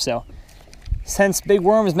cast. So since big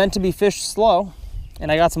worm is meant to be fished slow,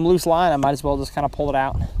 and I got some loose line, I might as well just kind of pull it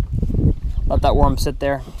out. Let that worm sit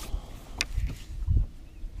there.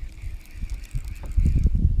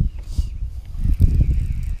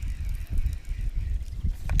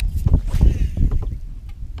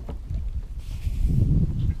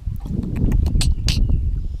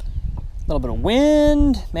 A little bit of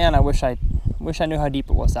wind. Man, I wish I knew how deep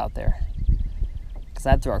it was out there. Cause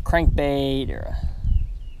I'd throw a crankbait or a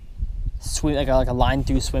swim, like a line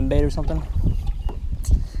through swim bait or something.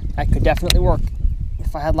 That could definitely work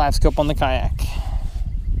if I had live scope on the kayak,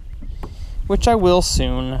 which I will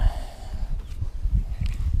soon.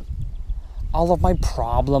 All of my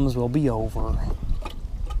problems will be over.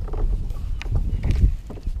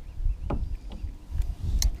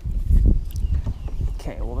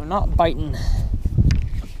 Okay, well, they're not biting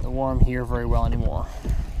the worm here very well anymore.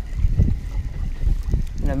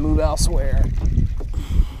 I'm gonna move elsewhere.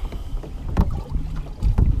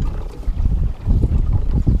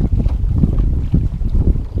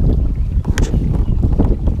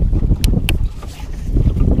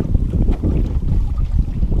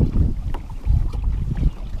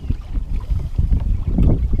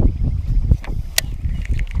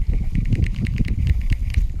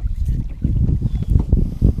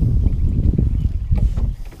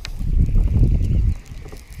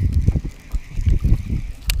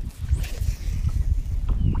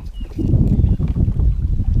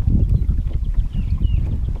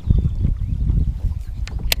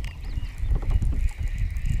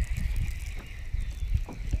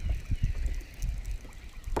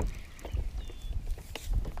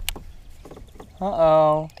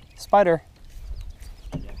 Uh-oh, spider.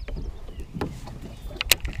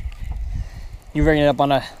 You rigging it up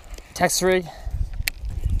on a Texas rig?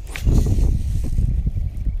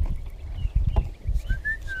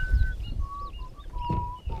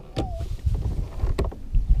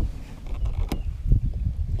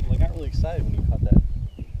 Well, I got really excited when you caught that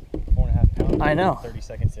 4.5 pound. I know. 30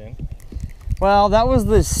 seconds in. Well, that was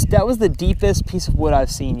the deepest piece of wood I've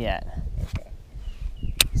seen yet. Okay.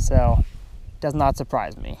 So, does not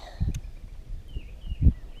surprise me.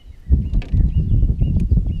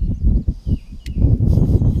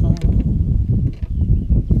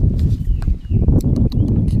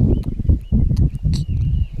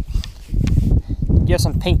 You have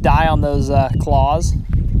some pink dye on those claws.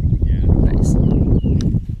 Yeah. Nice.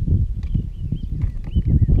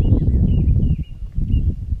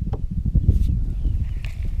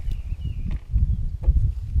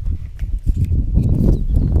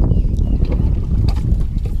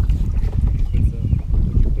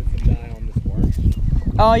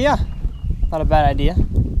 Oh yeah, not a bad idea.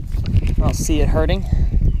 I don't see it hurting.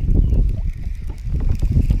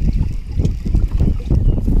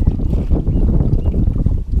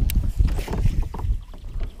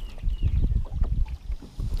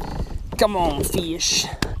 Come on, fish.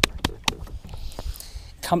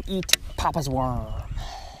 Come eat Papa's worm.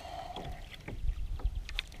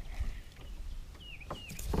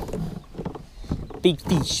 Big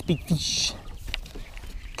fish, big fish.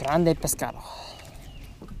 Grande pescado.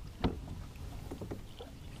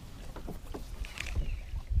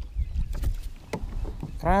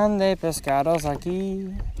 Grande pescados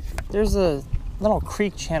aquí. There's a little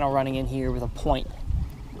creek channel running in here with a point.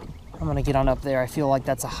 I'm gonna get on up there. I feel like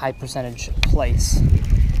that's a high percentage place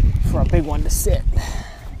for a big one to sit.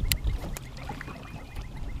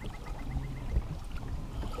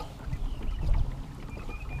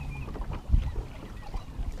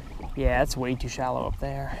 Yeah, it's way too shallow up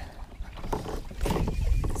there.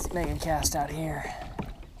 Let's make a cast out here.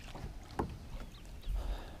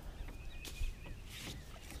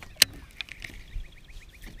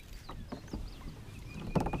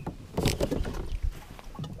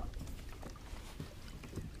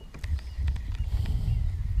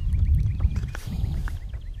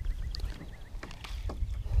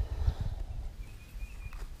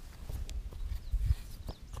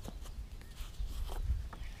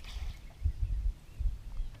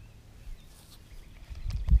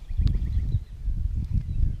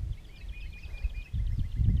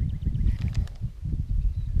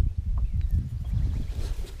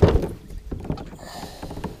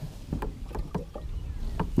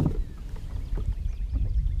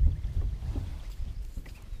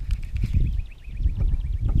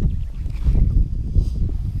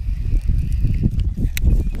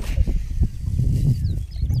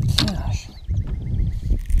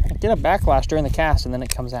 Get a backlash during the cast and then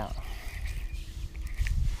it comes out.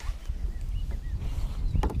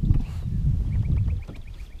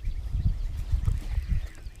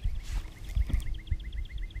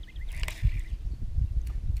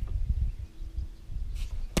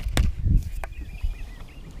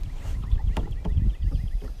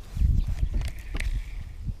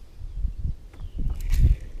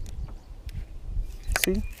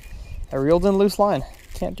 See? I reeled in loose line.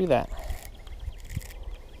 Can't do that.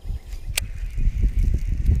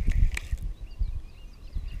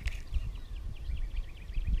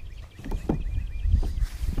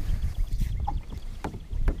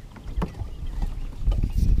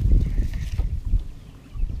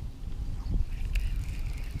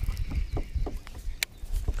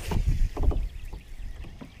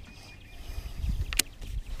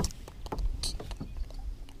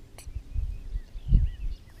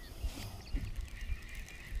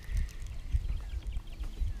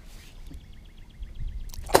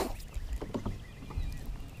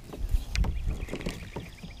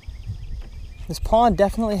 This pond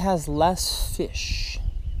definitely has less fish.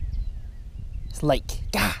 It's a lake.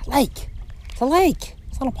 God, lake! It's a lake!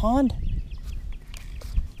 It's not a pond.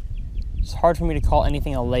 It's hard for me to call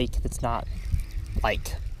anything a lake that's not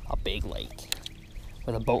like a big lake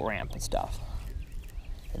with a boat ramp and stuff.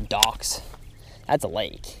 And docks. That's a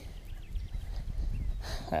lake.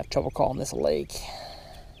 I have trouble calling this a lake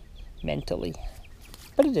mentally.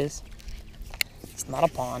 But it is. It's not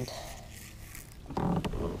a pond.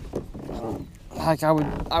 Like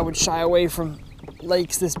I would shy away from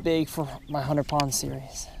lakes this big for my 100 pond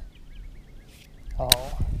series.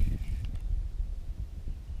 Oh.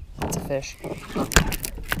 That's a fish.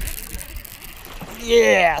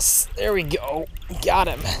 Yes! There we go. Got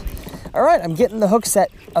him. All right, I'm getting the hook set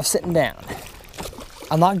of sitting down.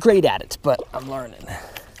 I'm not great at it, but I'm learning.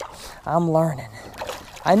 I'm learning.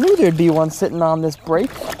 I knew there'd be one sitting on this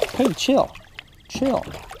break. Hey, chill. Chill.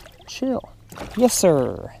 Chill. Yes,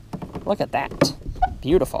 sir. Look at that.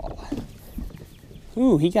 Beautiful.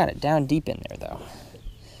 Ooh, he got it down deep in there, though.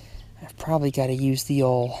 I've probably got to use the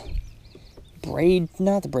old braid,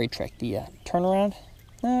 not the braid trick, the turnaround.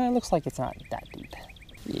 It looks like it's not that deep.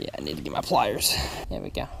 Yeah, I need to get my pliers. There we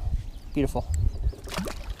go. Beautiful.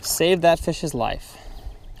 Saved that fish's life.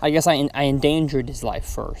 I guess I endangered his life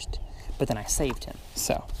first, but then I saved him.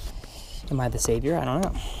 So, am I the savior? I don't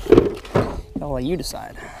know. I'll let you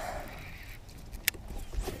decide.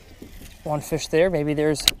 One fish there, maybe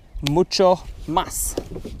there's mucho más.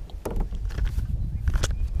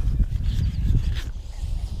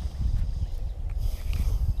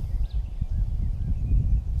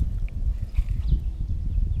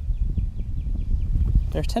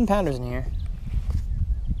 There's 10 pounders in here.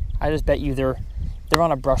 I just bet you they're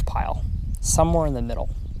on a brush pile, somewhere in the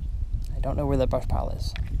middle. I don't know where that brush pile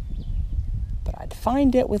is, but I'd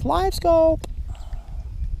find it with live scope.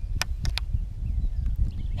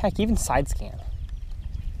 Heck, even side scan,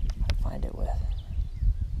 I'd find it with.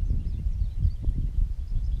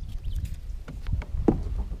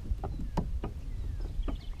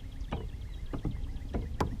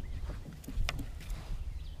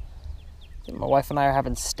 wife and I are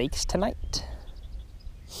having steaks tonight.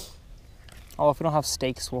 Oh, if we don't have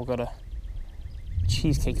steaks, we'll go to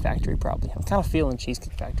Cheesecake Factory probably. I'm kind of feeling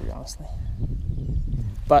Cheesecake Factory, honestly.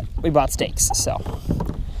 But we bought steaks, so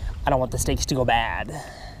I don't want the steaks to go bad.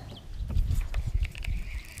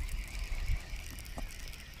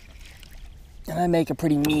 And I make a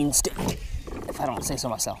pretty mean steak, if I don't say so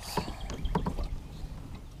myself.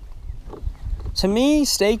 To me,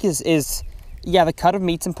 steak is yeah, the cut of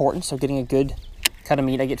meat's important, so getting a good cut of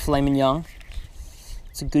meat. I get filet mignon.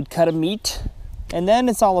 It's a good cut of meat. And then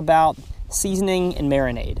it's all about seasoning and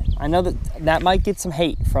marinade. I know that might get some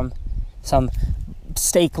hate from some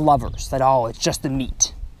steak lovers, that, oh, it's just the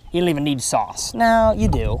meat. You don't even need sauce. No, you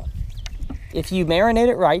do. If you marinate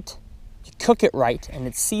it right, you cook it right, and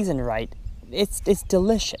it's seasoned right, it's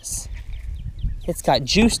delicious. It's got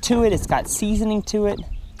juice to it, it's got seasoning to it.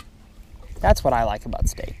 That's what I like about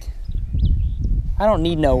steak. I don't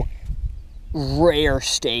need no rare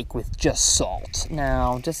steak with just salt.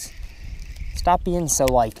 No, just stop being so,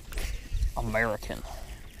 like, American.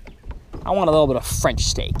 I want a little bit of French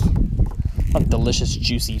steak. I want a delicious,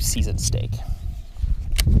 juicy, seasoned steak.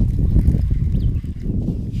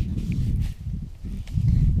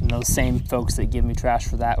 And those same folks that give me trash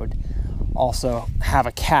for that would also have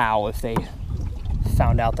a cow if they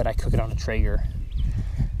found out that I cook it on a Traeger.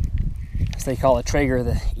 Because they call a Traeger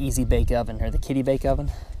the easy bake oven, or the kitty bake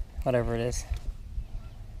oven, whatever it is.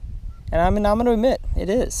 And I'm going to admit, it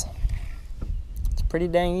is. It's pretty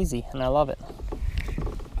dang easy, and I love it.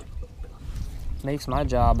 Makes my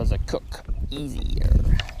job as a cook easier.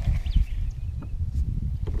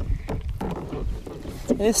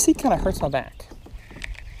 And this seat kind of hurts my back.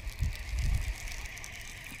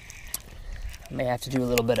 I may have to do a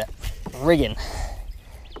little bit of rigging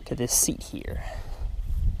to this seat here.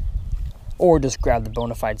 Or just grab the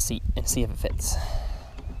bona fide seat and see if it fits.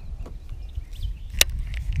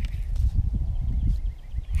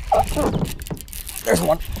 There's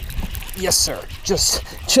one. Yes, sir. Just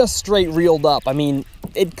straight reeled up. I mean,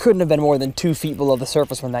 it couldn't have been more than 2 feet below the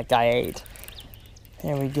surface when that guy ate.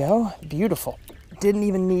 There we go. Beautiful. Didn't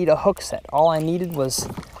even need a hook set. All I needed was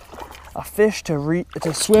a fish to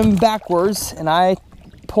swim backwards, and I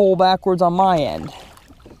pull backwards on my end.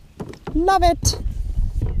 Love it.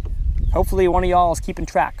 Hopefully one of y'all is keeping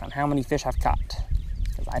track on how many fish I've caught,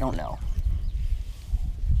 because I don't know.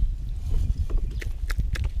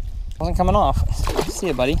 Wasn't coming off. See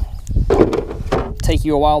ya, buddy. Take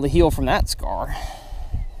you a while to heal from that scar,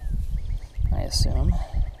 I assume.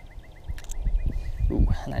 Ooh,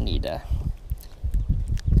 and I need to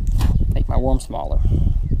make my worm smaller.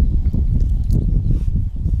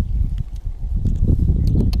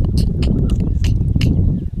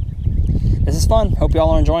 This is fun. Hope y'all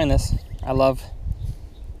are enjoying this. I love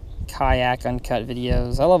kayak uncut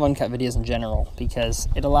videos. I love uncut videos in general because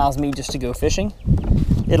it allows me just to go fishing.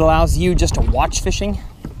 It allows you just to watch fishing,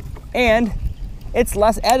 and it's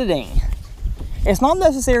less editing. It's not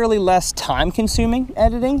necessarily less time consuming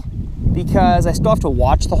editing, because I still have to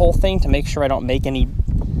watch the whole thing to make sure I don't make any,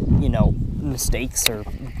 you know, mistakes or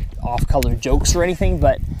off-color jokes or anything,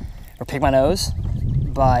 or pick my nose.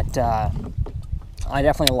 But I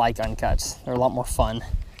definitely like uncuts. They're a lot more fun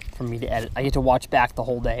for me to edit. I get to watch back the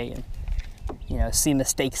whole day and, you know, see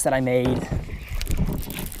mistakes that I made.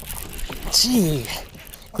 Gee,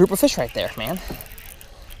 group of fish right there, man.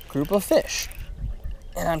 Group of fish.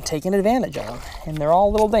 And I'm taking advantage of them. And they're all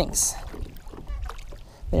little dinks.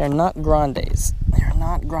 They are not grandes. They are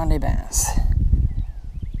not grande bass.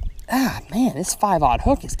 Ah, man, this 5-aught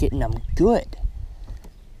hook is getting them good.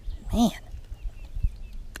 Man.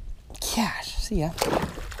 Gosh, see ya.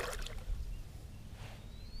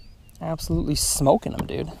 Absolutely smoking them,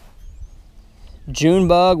 dude. June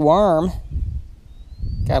bug worm.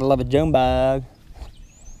 Gotta love a June bug.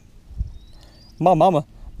 My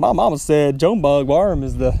mama said June bug worm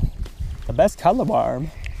is the best color worm.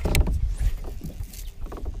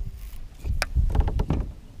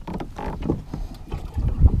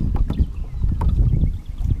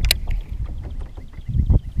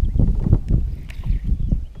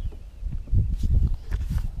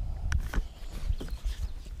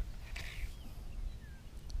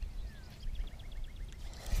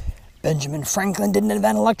 Benjamin Franklin didn't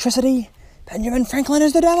invent electricity. Benjamin Franklin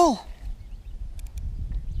is the devil.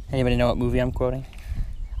 Anybody know what movie I'm quoting?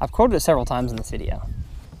 I've quoted it several times in this video.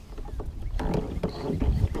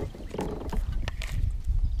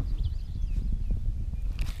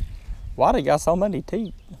 Why they got so many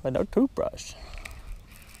teeth but no toothbrush?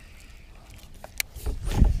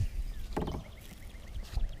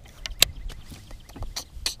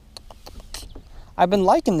 I've been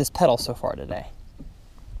liking this pedal so far today.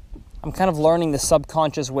 I'm kind of learning the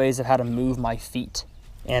subconscious ways of how to move my feet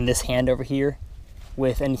and this hand over here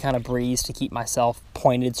with any kind of breeze to keep myself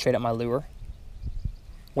pointed straight at my lure.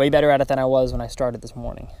 Way better at it than I was when I started this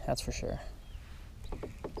morning, that's for sure.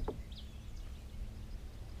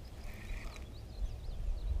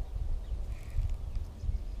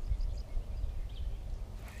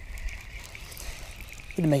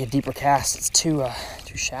 Need to make a deeper cast. It's too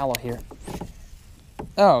shallow here.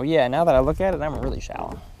 Oh yeah, now that I look at it, I'm really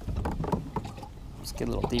shallow. Let's get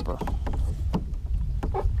a little deeper.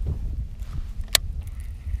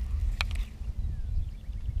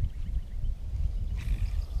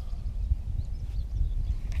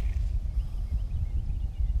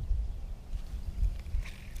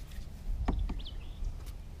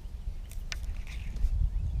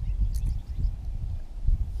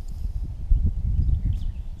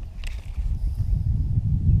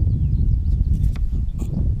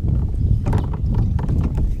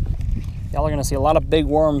 Y'all are gonna see a lot of big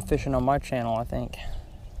worm fishing on my channel, I think,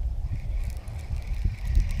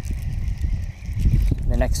 in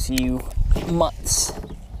the next few months,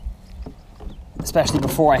 especially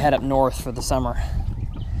before I head up north for the summer.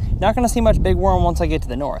 Not gonna see much big worm once I get to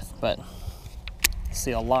the north, but I'll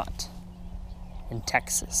see a lot in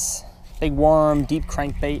Texas. Big worm, deep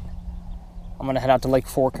crankbait. I'm gonna head out to Lake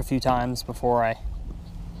Fork a few times before I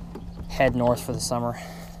head north for the summer.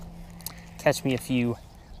 Catch me a few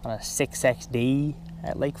on a 6XD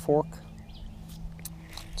at Lake Fork.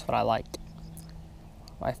 That's what I like.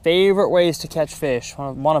 My favorite ways to catch fish,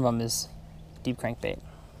 one of them is deep crankbait.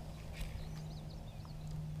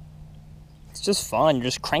 It's just fun. You're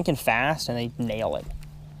just cranking fast and they nail it.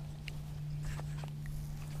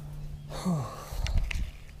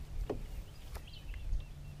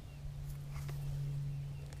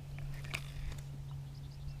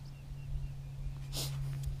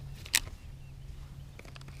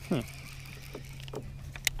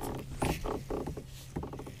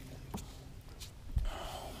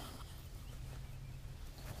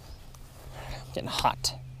 Getting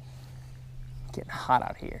hot. Getting hot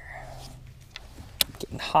out here.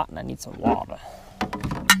 Getting hot and I need some water.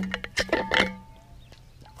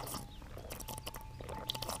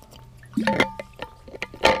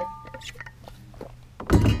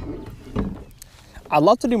 I'd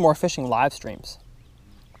love to do more fishing live streams.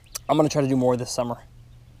 I'm gonna try to do more this summer.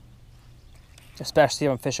 Especially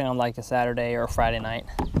if I'm fishing on like a Saturday or a Friday night.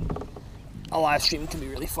 A live stream can be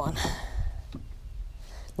really fun.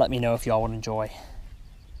 Let me know if y'all would enjoy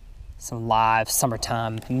some live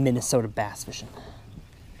summertime Minnesota bass fishing.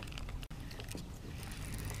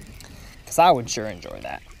 Because I would sure enjoy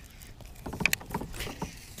that.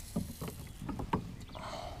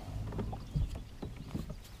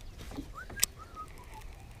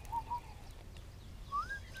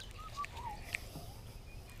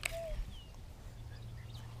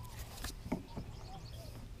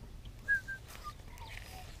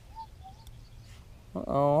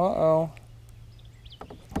 Uh-oh.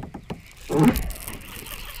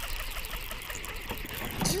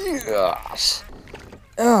 Gosh.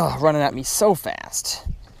 Oh, running at me so fast.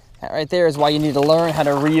 That right there is why you need to learn how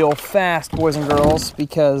to reel fast, boys and girls,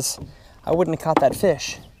 because I wouldn't have caught that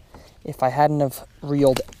fish if I hadn't have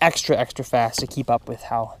reeled extra fast to keep up with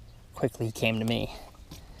how quickly he came to me.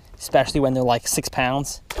 Especially when they're like 6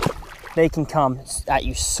 pounds. They can come at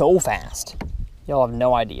you so fast. Y'all have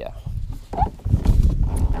no idea.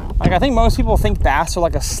 Like, I think most people think bass are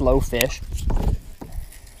like a slow fish.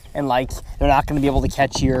 And like, they're not gonna be able to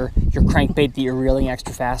catch your crankbait that you're reeling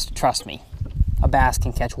extra fast. Trust me, a bass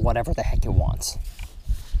can catch whatever the heck it wants.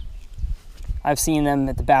 I've seen them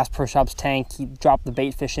at the Bass Pro Shops tank. You drop the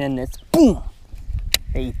bait fish in, and it's boom!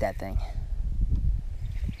 They eat that thing.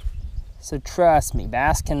 So trust me,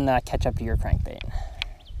 bass can catch up to your crankbait.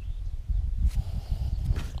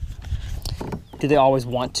 Do they always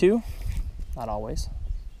want to? Not always.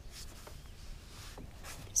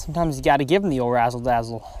 Sometimes you gotta give them the old razzle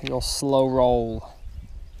dazzle, the old slow roll.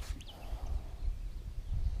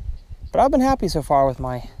 But I've been happy so far with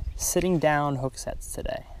my sitting down hook sets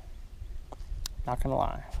today. Not gonna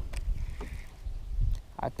lie.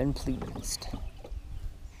 I've been pleased.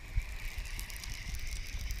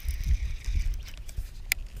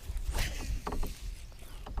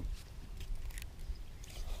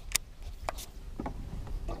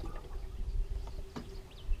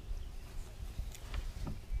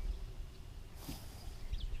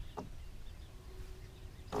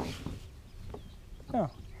 Oh,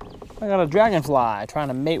 I got a dragonfly trying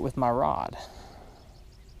to mate with my rod.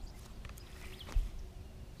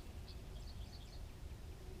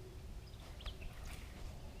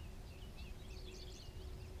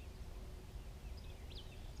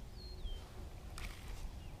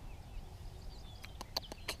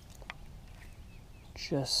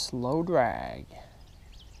 Just slow drag.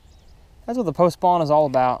 That's what the post spawn is all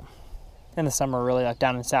about. In the summer, really, like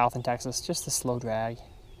down in south in Texas, just the slow drag.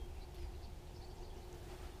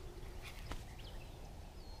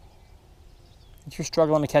 If you're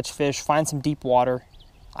struggling to catch fish, find some deep water,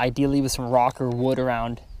 ideally with some rock or wood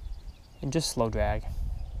around, and just slow drag.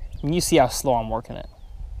 And you see how slow I'm working it.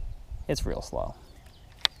 It's real slow.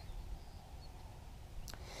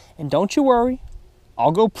 And don't you worry,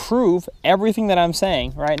 I'll go prove everything that I'm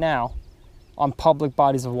saying right now on public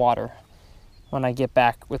bodies of water when I get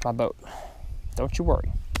back with my boat. Don't you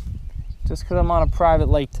worry. Just because I'm on a private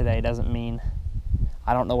lake today doesn't mean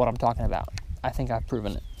I don't know what I'm talking about. I think I've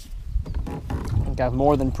proven it. I think I've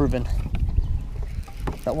more than proven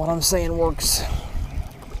that what I'm saying works.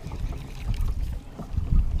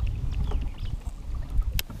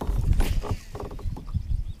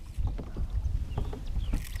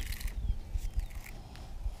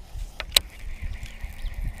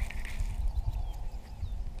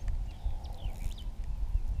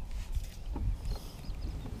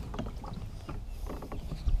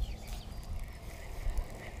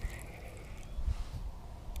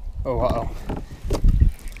 Oh, uh-oh.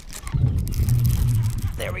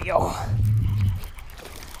 There we go.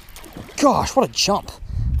 Gosh, what a jump.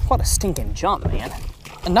 What a stinking jump, man.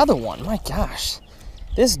 Another one, my gosh.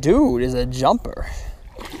 This dude is a jumper.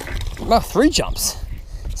 About 3 jumps.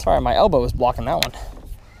 Sorry, my elbow was blocking that one.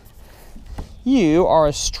 You are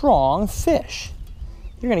a strong fish.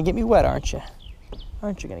 You're gonna get me wet, aren't you?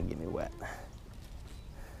 Aren't you gonna get me wet?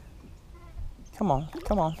 Come on,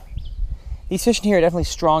 come on. These fish in here are definitely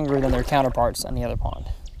stronger than their counterparts on the other pond.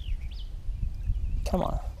 Come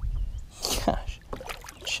on. Gosh.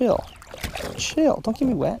 Chill. Chill. Don't get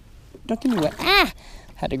me wet. Don't get me wet. Ah!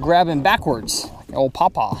 Had to grab him backwards. Like old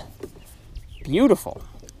Papa. Beautiful.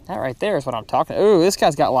 That right there is what I'm talking about. Ooh, this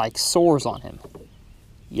guy's got like sores on him.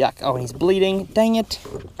 Yuck. Oh, and he's bleeding. Dang it.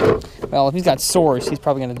 Well, if he's got sores, he's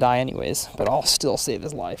probably going to die anyways. But I'll still save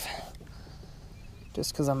his life.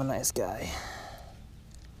 Just because I'm a nice guy.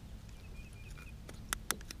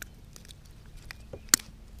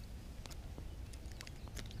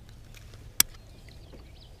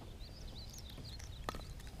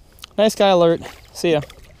 Nice guy alert. See ya.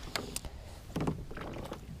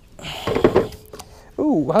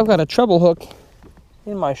 Ooh, I've got a treble hook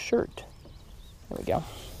in my shirt. There we go.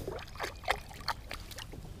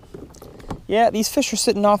 Yeah, these fish are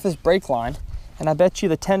sitting off this break line, and I bet you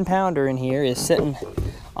the 10-pounder in here is sitting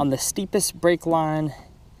on the steepest break line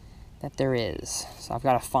that there is. So I've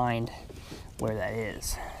got to find where that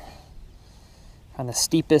is. On the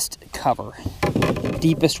steepest cover,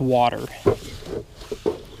 deepest water.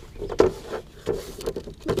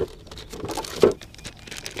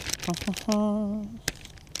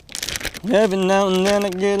 Every now and then I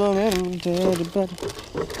get a little dirty, but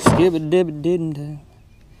skibba-dibba-didn't.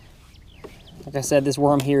 Like I said, this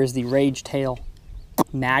worm here is the Rage Tail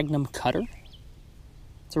Magnum Cutter.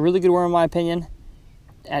 It's a really good worm in my opinion.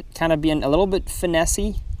 At kind of being a little bit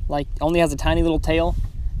finessey, like only has a tiny little tail,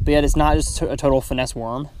 but yet it's not just a total finesse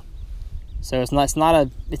worm. So it's not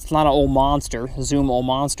an old monster, a Zoom old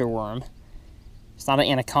monster worm. It's not an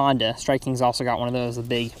anaconda. Strike King's also got one of those, a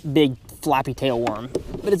big flappy tail worm.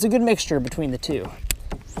 But it's a good mixture between the two.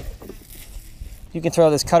 You can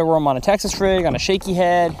throw this cutter worm on a Texas rig, on a shaky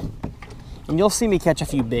head, and you'll see me catch a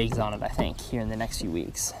few bigs on it, I think, here in the next few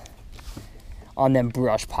weeks. On them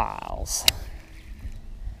brush piles.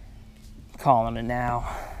 I'm calling it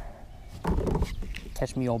now.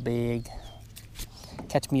 Catch me old big.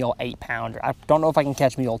 Catch me old 8-pounder. I don't know if I can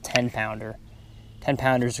catch me old 10-pounder.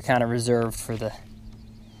 10-pounders are kind of reserved for the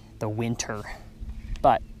winter,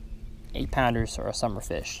 but 8-pounders are a summer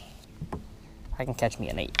fish. I can catch me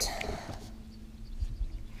an 8.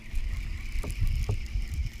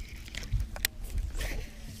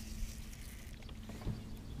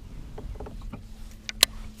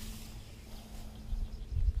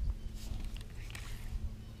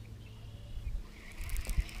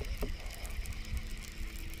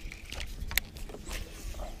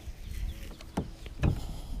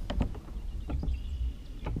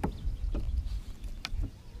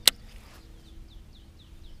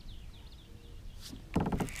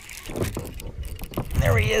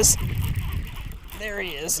 There he is. There he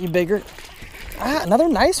is, you bigger. Ah, another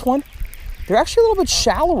nice one. They're actually a little bit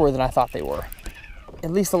shallower than I thought they were.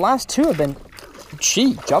 At least the last 2 have been,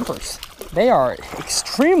 gee, jumpers. They are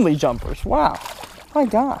extremely jumpers. Wow. My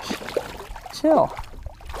gosh. Chill.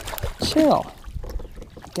 Chill.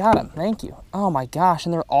 Got him. Thank you. Oh my gosh.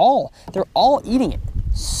 And they're all eating it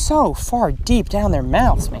so far deep down their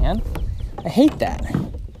mouths, man. I hate that.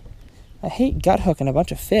 I hate gut hooking a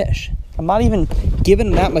bunch of fish. I'm not even giving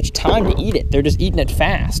them that much time to eat it. They're just eating it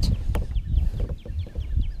fast.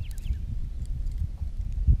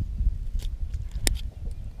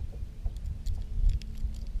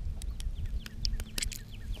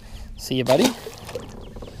 See you, buddy?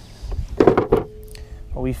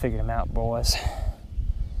 Well, we figured him out, boys.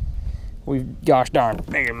 We gosh darn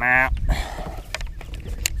figured him out.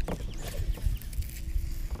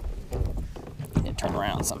 Need to turn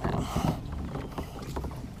around somehow.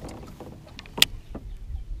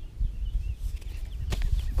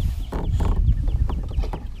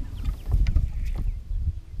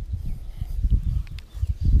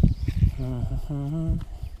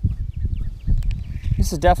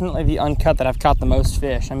 This is definitely the uncut that I've caught the most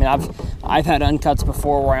fish. I mean, I've had uncuts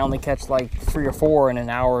before where I only catch like 3 or 4 in an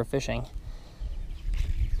hour of fishing.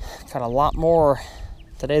 Caught a lot more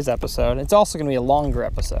today's episode. It's also going to be a longer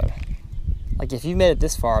episode. Like, if you made it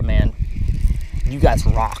this far, man, you guys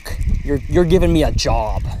rock. You're giving me a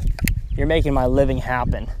job. You're making my living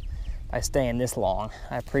happen by staying this long.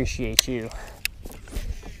 I appreciate you.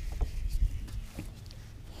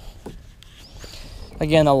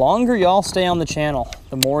 Again, the longer y'all stay on the channel,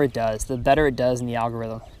 the more it does, the better it does in the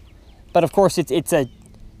algorithm. But of course, it's a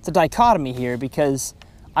dichotomy here, because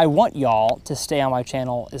I want y'all to stay on my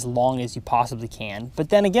channel as long as you possibly can. But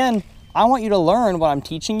then again, I want you to learn what I'm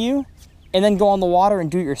teaching you and then go on the water and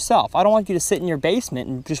do it yourself. I don't want you to sit in your basement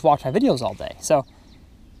and just watch my videos all day. So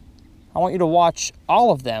I want you to watch all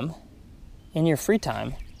of them in your free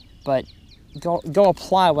time, but go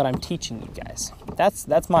apply what I'm teaching you guys.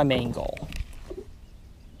 That's my main goal.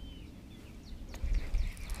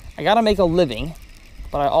 I gotta make a living,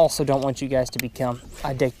 but I also don't want you guys to become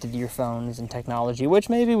addicted to your phones and technology, which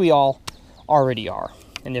maybe we all already are,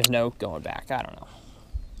 and there's no going back. I don't know.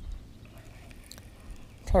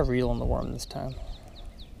 Try reeling the worm this time.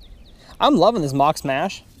 I'm loving this mock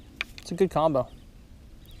smash. It's a good combo.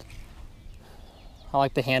 I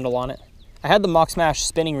like the handle on it. I had the mock smash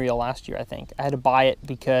spinning reel last year, I think. I had to buy it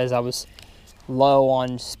because I was low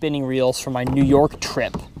on spinning reels for my New York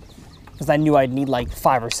trip, because I knew I'd need like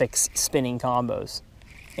 5 or 6 spinning combos.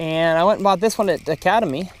 And I went and bought this one at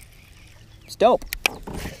Academy. It's dope.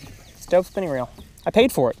 It's dope spinning reel. I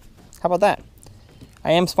paid for it. How about that?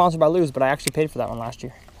 I am sponsored by Lose, but I actually paid for that one last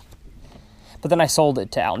year. But then I sold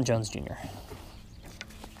it to Alton Jones Jr.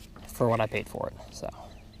 for what I paid for it. So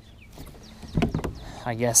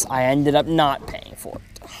I guess I ended up not paying for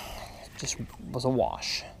it. It just was a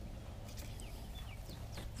wash.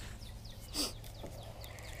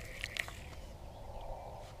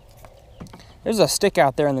 There's a stick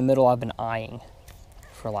out there in the middle I've been eyeing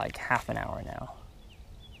for like half an hour now.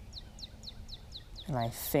 And I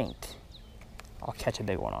think I'll catch a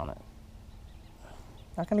big one on it.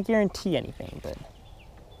 Not gonna guarantee anything, but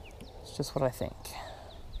it's just what I think.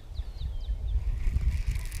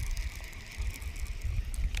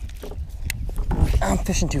 I'm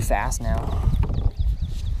fishing too fast now.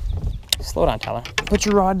 Slow down, Tyler. Put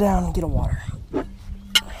your rod down and get a water.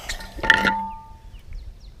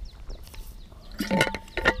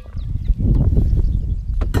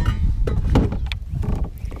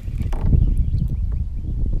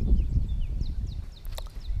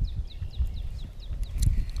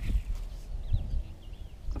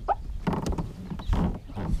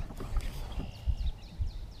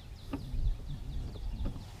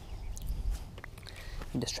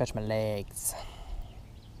 Need to stretch my legs.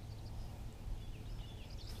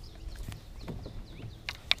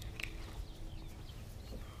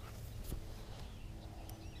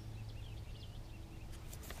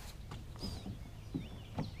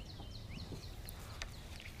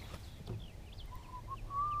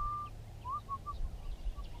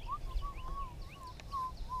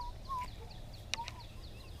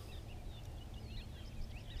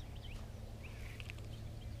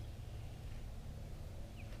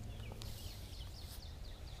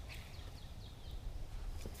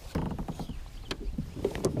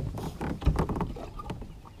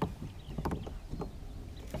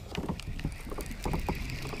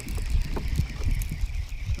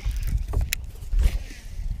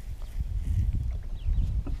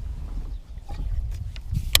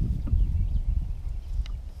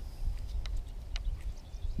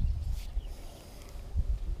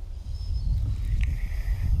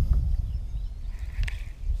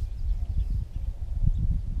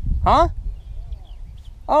 Huh?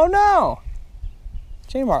 Oh no!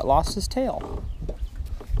 J-Mart lost his tail.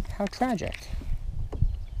 How tragic.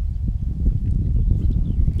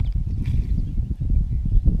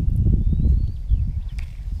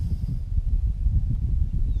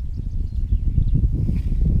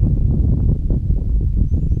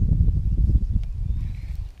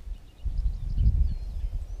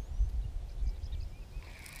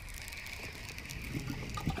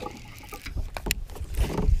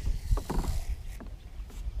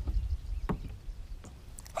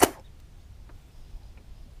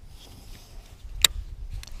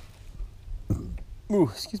 Ooh,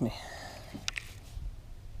 excuse me.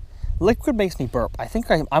 Liquid makes me burp. I think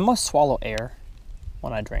I must swallow air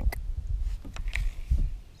when I drink.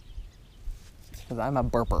 Because I'm a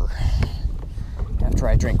burper after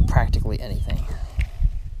I drink practically anything.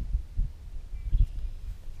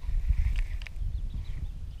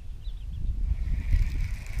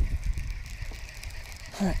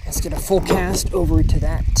 All right, let's get a full cast over to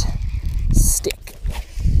that stick.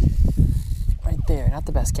 Right there. Not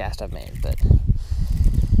the best cast I've made, but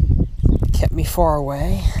kept me far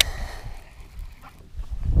away.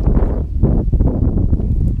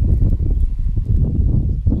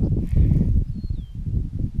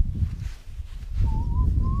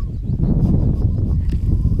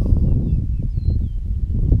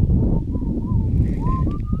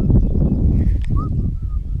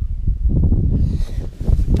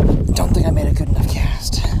 Don't think I made a good enough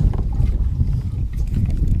cast.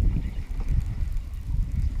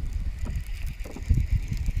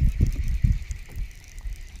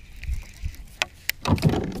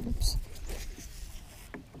 Oops.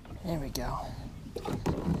 There we go.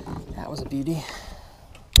 That was a beauty.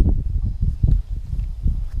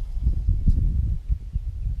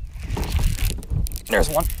 There's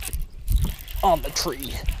one on the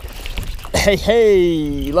tree. Hey,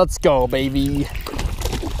 hey, let's go, baby.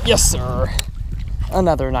 Yes, sir.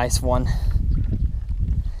 Another nice one.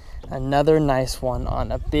 Another nice one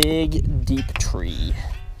on a big, deep tree.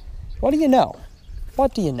 What do you know?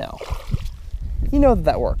 What do you know? You know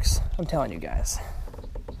that works. I'm telling you guys.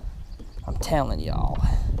 I'm telling y'all.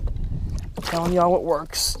 I'm telling y'all what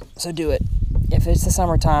works. So do it. If it's the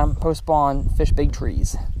summertime, post spawn, fish big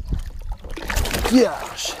trees.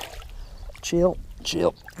 Gosh. Chill,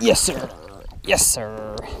 chill. Yes, sir. Yes,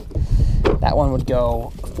 sir. That one would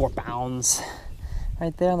go 4 pounds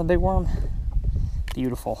right there on the big worm.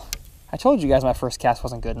 Beautiful. I told you guys my first cast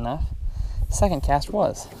wasn't good enough. Second cast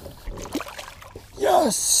was.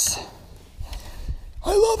 Yes!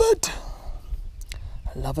 I love it!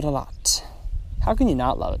 I love it a lot. How can you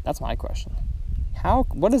not love it? That's my question.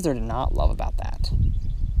 What is there to not love about that?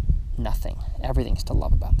 Nothing. Everything's to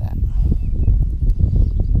love about that.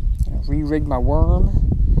 I'm gonna re-rig my worm.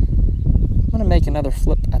 I'm gonna make another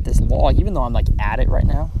flip at this log, even though I'm like at it right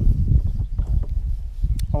now.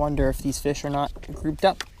 I wonder if these fish are not grouped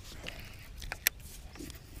up.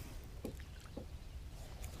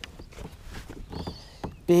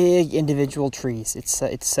 Big individual trees.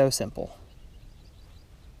 It's so simple.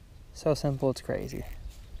 So simple, it's crazy.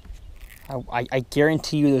 I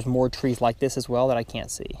guarantee you there's more trees like this as well that I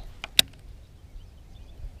can't see.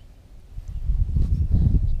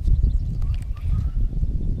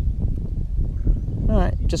 All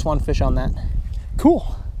right, just one fish on that.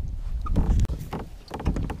 Cool.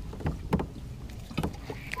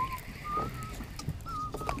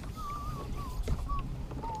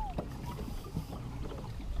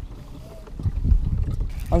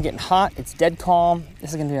 I'm getting hot, it's dead calm.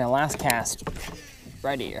 This is gonna be my last cast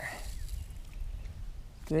right here.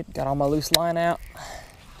 Good, got all my loose line out.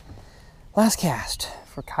 Last cast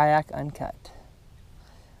for Kayak Uncut.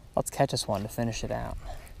 Let's catch us one to finish it out.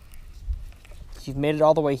 If you've made it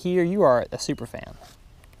all the way here, you are a super fan.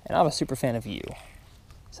 And I'm a super fan of you.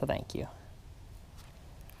 So thank you.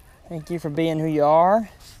 Thank you for being who you are.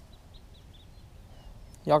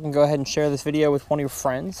 Y'all can go ahead and share this video with one of your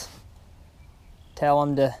friends. Tell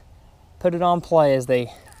them to put it on play as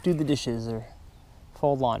they do the dishes or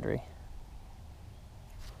fold laundry.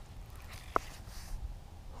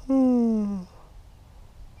 And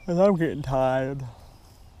I'm getting tired.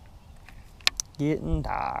 Getting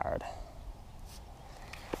tired.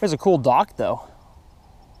 There's a cool dock though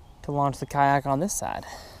to launch the kayak on this side.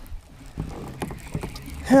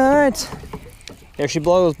 All right, there she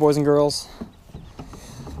blows, boys and girls.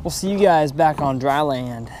 We'll see you guys back on dry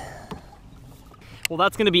land. Well,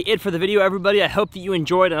 that's gonna be it for the video, everybody. I hope that you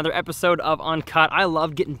enjoyed another episode of Uncut. I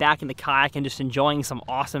love getting back in the kayak and just enjoying some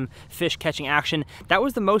awesome fish catching action. That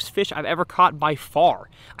was the most fish I've ever caught by far.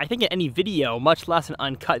 I think in any video, much less an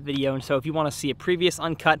uncut video. And so if you wanna see a previous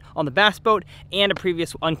uncut on the bass boat and a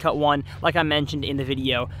previous uncut one, like I mentioned in the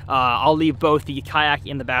video, I'll leave both the kayak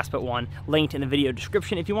and the bass boat one linked in the video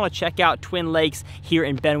description. If you wanna check out Twin Lakes here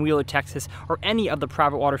in Ben Wheeler, Texas, or any of the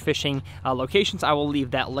private water fishing locations, I will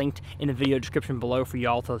leave that linked in the video description below for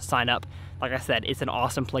y'all to sign up. Like I said, it's an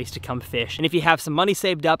awesome place to come fish. And if you have some money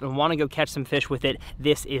saved up and want to go catch some fish with it,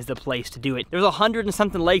 this is the place to do it. There's 100 and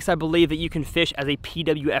something lakes, I believe, that you can fish as a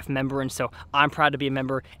PWF member, and so I'm proud to be a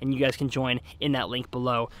member, and you guys can join in that link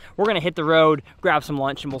below. We're gonna hit the road, grab some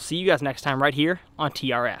lunch, and we'll see you guys next time right here on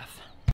TRF.